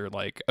tells her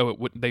like,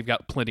 they've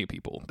got plenty of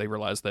people. They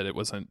realize that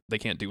they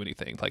can't do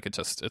anything. Like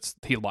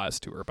he lies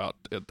to her about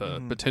the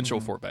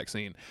potential for a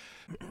vaccine.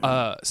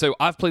 So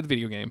I've played the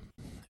video game.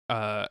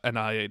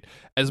 And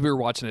as we were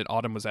watching it,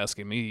 Autumn was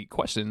asking me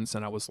questions,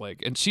 and I was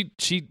like, and she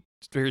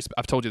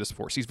I've told you this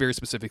before. She's very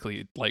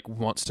specifically like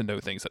wants to know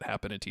things that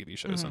happen in TV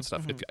shows and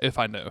stuff. If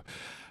I know,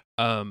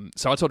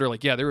 so I told her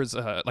like, yeah, there was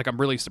like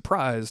I'm really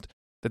surprised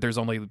that there's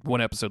only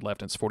one episode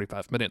left and it's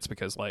 45 minutes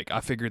because like I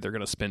figured they're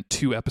gonna spend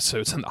 2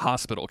 episodes in the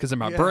hospital because in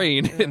my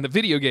brain in the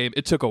video game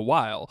it took a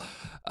while.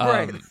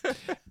 Right.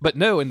 But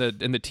no, in the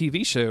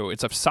TV show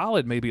it's a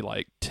solid maybe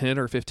like 10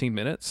 or 15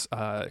 minutes.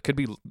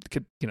 Could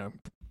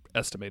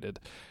estimated.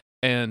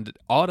 And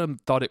Autumn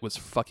thought it was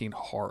fucking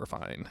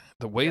horrifying.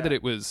 The way that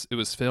it was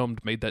filmed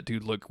made that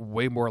dude look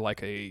way more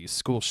like a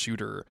school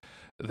shooter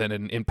than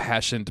an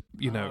impassioned,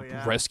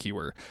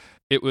 rescuer.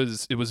 It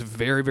was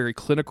very, very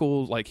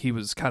clinical. Like he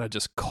was kind of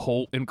just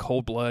in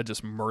cold blood,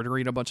 just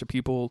murdering a bunch of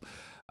people.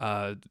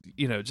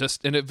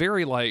 Just in a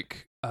very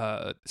like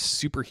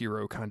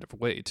superhero kind of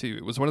way too.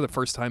 It was one of the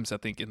first times I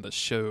think in the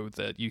show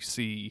that you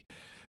see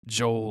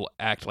Joel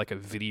act like a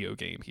video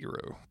game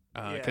hero.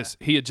 Because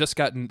he had just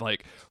gotten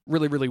like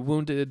really, really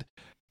wounded.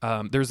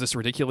 There's this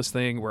ridiculous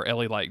thing where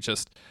Ellie like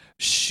just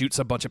shoots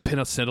a bunch of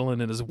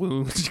penicillin in his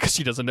wounds because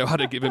she doesn't know how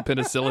to give him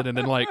penicillin, and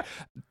then like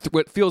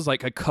what feels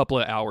like a couple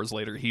of hours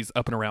later, he's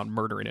up and around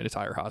murdering an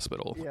entire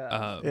hospital.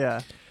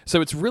 So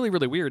it's really,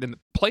 really weird. And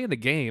playing the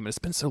game, and it's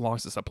been so long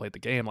since I played the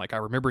game. Like I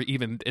remember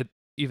even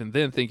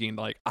then thinking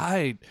like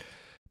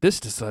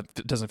this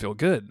doesn't feel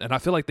good. And I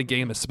feel like the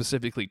game is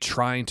specifically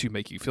trying to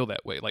make you feel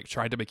that way, like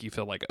trying to make you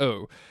feel like,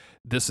 oh,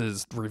 this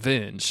is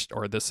revenge,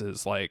 or this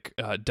is like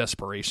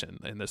desperation,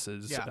 and this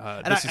is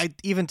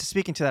even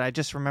speaking to that, I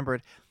just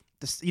remembered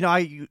this.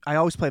 I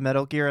always play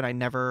Metal Gear,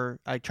 and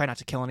I try not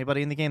to kill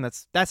anybody in the game.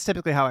 That's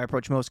typically how I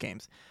approach most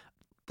games.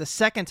 The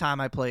second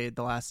time I played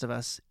The Last of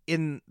Us,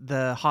 in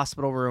the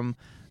hospital room,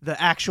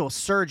 the actual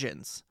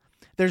surgeons,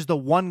 there's the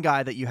one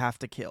guy that you have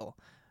to kill,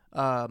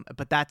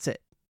 but that's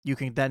it. You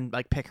can then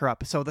like pick her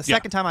up. So the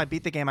second time I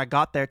beat the game, I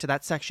got there to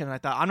that section and I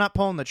thought, I'm not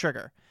pulling the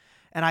trigger.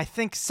 And I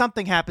think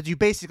something happens.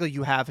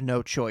 You have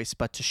no choice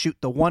but to shoot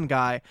the one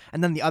guy,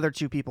 and then the other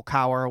 2 people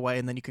cower away,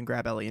 and then you can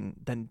grab Ellie and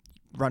then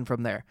run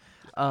from there.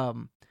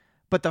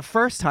 But the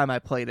first time I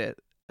played it,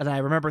 and I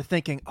remember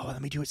thinking, oh,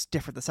 let me do it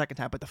different the second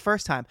time. But the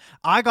first time,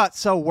 I got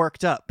so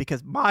worked up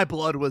because my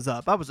blood was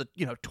up. I was a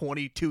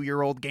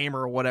 22-year-old gamer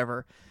or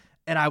whatever,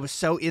 and I was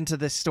so into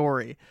this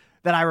story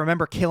that I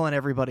remember killing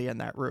everybody in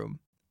that room.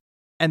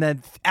 And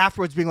then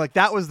afterwards being like,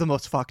 that was the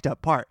most fucked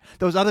up part.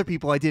 Those other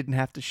people I didn't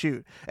have to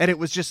shoot. And it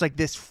was just like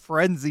this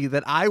frenzy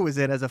that I was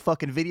in as a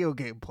fucking video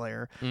game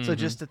player. Mm-hmm. So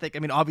just to think, I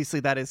mean, obviously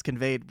that is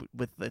conveyed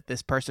with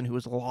this person who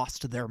has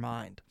lost their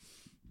mind.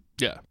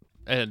 Yeah,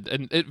 and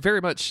it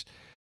very much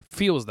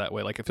feels that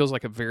way. Like it feels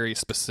like a very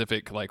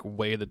specific like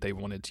way that they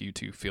wanted you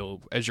to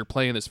feel as you're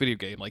playing this video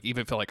game. Like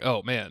even feel like,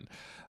 oh man,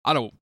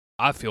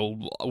 I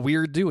feel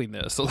weird doing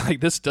this.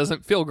 Like this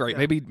doesn't feel great.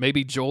 Yeah.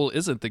 Maybe Joel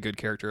isn't the good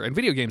character. And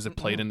video games have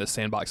played in this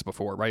sandbox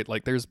before, right?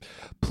 Like there's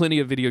plenty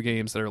of video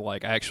games that are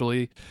like,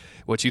 actually,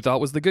 what you thought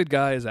was the good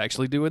guy is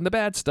actually doing the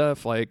bad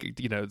stuff. Like,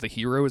 you know, the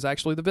hero is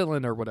actually the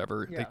villain or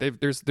whatever. Yeah.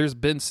 Like there's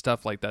been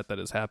stuff like that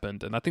has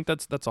happened, and I think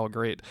that's all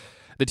great.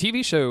 The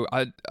TV show,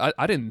 I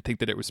didn't think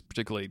that it was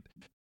particularly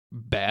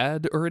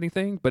bad or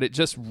anything, but it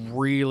just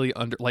really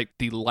like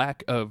the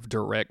lack of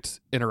direct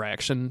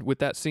interaction with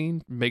that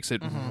scene makes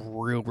it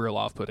real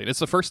off-putting. It's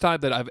the first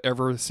time that I've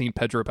ever seen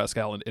Pedro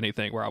Pascal in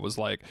anything where I was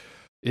like,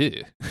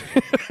 ew.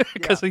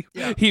 Because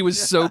he was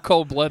so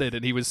cold-blooded,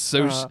 and he was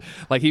so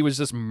like he was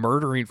just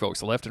murdering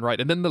folks left and right.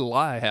 And then the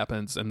lie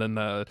happens, and then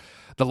the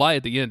lie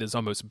at the end is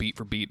almost beat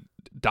for beat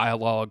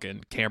dialogue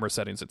and camera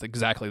settings. It's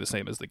exactly the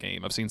same as the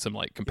game. I've seen some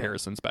like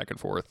comparisons back and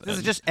forth. Does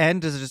it just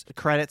end? Does it just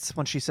credits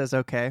when she says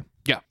okay?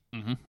 Yeah.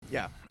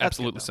 Yeah,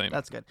 absolutely the same.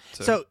 That's good.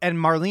 So, and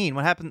Marlene,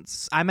 what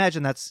happens? I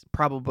imagine that's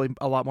probably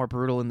a lot more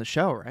brutal in the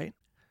show, right?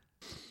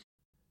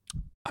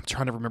 I'm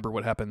trying to remember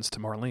what happens to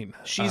Marlene.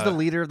 She's the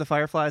leader of the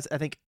Fireflies. I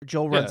think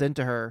Joel runs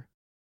into her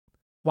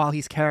while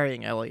he's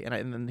carrying Ellie,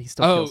 and then he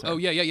still kills her. Oh,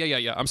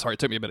 yeah. I'm sorry, it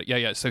took me a minute.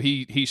 Yeah. So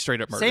he straight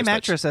up murders same that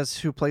actress as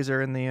who plays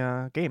her in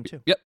the game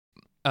too. Yep.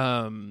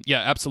 Yeah,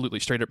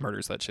 absolutely, straight up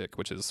murders that chick,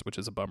 which is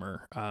a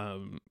bummer.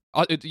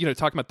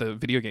 Talking about the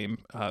video game,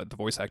 the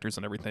voice actors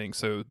and everything.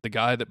 So the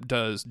guy that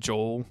does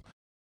Joel,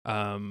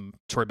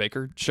 Troy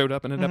Baker, showed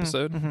up in an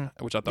episode,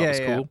 which I thought was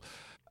cool.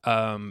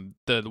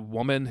 The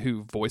woman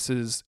who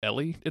voices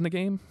Ellie in the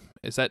game,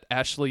 is that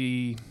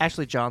Ashley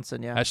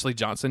Johnson? Yeah, Ashley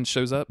Johnson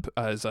shows up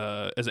as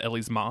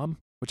Ellie's mom,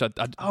 which I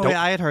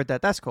had heard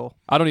that. That's cool.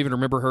 I don't even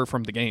remember her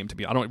from the game.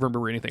 I don't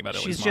remember anything about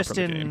Ellie's mom from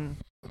the game.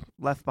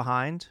 Left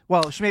Behind.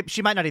 Well,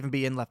 she might not even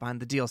be in Left Behind,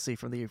 the DLC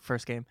from the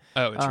first game.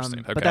 Oh, interesting.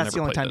 Okay, but that's the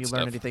only time you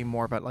learn anything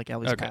more about like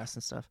Ellie's past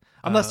and stuff,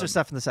 unless there's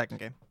stuff in the second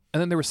game. And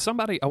then there was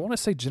somebody, I want to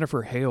say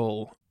Jennifer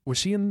Hale. Was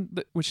she in?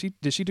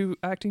 Did she do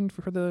acting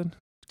for the?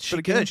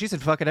 She could. She's in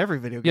fucking every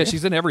video game. Yeah,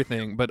 she's in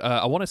everything. But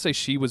I want to say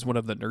she was one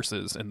of the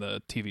nurses in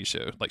the TV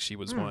show. Like she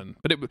was one.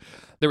 But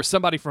there was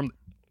somebody from,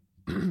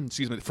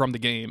 from the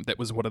game that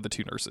was one of the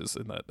two nurses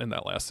in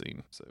that last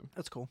scene. So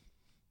that's cool.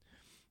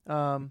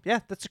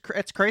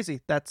 It's crazy.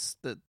 This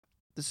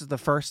is the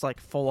first like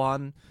full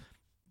on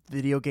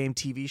video game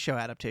TV show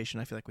adaptation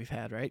I feel like we've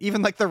had, right?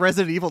 Even like the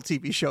Resident Evil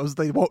TV shows,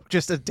 they won't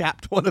just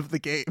adapt one of the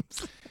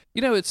games.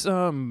 You know, it's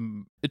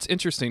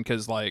interesting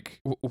because like,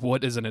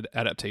 what does an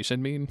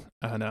adaptation mean?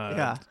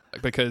 And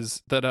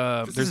because that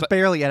this is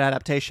barely an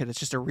adaptation; it's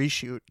just a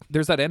reshoot.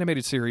 There's that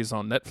animated series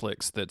on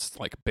Netflix that's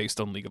like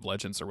based on League of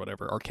Legends or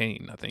whatever.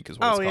 Arcane, I think, is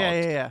what it's called.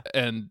 Yeah.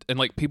 And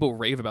like people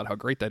rave about how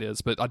great that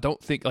is, but I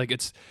don't think like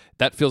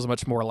that feels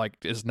much more like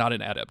it's not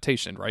an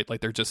adaptation, right?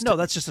 Like they're just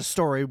that's just a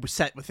story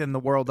set within the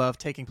world of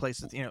taking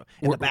place, in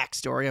the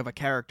backstory of a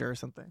character or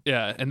something.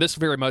 Yeah, and this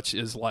very much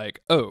is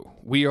like, oh,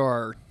 we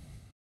are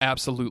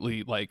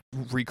absolutely like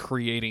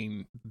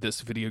recreating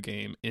this video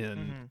game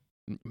in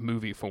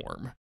movie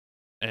form.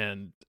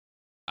 And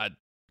I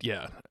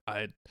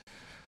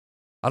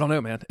don't know,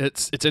 man.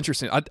 It's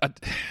interesting.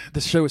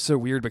 This show is so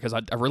weird because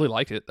I really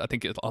like it. I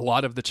think a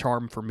lot of the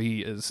charm for me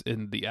is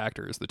in the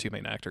actors, the two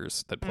main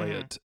actors that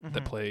play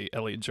that play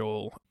Ellie and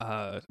Joel.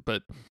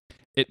 But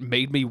it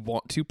made me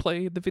want to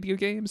play the video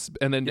games,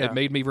 and then it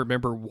made me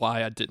remember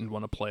why I didn't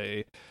want to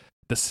play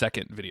the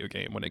second video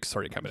game when it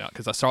started coming out,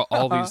 because I saw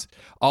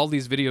all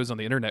these videos on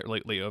the internet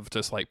lately of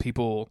just like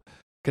people,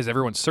 because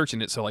everyone's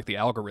searching it, so like the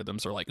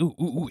algorithms are like,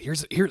 ooh,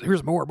 here's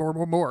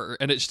more,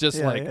 and it's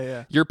just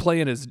you're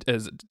playing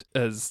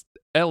as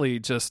Ellie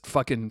just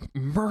fucking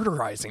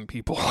murderizing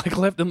people like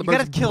left in the most brutal. You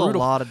gotta kill a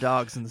lot of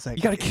dogs in the second.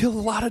 You gotta kill a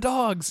lot of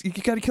dogs. You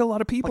gotta kill a lot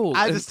of people.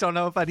 Like, I just don't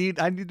know if I need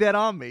that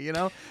on me.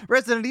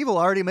 Resident Evil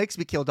already makes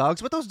me kill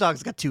dogs, but those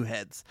dogs got two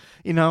heads.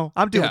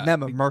 I'm doing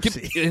them a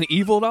mercy. An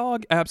evil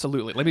dog,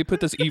 absolutely. Let me put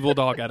this evil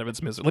dog out of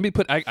its misery. Let me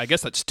put. I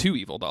guess that's two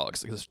evil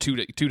dogs because two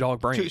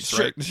dog brains,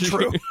 right?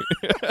 True.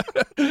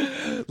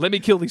 Let me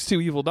kill these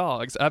two evil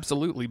dogs,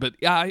 absolutely. But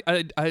yeah,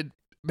 I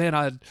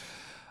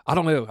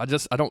don't know.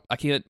 I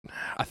can't.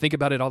 I think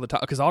about it all the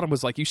time because Autumn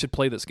was like, "You should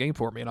play this game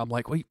for me," and I'm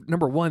like, "Wait,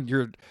 number one,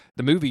 the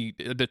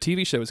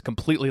TV show is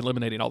completely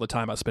eliminating all the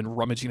time I spend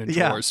rummaging in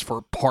drawers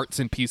for parts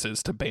and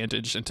pieces to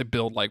bandage and to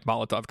build like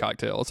Molotov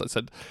cocktails." I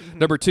said,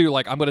 number two,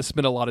 like I'm going to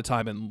spend a lot of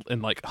time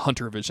in like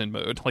hunter vision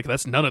mode. Like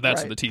none of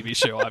that's in the TV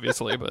show,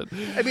 obviously. But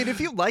I mean, if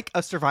you like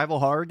a survival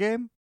horror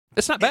game,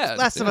 it's not bad.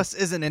 Last of Us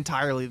isn't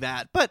entirely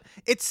that, but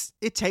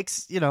it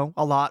takes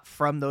a lot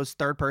from those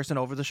third person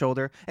over the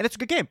shoulder, and it's a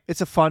good game.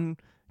 It's a fun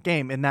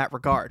game in that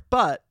regard,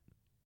 but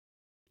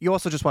you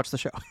also just watch the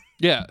show.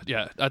 Yeah.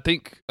 I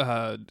think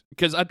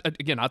because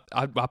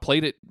I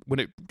played it when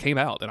it came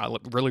out, and I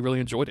really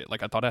enjoyed it.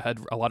 Like I thought I had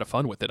a lot of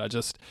fun with it. I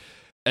just,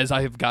 as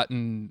I have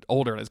gotten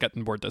older and has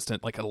gotten more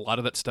distant, like a lot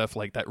of that stuff,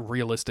 like that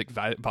realistic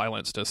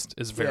violence, just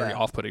is very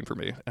off-putting for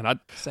me.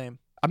 And same.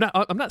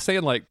 I'm not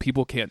saying like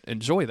people can't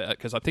enjoy that,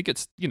 because I think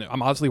it's,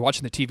 I'm obviously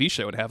watching the TV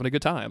show and having a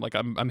good time. Like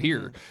I'm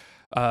here.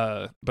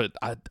 But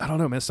I don't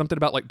know, man. Something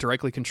about like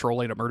directly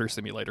controlling a murder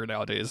simulator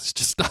nowadays is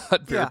just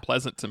not very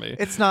pleasant to me.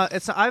 It's not.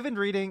 I've been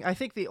reading. I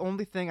think the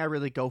only thing I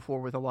really go for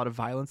with a lot of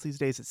violence these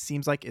days, it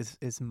seems like,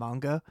 is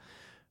manga.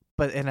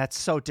 And that's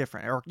so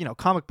different. Or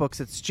comic books,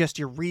 it's just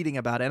you're reading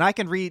about it. And I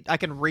can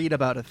read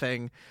about a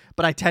thing,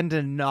 but I tend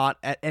to not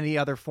at any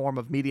other form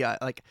of media.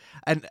 Like,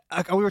 and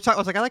we were talking.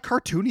 I was like, I like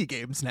cartoony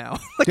games now.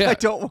 I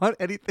don't want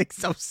anything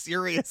so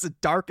serious and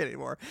dark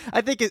anymore. I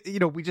think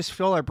we just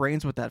fill our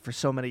brains with that for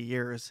so many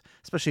years,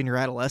 especially in your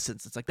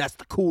adolescence. It's like that's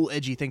the cool,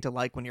 edgy thing to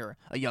like when you're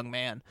a young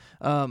man.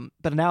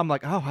 But now I'm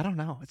like, oh, I don't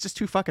know. It's just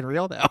too fucking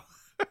real now.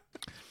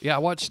 Yeah, I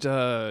watched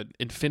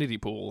Infinity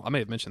Pool. I may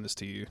have mentioned this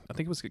to you. I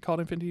think it was called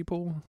Infinity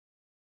Pool.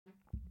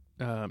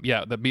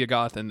 The Mia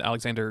Goth and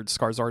Alexander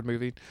Skarsgård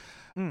movie.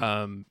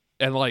 And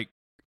like,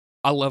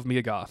 I love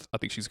Mia Goth. I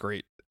think she's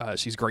great.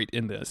 She's great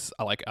in this.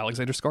 I like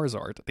Alexander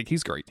Skarsgård. I think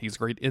he's great. He's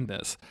great in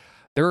this.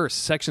 There are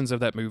sections of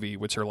that movie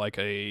which are like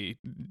a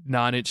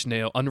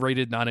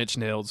unrated 9 Inch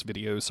Nails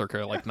video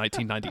circa like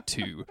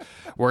 1992,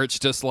 where it's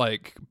just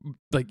like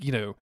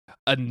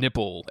a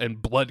nipple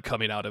and blood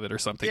coming out of it or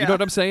something. You know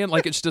what I'm saying?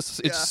 Like it's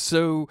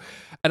so.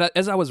 And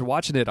as I was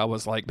watching it, I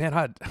was like,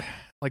 man,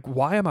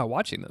 why am I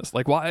watching this?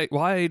 Like,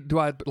 why do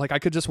I I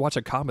could just watch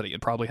a comedy and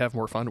probably have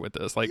more fun with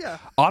this. Like,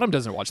 Autumn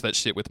doesn't watch that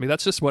shit with me.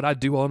 That's just what I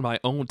do on my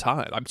own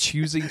time. I'm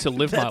choosing to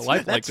live my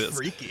life like this.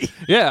 Freaky.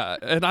 Yeah,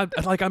 and I'm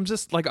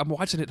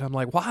watching it and I'm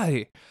like,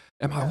 why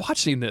am I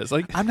watching this?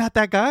 Like, I'm not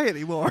that guy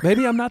anymore.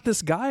 Maybe I'm not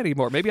this guy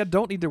anymore. Maybe I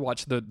don't need to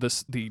watch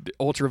the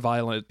ultra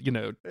violent,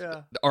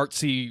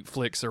 artsy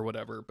flicks or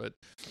whatever. But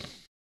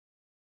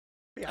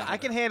yeah, I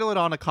can handle it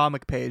on a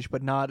comic page,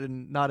 but not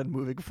in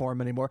moving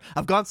form anymore.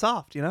 I've gone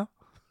soft,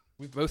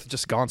 We've both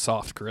just gone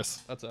soft, Chris.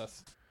 That's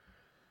us.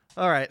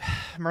 All right,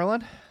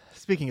 Merlin.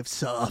 Speaking of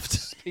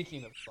soft.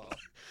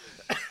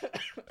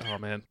 Oh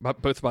man,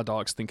 both of my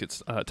dogs think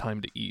it's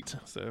time to eat.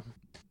 So,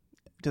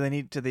 do they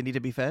need to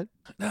be fed?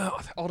 No,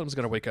 Autumn's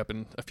gonna wake up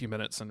in a few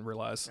minutes and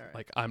realize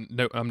I'm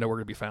nowhere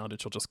to be found,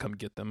 and she'll just come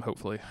get them.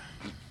 Hopefully.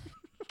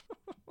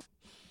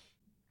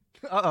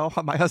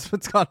 My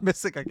husband's gone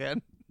missing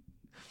again.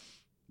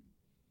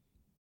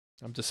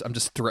 I'm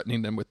just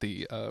threatening them with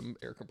the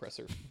air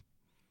compressor.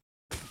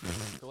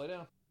 Go lay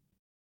down.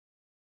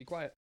 Be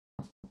quiet.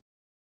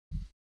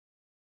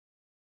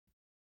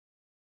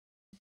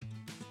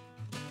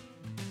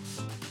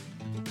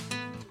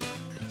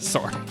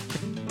 Sorry.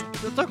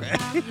 It's okay.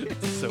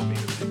 It's so mean.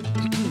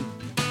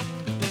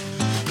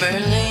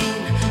 Merlin,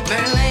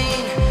 Merlin,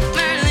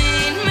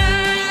 Merlin,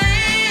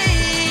 Merlin,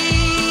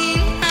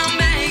 I'm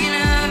begging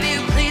of you,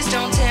 please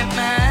don't tempt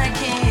my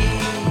king.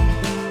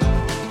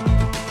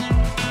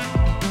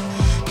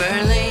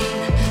 Merlin,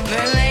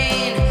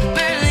 Merlin,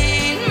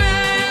 Merlin,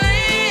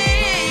 Merlin,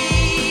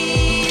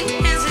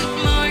 is it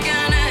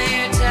Morgana,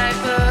 your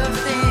type of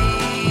thing?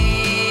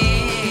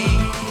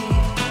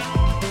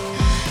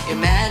 Your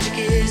magic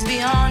is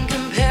beyond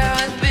compare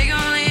with big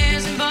old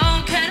ears and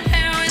bold cut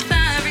hair with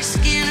ivory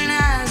skin and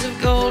eyes of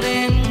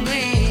golden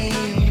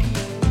gleam.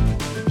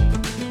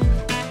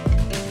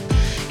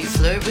 You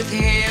flirt with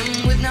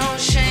him with no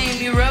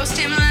shame, you roast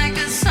him like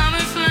a summer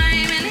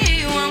flame, and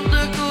he won't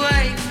look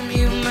away from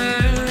you,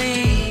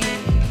 Merlin.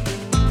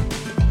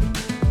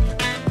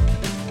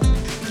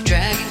 The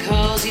dragon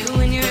calls you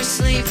when you're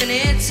asleep, and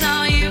it's all